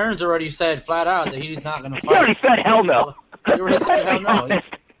 Eddie Hearns already said flat out that he's not going to fight. He already said hell no. He already said hell no.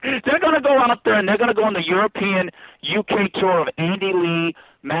 They're going to go out there and they're going to go on the European UK tour of Andy Lee,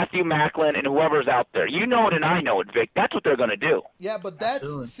 Matthew Macklin, and whoever's out there. You know it and I know it, Vic. That's what they're going to do. Yeah, but that's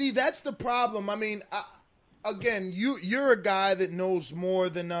the problem. I mean, again, you're a guy that knows more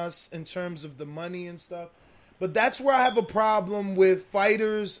than us in terms of the money and stuff. But that's where I have a problem with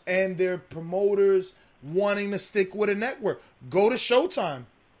fighters and their promoters wanting to stick with a network. Go to Showtime.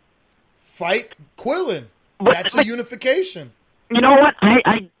 Fight Quillen. That's a unification. You know what?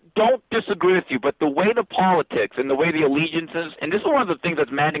 I don't disagree with you, but the way the politics and the way the allegiances, and this is one of the things that's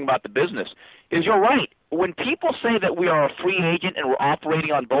maddening about the business, is you're right. When people say that we are a free agent and we're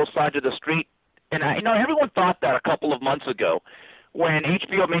operating on both sides of the street, and everyone thought that a couple of months ago when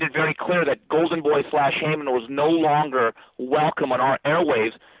HBO made it very clear that Golden Boy / Heyman was no longer welcome on our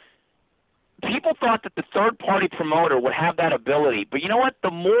airwaves, people thought that the third-party promoter would have that ability. But you know what? The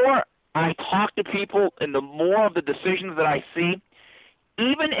more I talk to people and the more of the decisions that I see,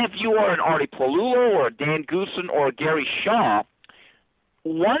 even if you are an Artie Palullo or a Dan Goossen or a Gary Shaw,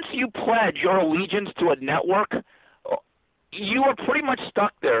 once you pledge your allegiance to a network, you are pretty much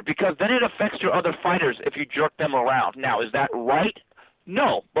stuck there because then it affects your other fighters if you jerk them around. Now, is that right?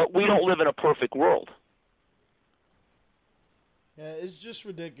 No, but we don't live in a perfect world. Yeah, it's just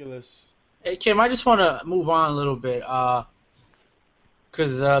ridiculous. Hey, Kim, I just want to move on a little bit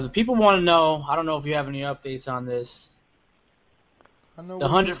because the people want to know, I don't know if you have any updates on this, the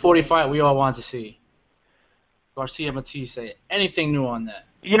 140 fight we all want to see. Garcia Matisse. Anything new on that?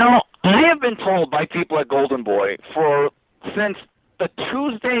 I have been told by people at Golden Boy since the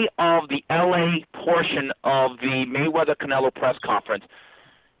Tuesday of the LA portion of the Mayweather-Canelo press conference,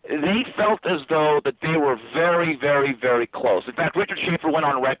 they felt as though that they were very, very, very close. In fact, Richard Schaefer went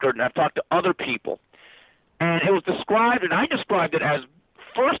on record, and I've talked to other people, and it was described, and I described it as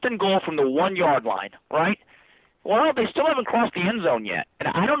first and goal from the 1-yard line, right? Well, they still haven't crossed the end zone yet, and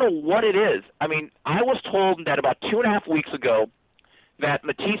I don't know what it is. I mean, I was told that about 2.5 weeks ago, that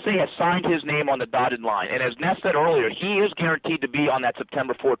Matisse has signed his name on the dotted line. And as Ness said earlier, he is guaranteed to be on that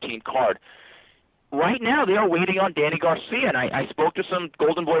September 14th card. Right now, they are waiting on Danny Garcia, and I spoke to some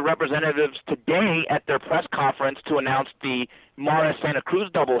Golden Boy representatives today at their press conference to announce the Mares-Santa Cruz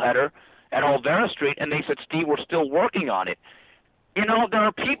doubleheader at Olvera Street, and they said, Steve, we're still working on it. You know, there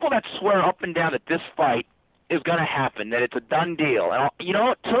are people that swear up and down that this fight is going to happen, that it's a done deal. And, you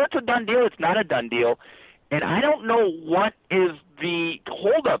know, till it's a done deal, it's not a done deal. And I don't know what is the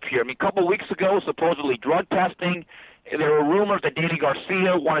holdup here. I mean, a couple of weeks ago, supposedly drug testing. There were rumors that Danny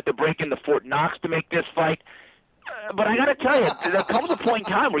Garcia wanted to break into Fort Knox to make this fight. But I got to tell you, there comes a point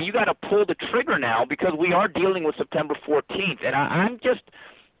in time where you got to pull the trigger now because we are dealing with September 14th. And I'm just,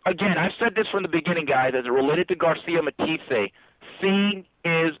 again, I've said this from the beginning, guys, as it related to Garcia Matisse, seeing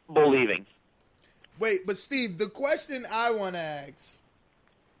is believing. Wait, but Steve, the question I want to ask,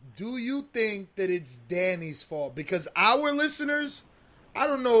 do you think that it's Danny's fault? Because our listeners, I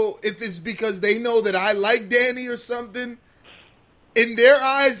don't know if it's because they know that I like Danny or something. In their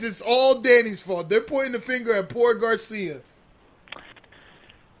eyes, it's all Danny's fault. They're pointing the finger at poor Garcia.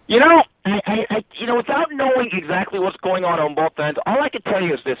 You know, without knowing exactly what's going on both ends, all I can tell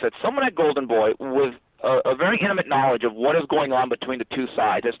you is this, that someone at Golden Boy with a very intimate knowledge of what is going on between the two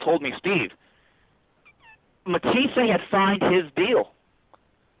sides has told me, Steve, Matisse had signed his deal.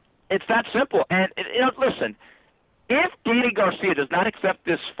 It's that simple. And, listen, if Danny Garcia does not accept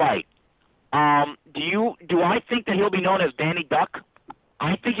this fight, do I think that he'll be known as Danny Duck?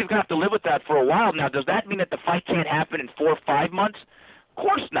 I think he's going to have to live with that for a while. Now, does that mean that the fight can't happen in 4 or 5 months? Of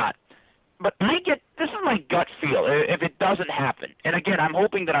course not. But this is my gut feel, if it doesn't happen. And again, I'm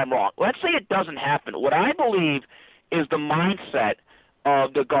hoping that I'm wrong. Let's say it doesn't happen. What I believe is the mindset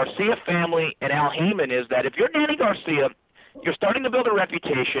of the Garcia family and Al Heyman is that if you're Danny Garcia, you're starting to build a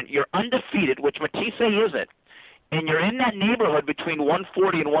reputation, you're undefeated, which Matisse isn't, and you're in that neighborhood between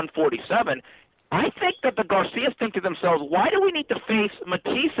 140 and 147, I think that the Garcias think to themselves, why do we need to face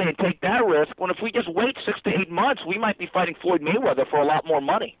Matisse and take that risk when if we just wait 6 to 8 months, we might be fighting Floyd Mayweather for a lot more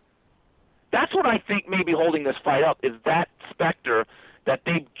money? That's what I think may be holding this fight up, is that specter that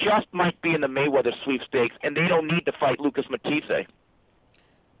they just might be in the Mayweather sweepstakes and they don't need to fight Lucas Matisse.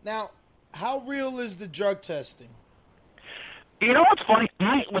 Now, how real is the drug testing? You know what's funny?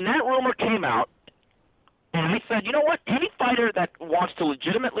 When that rumor came out, and I said, you know what, any fighter that wants to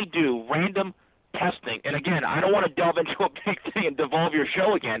legitimately do random testing, and again, I don't want to delve into a big thing and devolve your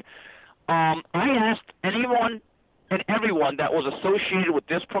show again, I asked anyone and everyone that was associated with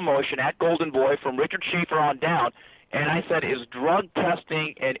this promotion at Golden Boy from Richard Schaefer on down, and I said, is drug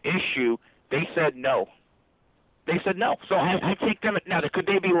testing an issue? They said no. They said no. So I take them. Now, could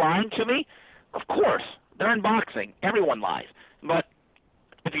they be lying to me? Of course. They're in boxing. Everyone lies. But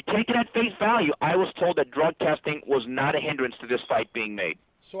if you take it at face value, I was told that drug testing was not a hindrance to this fight being made.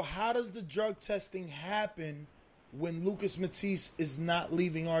 So how does the drug testing happen when Lucas Matisse is not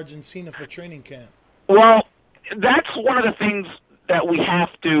leaving Argentina for training camp? Well, that's one of the things that we have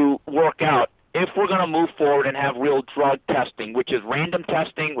to work out if we're going to move forward and have real drug testing, which is random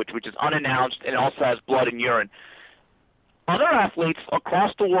testing, which is unannounced, and also has blood and urine. Other athletes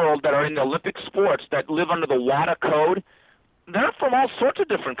across the world that are in the Olympic sports that live under the WADA code, they're from all sorts of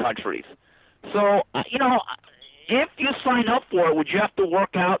different countries. So, if you sign up for it, would you have to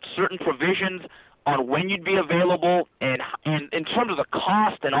work out certain provisions on when you'd be available and in terms of the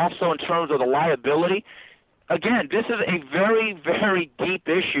cost and also in terms of the liability? Again, this is a very, very deep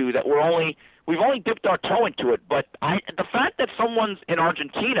issue that we've only dipped our toe into it. But the fact that someone's in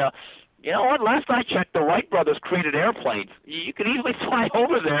Argentina, you know what? Last I checked, the Wright brothers created airplanes. You could easily fly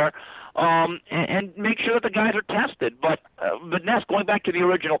over there and make sure that the guys are tested. But Ness, going back to the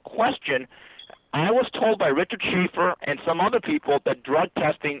original question, I was told by Richard Schaefer and some other people that drug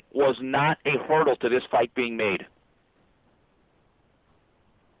testing was not a hurdle to this fight being made.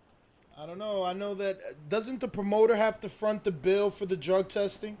 I don't know. I know that doesn't the promoter have to front the bill for the drug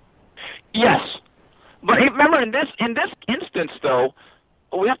testing? Yes, but remember in this instance though,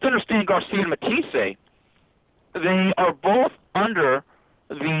 we have to understand Garcia and Matisse. They are both under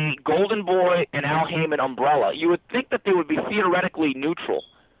the Golden Boy and Al Heyman umbrella. You would think that they would be theoretically neutral.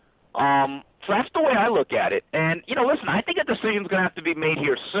 So that's the way I look at it. And listen, I think a decision's going to have to be made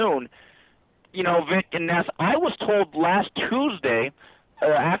here soon. Vic and Ness, I was told last Tuesday,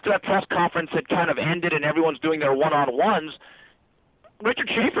 after that press conference had kind of ended and everyone's doing their one-on-ones, Richard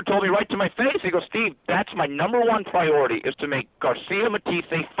Schaefer told me right to my face, he goes, Steve, that's my number one priority is to make Garcia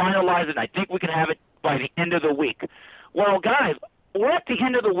Matisse finalize it, and I think we can have it by the end of the week. Well, guys, we're at the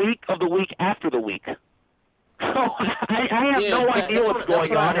end of the week after the week. So I have no idea what's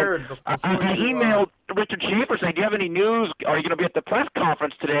going on. I emailed Richard Schaefer saying, do you have any news? Are you going to be at the press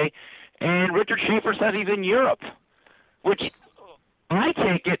conference today? And Richard Schaefer says he's in Europe, which I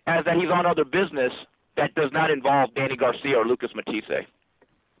take it as that he's on other business that does not involve Danny Garcia or Lucas Matisse.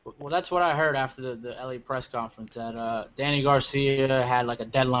 Well, that's what I heard after the LA press conference, that Danny Garcia had like a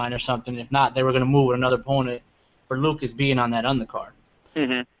deadline or something. If not, they were going to move with another opponent for Lucas being on that undercard.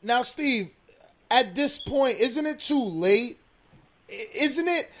 Mm-hmm. Now, Steve, at this point, isn't it too late? Isn't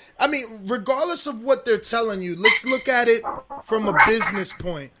it? I mean, regardless of what they're telling you, let's look at it from a business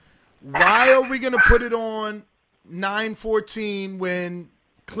point. Why are we going to put it on 9/14 when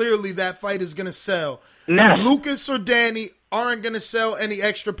clearly that fight is going to sell? No. Lucas or Danny aren't going to sell any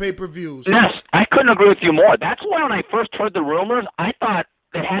extra pay-per-views. Yes, I couldn't agree with you more. That's why when I first heard the rumors, I thought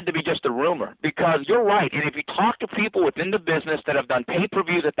it had to be just a rumor, because you're right. And if you talk to people within the business that have done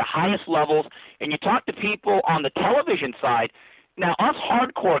pay-per-views at the highest levels, and you talk to people on the television side, now us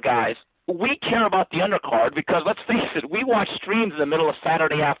hardcore guys, we care about the undercard because, let's face it, we watch streams in the middle of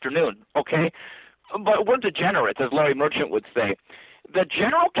Saturday afternoon, okay? But we're degenerates, as Larry Merchant would say. The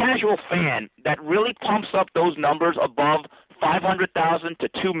general casual fan that really pumps up those numbers above 500,000 to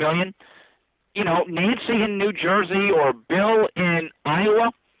 2 million, you know, Nancy in New Jersey or Bill in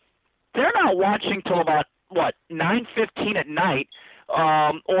Iowa, they're not watching till about, 9:15 at night,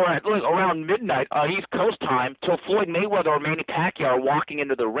 or at least around midnight East Coast time, till Floyd Mayweather or Manny Pacquiao are walking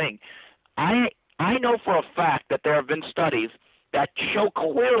into the ring. I know for a fact that there have been studies that show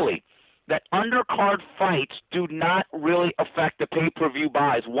clearly that undercard fights do not really affect the pay-per-view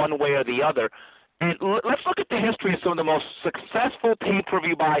buys one way or the other. And let's look at the history of some of the most successful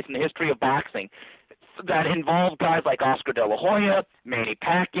pay-per-view buys in the history of boxing that involve guys like Oscar De La Hoya, Manny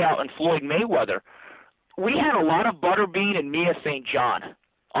Pacquiao, and Floyd Mayweather. We had a lot of Butterbean and Mia St. John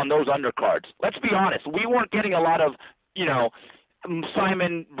on those undercards. Let's be honest. We weren't getting a lot of,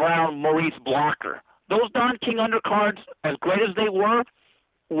 Simon Brown, Maurice Blocker. Those Don King undercards, as great as they were,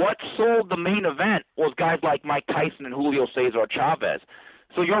 what sold the main event was guys like Mike Tyson and Julio Cesar Chavez.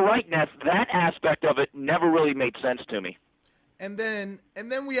 So you're right, Ness. That aspect of it never really made sense to me. And then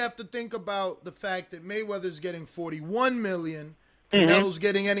we have to think about the fact that Mayweather's getting $41 million, Canelo's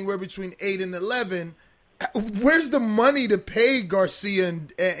getting anywhere between 8 and 11. Where's the money to pay Garcia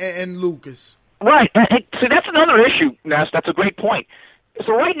and Lucas? Right. See, that's another issue, Ness. That's a great point.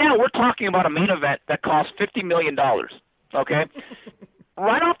 So right now we're talking about a main event that costs $50 million, okay?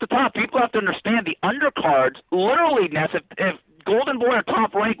 Right off the top, people have to understand the undercards, literally, Ness, if Golden Boy or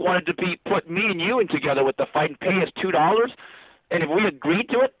Top Rank wanted to put me and you in together with the fight and pay us $2, and if we agreed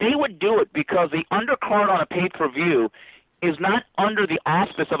to it, they would do it because the undercard on a pay-per-view is not under the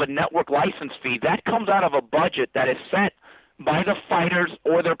auspice of a network license fee. That comes out of a budget that is set by the fighters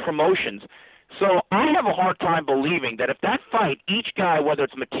or their promotions. So I have a hard time believing that if that fight, each guy, whether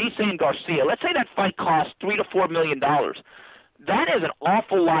it's Matisse and Garcia, let's say that fight costs $3 to $4 million, that is an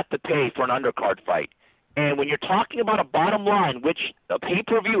awful lot to pay for an undercard fight. And when you're talking about a bottom line, which a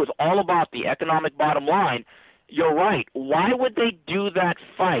pay-per-view is all about, the economic bottom line, you're right. Why would they do that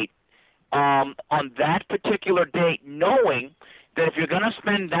fight on that particular date, knowing that if you're going to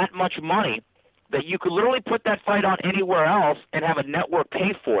spend that much money, that you could literally put that fight on anywhere else and have a network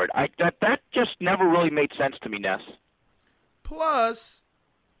pay for it? That just never really made sense to me, Ness. Plus,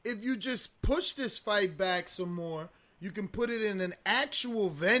 if you just push this fight back some more, you can put it in an actual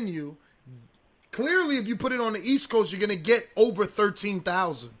venue. Clearly, if you put it on the East Coast, you're going to get over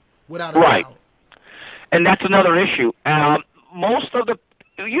 13,000 without a doubt. And that's another issue. Most of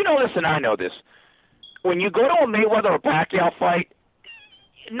you know this and I know this. When you go to a Mayweather or Pacquiao fight,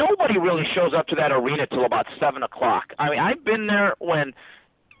 nobody really shows up to that arena till about 7 o'clock. I mean, I've been there when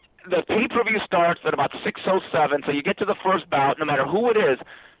the pay-per-view starts at about 6:07, so you get to the first bout, no matter who it is,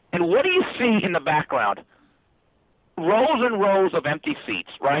 and what do you see in the background? Rows and rows of empty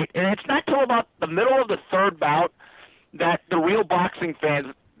seats, right? And it's not till about the middle of the third bout that the real boxing fans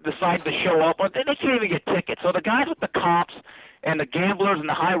decide to show up, or they can't even get tickets. So the guys with the comps and the gamblers and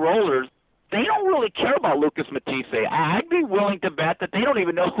the high rollers, they don't really care about Lucas Matisse. I'd be willing to bet that they don't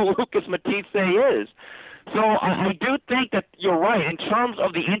even know who Lucas Matisse is. So I do think that you're right. In terms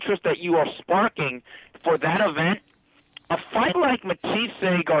of the interest that you are sparking for that event, a fight like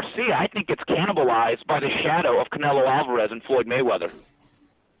Matisse-Garcia, I think it's cannibalized by the shadow of Canelo Alvarez and Floyd Mayweather.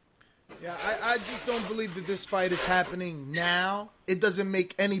 Yeah, I just don't believe that this fight is happening now. It doesn't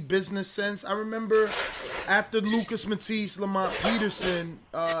make any business sense. I remember after Lucas Matisse, Lamont Peterson,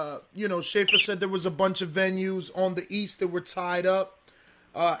 Schaefer said there was a bunch of venues on the East that were tied up.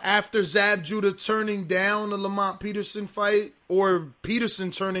 after Zab Judah turning down the Lamont Peterson fight, or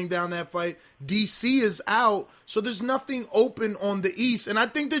Peterson turning down that fight, DC is out, so there's nothing open on the East. And I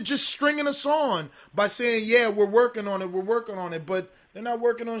think they're just stringing us on by saying, yeah, we're working on it, but they're not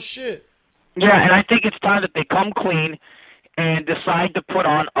working on shit. Yeah, and I think it's time that they come clean and decide to put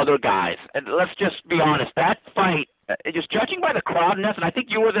on other guys. And let's just be honest, that fight, just judging by the crowdness, and I think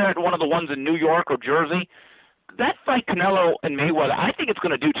you were there at one of the ones in New York or Jersey, that fight, Canelo and Mayweather, I think it's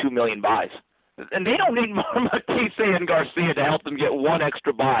going to do 2 million buys. And they don't need more Matisse and Garcia to help them get one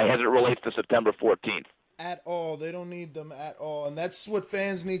extra buy as it relates to September 14th. At all. They don't need them at all. And that's what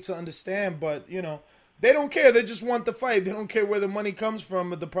fans need to understand. But, you know, they don't care. They just want the fight. They don't care where the money comes from.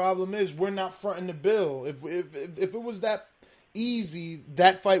 But the problem is we're not fronting the bill. If it was that easy,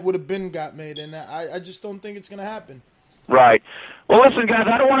 that fight would have been got made. And I just don't think it's going to happen. Right. Well, listen, guys,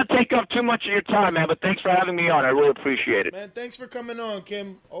 I don't want to take up too much of your time, man, but thanks for having me on. I really appreciate it. Man, thanks for coming on,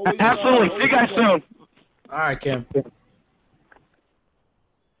 Kim. Always, Absolutely. See you guys soon. All right, Kim.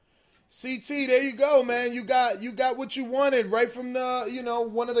 CT, there you go, man. You got what you wanted right from the, you know,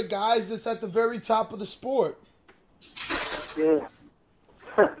 one of the guys that's at the very top of the sport. Yeah.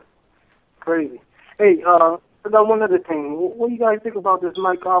 Crazy. Hey, I got one other thing. What do you guys think about this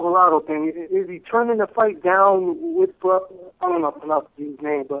Mike Alvarado thing? Is he turning the fight down with, I don't know if I'm not his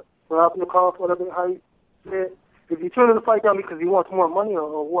name, but Bravnikov, whatever, how you say it? Is he turning the fight down because he wants more money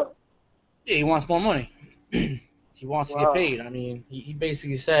or what? Yeah, he wants more money. He wants to get paid. I mean, he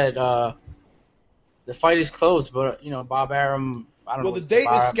basically said the fight is closed, but, you know, Bob Arum, I don't know. Well, the date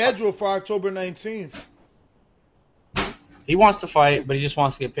is scheduled for October 19th. He wants to fight, but he just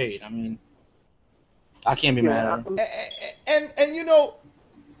wants to get paid. I mean, I can't be mad at him. And you know,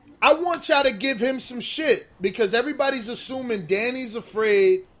 I want y'all to give him some shit because everybody's assuming Danny's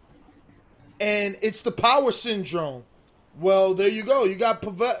afraid and it's the power syndrome. Well, there you go. You got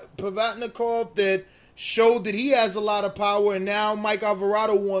Pavatnikov that showed that he has a lot of power, and now Mike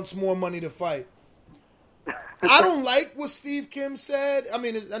Alvarado wants more money to fight. I don't like what Steve Kim said. I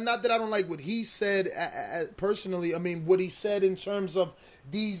mean, not that I don't like what he said personally. I mean, what he said in terms of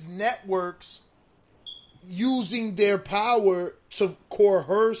these networks using their power to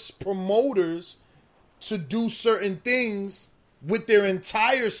coerce promoters to do certain things with their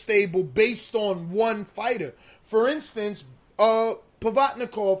entire stable based on one fighter. For instance,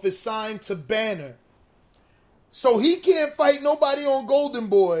 Pavatnikov is signed to Banner. So he can't fight nobody on Golden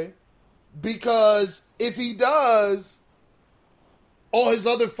Boy because if he does, all his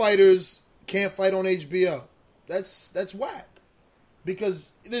other fighters can't fight on HBO. That's whack.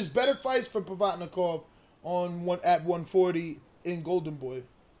 Because there's better fights for Pavatnikov at 140 in Golden Boy.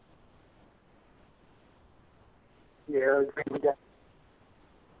 Yeah, I agree with that.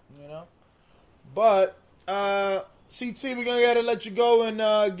 You know? But, CT, we're going to gotta let you go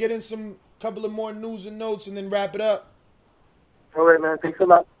and get in some couple of more news and notes and then wrap it up. All right, man. Thanks a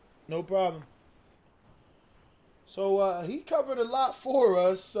lot. No problem. So, he covered a lot for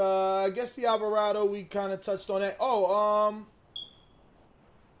us. I guess the Alvarado, we kind of touched on that.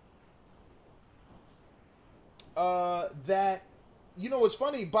 That, you know, what's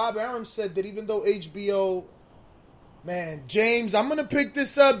funny, Bob Arum said that even though HBO, man, James, I'm going to pick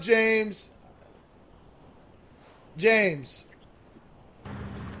this up, James, you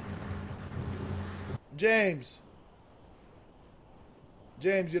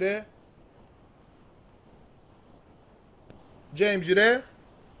there? James, you there?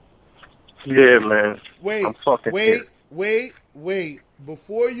 Yeah, man. Wait.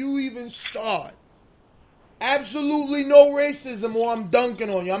 Before you even start, absolutely no racism or I'm dunking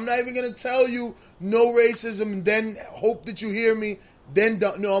on you. I'm not even going to tell you no racism and then hope that you hear me.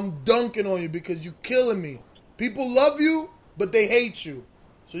 No, I'm dunking on you because you're killing me. People love you, but they hate you.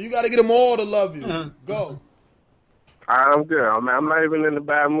 So you got to get them all to love you. Go. I'm good. I'm not even in a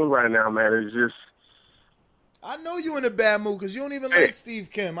bad mood right now, man. It's just... I know you in a bad mood because you don't even like Steve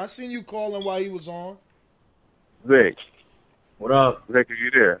Kim. I seen you calling while he was on. Vic. What up? Vic, are you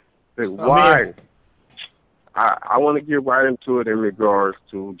there? Vic, why? I want to get right into it in regards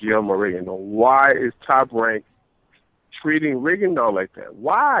to Guillermo Rigondeaux. Why is Top Rank treating Rigondeaux like that?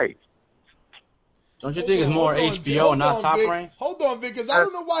 Why? Don't you think it's more HBO and not Top Rank? Hold on, Vic, because I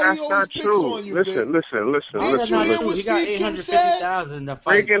don't know why he always picks on you, Vic. Listen. That's not true. He got 850,000 to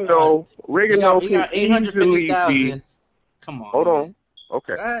fight. Rigondeaux he got 850,000. Come on. Hold on.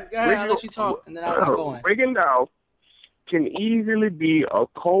 Okay. Go ahead. I'll let you talk, and then I'll go in. Rigondeaux can easily be a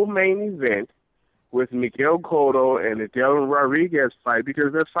co-main event with Miguel Cotto and the Dylan Rodriguez fight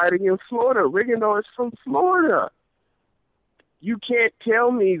because they're fighting in Florida. Rigondeaux is from Florida. You can't tell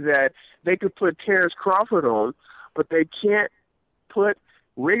me that they could put Terrence Crawford on, but they can't put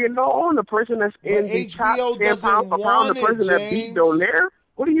Rigondeaux, the person that's in the top 10 pound for pound, the person that beat Donaire?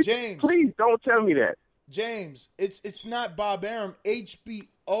 What are you? James, please don't tell me that. James, it's not Bob Arum.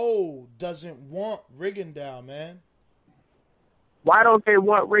 HBO doesn't want Rigondeaux, man. Why don't they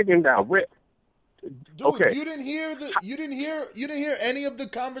want Rigondeaux? Dude, okay. you didn't hear any of the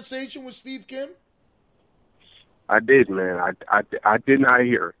conversation with Steve Kim? I did, man. I did not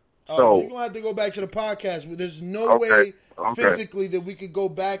hear. So you're gonna have to go back to the podcast. There's no way physically that we could go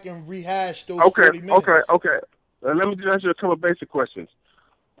back and rehash those 40 minutes. Okay. Let me just ask you a couple of basic questions.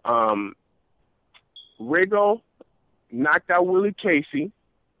 Rigo knocked out Willie Casey.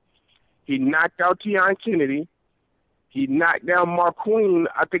 He knocked out Tian Kennedy. He knocked down Marqueen,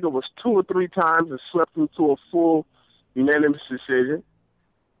 I think it was 2 or 3 times, and swept him to a full unanimous decision.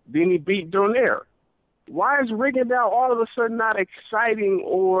 Then he beat Donaire. Why is Rigondeaux all of a sudden not exciting,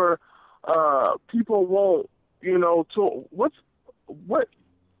 or people won't, what?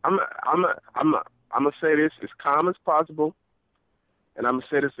 I'm gonna say this as calm as possible, and I'm gonna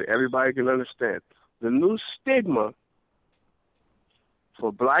say this so everybody can understand. The new stigma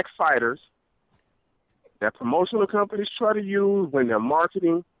for black fighters that promotional companies try to use when they're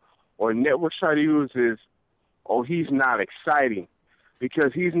marketing or networks try to use is, oh, he's not exciting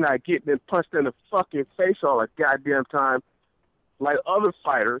because he's not getting punched in the fucking face all the goddamn time like other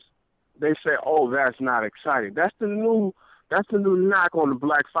fighters. They say, oh, that's not exciting. That's the new knock on the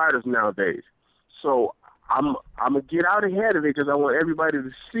black fighters nowadays. So I'm gonna get out ahead of it because I want everybody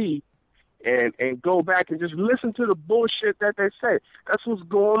to see and go back and just listen to the bullshit that they say. That's what's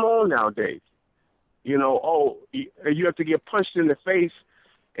going on nowadays. You have to get punched in the face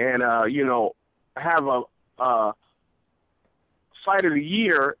and, have a fight of the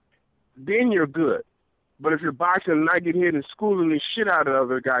year, then you're good. But if you're boxing and not getting hit and schooling the shit out of the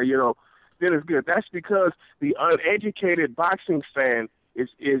other guy, then it's good. That's because the uneducated boxing fan is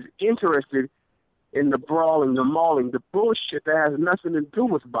interested in the brawling, the mauling, the bullshit that has nothing to do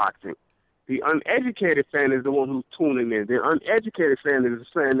with boxing. The uneducated fan is the one who's tuning in. The uneducated fan is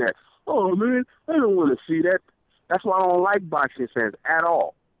saying that, oh, man, I don't want to see that. That's why I don't like boxing fans at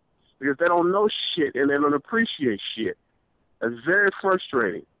all, because they don't know shit and they don't appreciate shit. It's very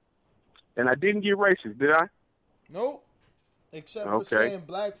frustrating. And I didn't get racist, did I? Nope. Except for saying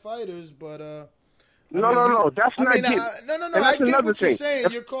black fighters, but No. That's not. No. And that's I get another what thing. you're saying.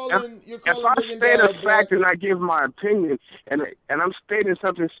 You're calling. If I state a fact and I give my opinion, and I'm stating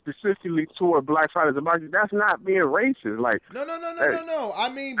something specifically toward black fighters about you, that's not being racist. Like no. I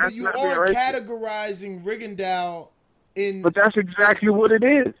mean, but you are categorizing Rigondeaux in. But that's exactly what it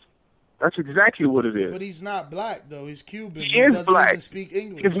is. That's exactly what it is. But he's not black though. He's Cuban. He is doesn't black. even speak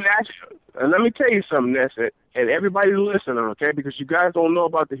English. He's natural. And let me tell you something, Ness, and everybody listening, okay? Because you guys don't know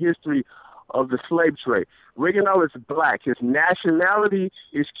about the history of the slave trade. Rigondeaux is black. His nationality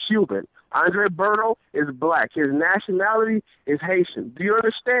is Cuban. Andre Berto is black. His nationality is Haitian. Do you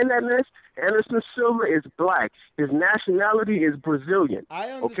understand that, Ness? Anderson Silva is black. His nationality is Brazilian.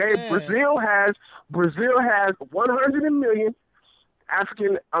 I understand. Okay? Brazil has 100 million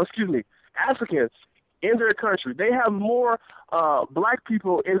Africans in their country. They have more black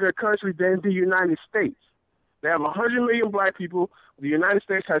people in their country than the United States. They have 100 million black people. The United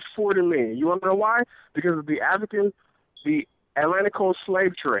States has 40 million. You want to know why? Because of the Atlantic Coast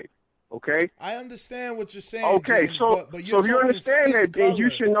slave trade. Okay? I understand what you're saying. Okay, James, so but if you understand that, then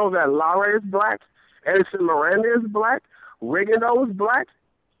you should know that Lara is black, Edison Miranda is black, Rigondeaux is black,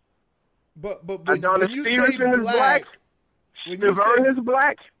 but Adonis Stevenson is black, Stavern is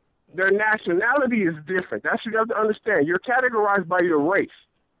black. Their nationality is different. That's what you have to understand. You're categorized by your race.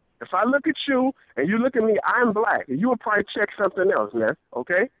 If I look at you and you look at me, I'm black. You would probably check something else, man.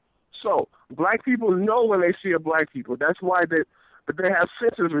 Okay? So black people know when they see a black people. That's why they have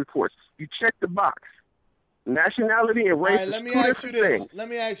census reports. You check the box. Nationality and race is two different things. Let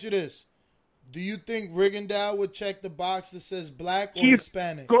me ask you this. Do you think Rigondeaux would check the box that says black or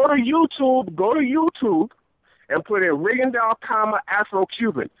Hispanic? Go to YouTube and put in Rigondeaux,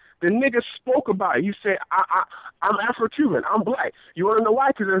 Afro-Cuban. The nigga spoke about it. He said, I'm Afro-Cuban. I'm black. You want to know why?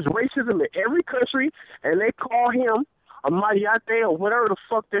 Because there's racism in every country, and they call him a mariate or whatever the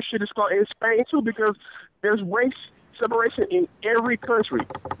fuck that shit is called in Spain, too, because there's race separation in every country.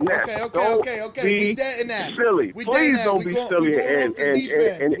 Now, okay. We dead in that. Silly. Please don't be silly and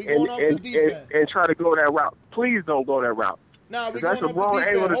try to go that route. Please don't go that route. Nah, we that's going a wrong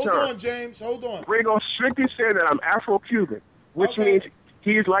angle to Hold turn. on, James. Hold on. Rigo strictly said that I'm Afro-Cuban, which means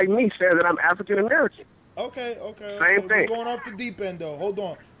he's like me, saying that I'm African-American. Okay. Same thing. We're going off the deep end, though. Hold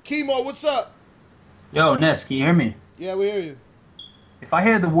on. Chemo, what's up? Yo, Ness, can you hear me? Yeah, we hear you. If I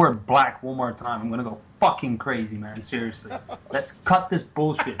hear the word black one more time, I'm going to go fucking crazy, man. Seriously. Let's cut this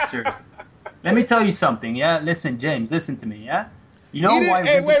bullshit, seriously. Let me tell you something, yeah? Listen, James, listen to me, yeah? You know why...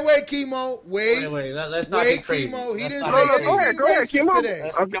 Hey, wait, Chemo. Wait, let's not get crazy. Chemo. He didn't not say get anything Go ahead, racist Chemo.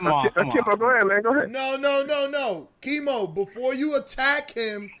 today. Come on. Go ahead, man. Go ahead. No. Chemo, before you attack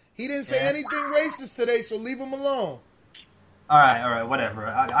him, he didn't say anything racist today, so leave him alone. All right, whatever.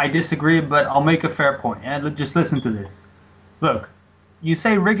 I disagree, but I'll make a fair point. Yeah? Just listen to this. Look, you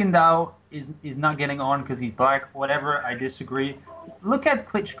say Rigondeaux is not getting on because he's black, whatever, I disagree. Look at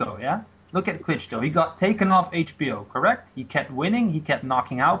Klitschko, yeah? Look at Klitschko. He got taken off HBO, correct? He kept winning. He kept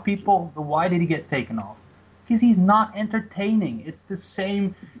knocking out people. But why did he get taken off? Because he's not entertaining. It's the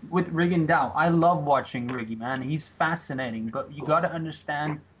same with Rigondeaux. I love watching Riggy, man. He's fascinating. But you got to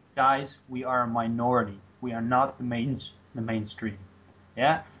understand, guys, we are a minority. We are not the mainstream.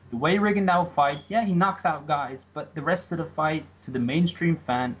 Yeah? The way Rigondeaux fights, yeah, he knocks out guys. But the rest of the fight to the mainstream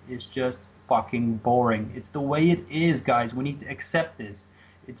fan is just fucking boring. It's the way it is, guys. We need to accept this.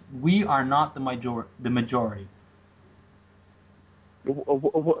 We are not the majority.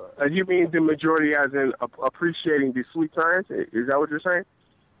 You mean the majority as in appreciating the sweet times? Is that what you're saying?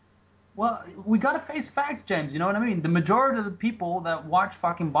 Well, we got to face facts, James. You know what I mean? The majority of the people that watch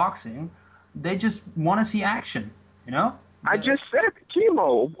fucking boxing, they just want to see action, you know? I just said,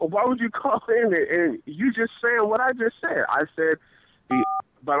 Chemo, why would you call in and you just saying what I just said? I said,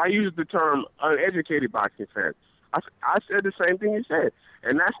 but I used the term uneducated boxing fans. I said the same thing you said,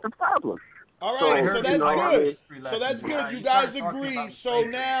 and that's the problem. All right, so that's good. So that's good. You guys agree. So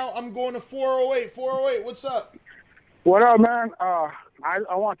now I'm going to 408. 408, what's up? What up, man? I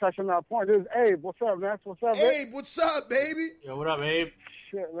want to touch on that point. This is Abe. What's up, man? What's up, Abe? What's up, baby? Yo, what up, Abe?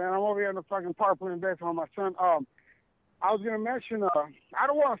 Shit, man. I'm over here in the fucking park playing baseball with my son. I was gonna mention. I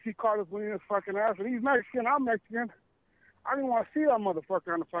don't want to see Carlos winning his fucking ass, but he's Mexican. I'm Mexican. I didn't want to see that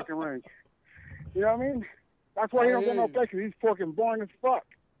motherfucker on the fucking range. You know what I mean? That's why he don't get no play, 'cause he's fucking boring as fuck.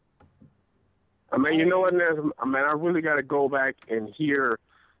 I mean, you know what, Nez? I mean, I really got to go back and hear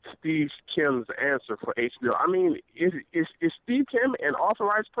Steve Kim's answer for HBO. I mean, is Steve Kim an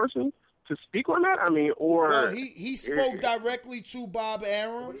authorized person to speak on that? I mean, or... Well, he spoke directly to Bob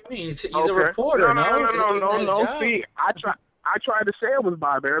Arum. What do you mean? He's a reporter, No. See, I tried to say it was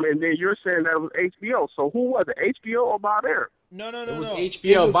Bob Arum, and then you're saying that it was HBO. So who was it, HBO or Bob Arum? No. It was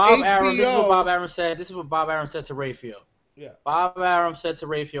HBO. Bob Arum. This is what Bob Arum said. This is what Bob Arum said to Rayfield. Yeah. Bob Arum said to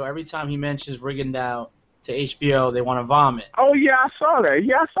Rayfield, every time he mentions Rigondeaux to HBO, they want to vomit. Oh yeah, I saw that.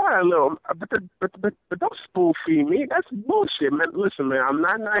 Yeah, I saw that little. But don't spoon feed me. That's bullshit, man. Listen, man, I'm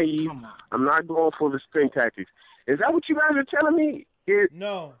not naive. I'm not going for the spin tactics. Is that what you guys are telling me?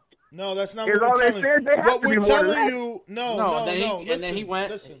 No, that's not what we're telling you. What we're telling you, no. And then he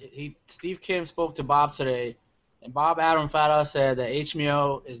went. Steve Kim spoke to Bob today, and Bob Arum flat out said that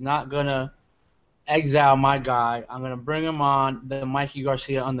HBO is not gonna exile my guy. I'm gonna bring him on the Mikey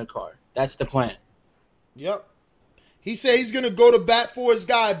Garcia undercard. That's the plan. Yep. He said he's going to go to bat for his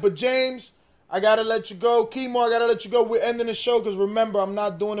guy. But, James, I got to let you go. Chemo, I got to let you go. We're ending the show because, remember, I'm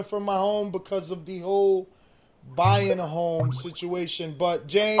not doing it from my home because of the whole buying a home situation. But,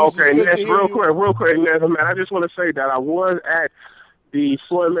 James, okay, Ness, real quick, Ness, man, I just want to say that I was at the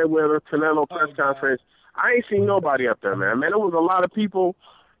Floyd Mayweather Canelo press conference. I ain't seen nobody up there, man. Man, there was a lot of people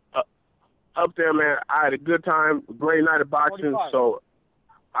up there, man. I had a good time, great night of boxing, so...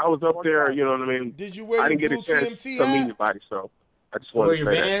 I was up there, you know what I mean? Did you wear I your didn't get a blue chance TMT to hat? meet anybody, so I just wanted to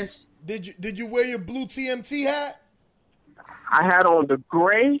say Vans? Did you wear your blue TMT hat? I had on the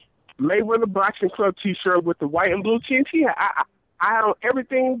gray Mayweather Boxing Club T-shirt with the white and blue TNT hat. I had on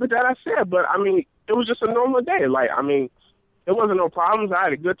everything but that I said, but I mean, it was just a normal day. Like, I mean, there wasn't no problems. I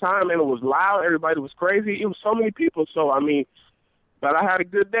had a good time, and it was loud. Everybody was crazy. It was so many people, so I mean, but I had a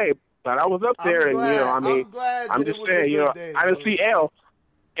good day. But I was up there, and you know, I mean, I'm just saying, you know, I didn't see L.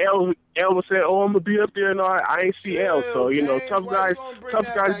 L was saying, "Oh, I'm gonna be up there," and I ain't see L. So you know, tough guys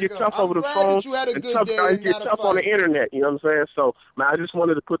get tough over the phone, and tough guys get tough on the internet. You know what I'm saying? So, man, I just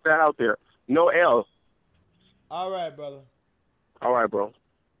wanted to put that out there. No L. All right, brother. All right, bro.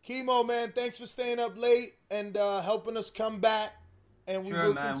 Chemo, man, thanks for staying up late and helping us come back. And we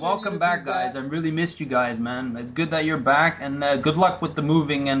will man. continue Welcome to back, guys. I really missed you guys, man. It's good that you're back, and good luck with the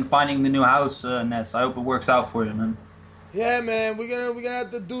moving and finding the new house, Ness. I hope it works out for you, man. Yeah, man, we're gonna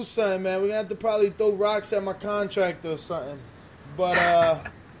have to do something, man. We're gonna have to probably throw rocks at my contract or something.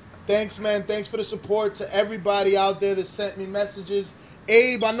 But thanks, man. Thanks for the support to everybody out there that sent me messages.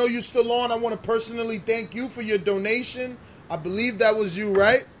 Abe, I know you're still on. I want to personally thank you for your donation. I believe that was you,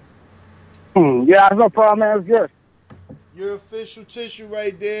 right? Yeah, no problem, man. It's good. Your official tissue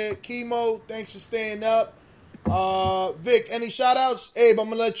right there. Chemo, thanks for staying up. Vic, any shout outs? Abe, I'm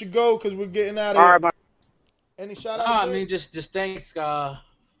gonna let you go because we're getting out of All here. right, man. Any shout outs? I mean, just thanks for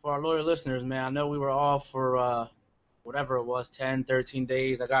our loyal listeners, man. I know we were off for whatever it was, 10, 13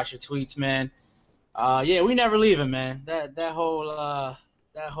 days. I got your tweets, man. Yeah, we never leaving, man. That whole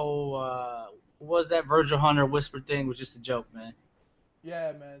what was that Virgil Hunter whisper thing was just a joke, man.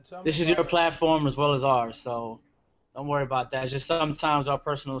 Yeah, man. This is your platform as well as ours, so don't worry about that. It's just sometimes our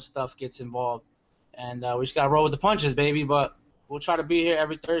personal stuff gets involved, and we just gotta roll with the punches, baby. But we'll try to be here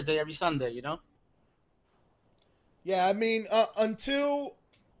every Thursday, every Sunday, you know. Yeah, I mean, until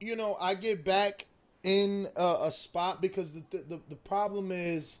I get back in a spot, because the problem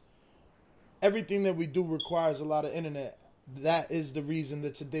is everything that we do requires a lot of internet. That is the reason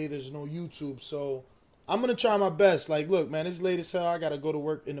that today there's no YouTube. So I'm gonna try my best. Like, look, man, it's late as hell. I gotta go to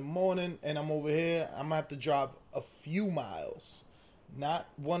work in the morning, and I'm over here. I'm gonna have to drive a few miles, not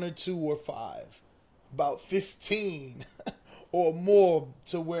 1 or 2 or 5, about 15 or more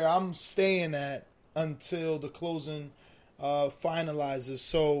to where I'm staying at until the closing finalizes.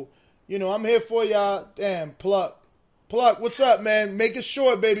 So, I'm here for y'all. Damn, Pluck, what's up, man? Make it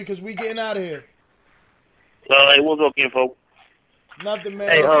short, baby, because we getting out of here. Hey, what's up, folks? Nothing, man.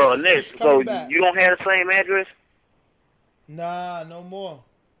 Hey, Nick, just so back. you don't have the same address? Nah, no more.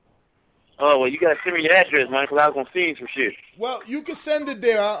 Oh, well, you got to send me your address, man, because I was going to send you some shit. Well, you can send it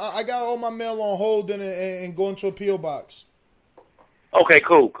there. I got all my mail on hold and going to a P.O. box. Okay,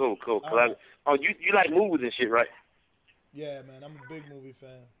 cool. Right. You like movies and shit, right? Yeah, man. I'm a big movie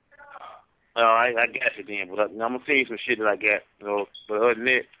fan. I got you then, but I'm going to send you some shit that I got. But other than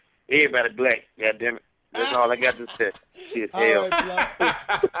that, everybody black, goddammit. That's all I got to say. Shit, hell.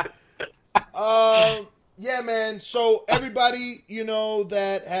 Right, yeah, man. So everybody,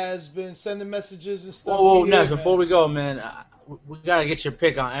 that has been sending messages and stuff. Whoa, Ness, before we go, man, we gotta get your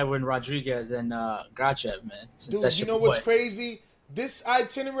pick on Edwin Rodriguez and Grachev, man. Dude, you know what's crazy? This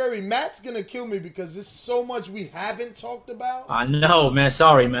itinerary, Matt's gonna kill me because there's so much we haven't talked about. I know, man.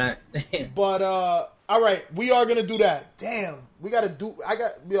 Sorry, man. But all right, we are gonna do that. Damn, we gotta do.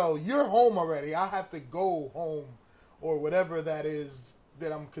 You're home already. I have to go home, or whatever that is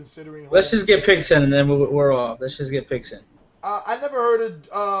that I'm considering. Let's just get picks in, and then we're off. Let's just get picks in. I never heard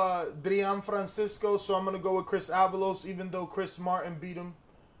of Drian Francisco, so I'm gonna go with Chris Avalos, even though Chris Martin beat him.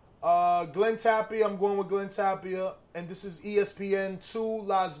 Glenn Tapia, I'm going with Glenn Tapia, and this is ESPN 2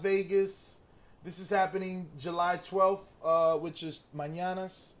 Las Vegas. This is happening July 12th, which is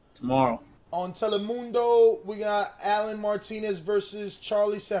mañanas. Tomorrow. On Telemundo, we got Alan Martinez versus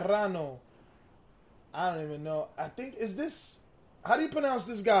Charlie Serrano. I don't even know. I think, is this, how do you pronounce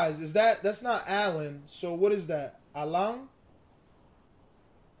this, guys? That's not Alan, so what is that? Alan?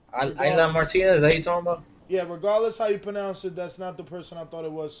 Alan Martinez, is that you talking about? Yeah, regardless how you pronounce it, that's not the person I thought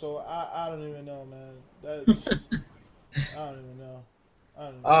it was, so I don't even know, man. I don't even know.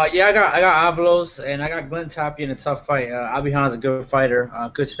 Yeah, I got Avalos, and I got Glenn Tapia in a tough fight. Abihan's a good fighter,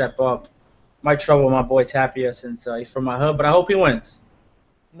 good step up. Might trouble my boy Tapia since he's from my hood, but I hope he wins.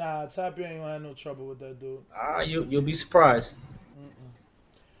 Nah, Tapia ain't gonna have no trouble with that dude. You'll be surprised.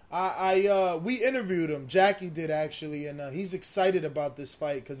 We interviewed him. Jackie did actually, and he's excited about this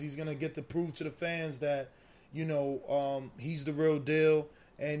fight because he's gonna get to prove to the fans that he's the real deal,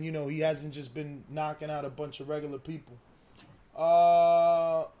 and he hasn't just been knocking out a bunch of regular people.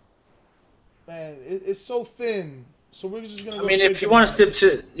 Man, it's so thin. So we're just gonna. If you want to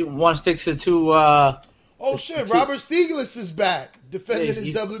stick to two. Oh shit! Robert Stiglitz is back, defending his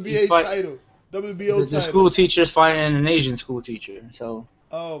WBA title, WBO title. The school teacher's fighting an Asian school teacher. So.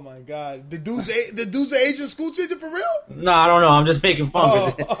 Oh my God! The dude's an Asian school teacher for real? No, I don't know. I'm just making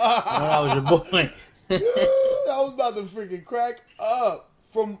fun because that was your boy. I was about to freaking crack up.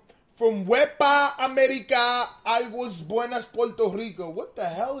 From Huepa America, Aguas Buenas, Puerto Rico. What the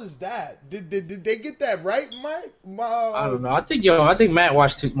hell is that? Did they get that right, Mike? I don't know. I think Matt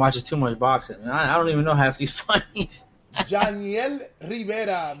watches too much boxing. I don't even know half these fights. Janiel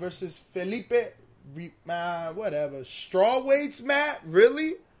Rivera versus Felipe. Whatever. Straw weights, Matt?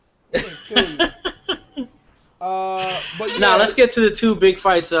 Really? I'm gonna kill you. But now let's get to the two big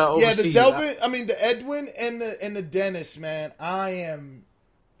fights overseas. The Edwin and the Denis, man. I am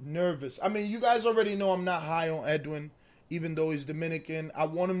nervous. You guys already know I'm not high on Edwin, even though he's Dominican. I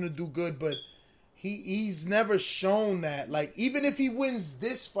want him to do good, but he's never shown that. Like, even if he wins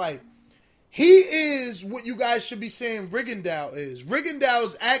this fight, he is what you guys should be saying Rigondeaux is. Rigondeaux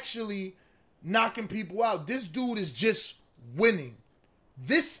is actually knocking people out. This dude is just winning.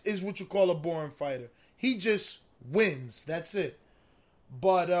 This is what you call a boring fighter. He just wins. That's it.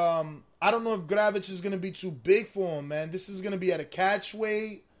 But I don't know if Grachev is going to be too big for him, man. This is going to be at a catch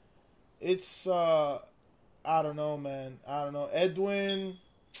weight. It's I don't know, man. I don't know. Edwin.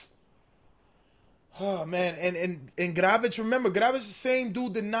 Oh, man. And Grachev, remember, Grachev is the same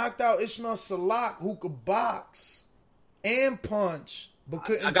dude that knocked out Ismail Salak, who could box and punch, but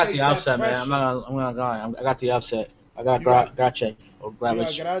couldn't I got take the that upset, man. pressure. I'm not lying. I got the upset. I got Grachev or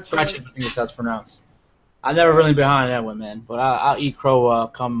Grachev. Grachev, I think it's how it's pronounced. I've never really been behind Edwin, man. But I'll eat crow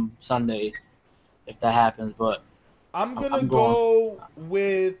come Sunday if that happens. But I'm gonna go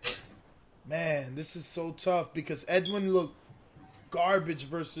with, man, this is so tough because Edwin looked garbage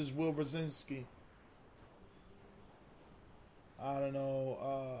versus Will Brzezinski. I don't know,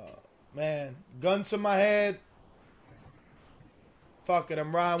 man. Gun to my head. Fuck it,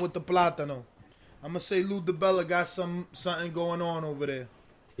 I'm riding with the Plátano. I'm gonna say Lou DiBella got something going on over there.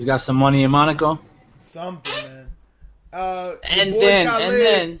 He's got some money in Monaco. Something, man. And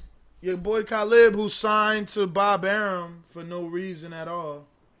then your boy Khalib, who signed to Bob Arum for no reason at all.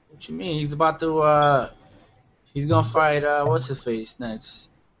 What you mean? He's about to he's gonna fight what's his face next?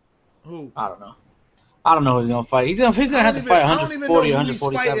 Who? I don't know who he's gonna fight. He's gonna have to fight 140 or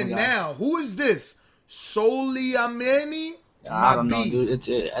 147 guys. Now. Who is this? Soli Ameni? I don't know, dude.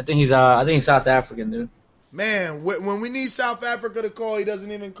 I think he's South African, dude. Man, when we need South Africa to call, he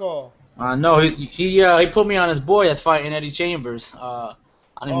doesn't even call. No, he put me on his boy that's fighting Eddie Chambers. I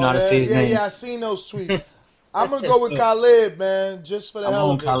don't even know how to say his name. Yeah, I seen those tweets. I'm gonna go with Khalib, man, just for the hell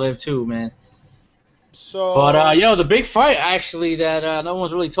of it. I'm on Khalib too, man. So, but the big fight actually that no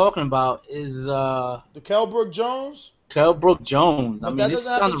one's really talking about is the Kell Brook Jones. Kell Brook Jones. I mean, this is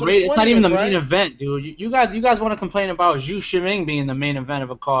on the radio. It's not even the main event, dude. You guys want to complain about Zhu Shiming being the main event of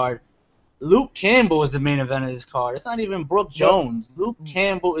a card. Luke Campbell is the main event of this card. It's not even Brook Jones. Luke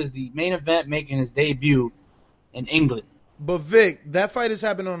Campbell is the main event, making his debut in England. But Vic, that fight is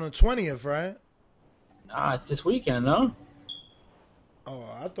happening on the 20th, right? Nah, it's this weekend, no? Oh,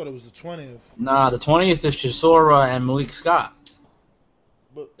 I thought it was the 20th. Nah, the 20th is Chisora and Malik Scott.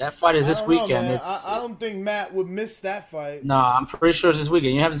 But that fight is this weekend. Know, I don't think Matt would miss that fight. Nah, I'm pretty sure it's this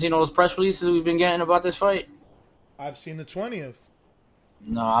weekend. You haven't seen all those press releases we've been getting about this fight? I've seen the 20th.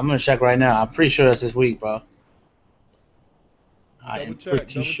 No, I'm going to check right now. I'm pretty sure that's this week, bro. I am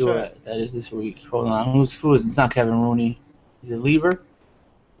pretty sure that is this week. Hold on. Who is it? It's not Kevin Rooney. Is it Lieber?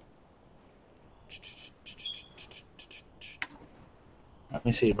 Let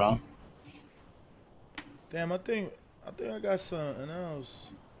me see, bro. Damn, I think I got something else.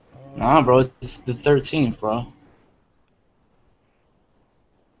 Nah, bro. It's the 13th, bro.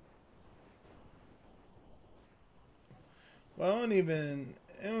 Well, it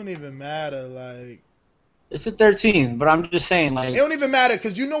don't even matter, like. It's the 13th, but I'm just saying, like. It don't even matter,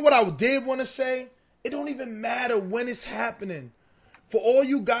 because you know what I did want to say? It don't even matter when it's happening. For all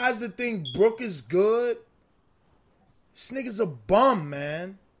you guys that think Brook is good, this nigga's a bum,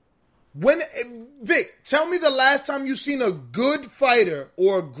 man. Vic, tell me the last time you seen a good fighter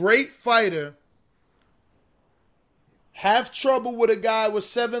or a great fighter have trouble with a guy with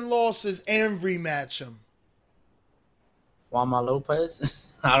 7 losses and rematch him. Juanma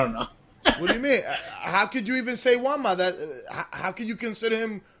Lopez? I don't know. What do you mean? How could you even say Juanma? How could you consider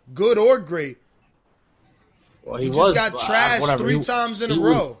him good or great? Well, he just got trashed 3 times in a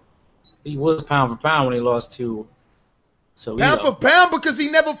row. He was pound for pound when he lost to. So pound for pound because he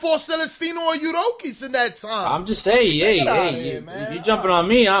never fought Celestino or Yurokis in that time. I'm just saying, you jumping on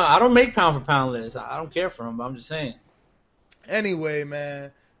me. I don't make pound for pound lists. I don't care for him, but I'm just saying. Anyway,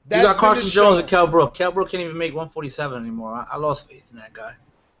 man. You got Carson Jones and Kell Brook. Kell Brook can't even make 147 anymore. I lost faith in that guy.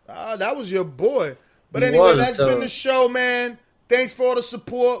 That was your boy. But anyway, that's been the show, man. Thanks for all the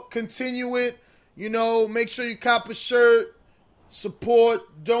support. Continue it. You know, make sure you cop a shirt.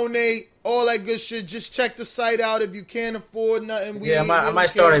 Support, donate, all that good shit. Just check the site out if you can't afford nothing. I might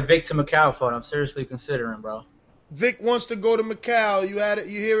start a Vic to Macau fund. I'm seriously considering, bro. Vic wants to go to Macau. You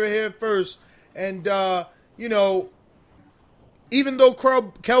hear it here first. And you know, even though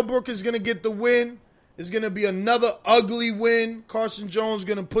Kell Brook is gonna get the win, it's gonna be another ugly win. Carson Jones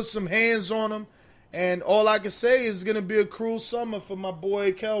gonna put some hands on him, and all I can say is it's gonna be a cruel summer for my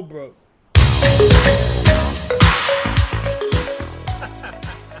boy Kell Brook.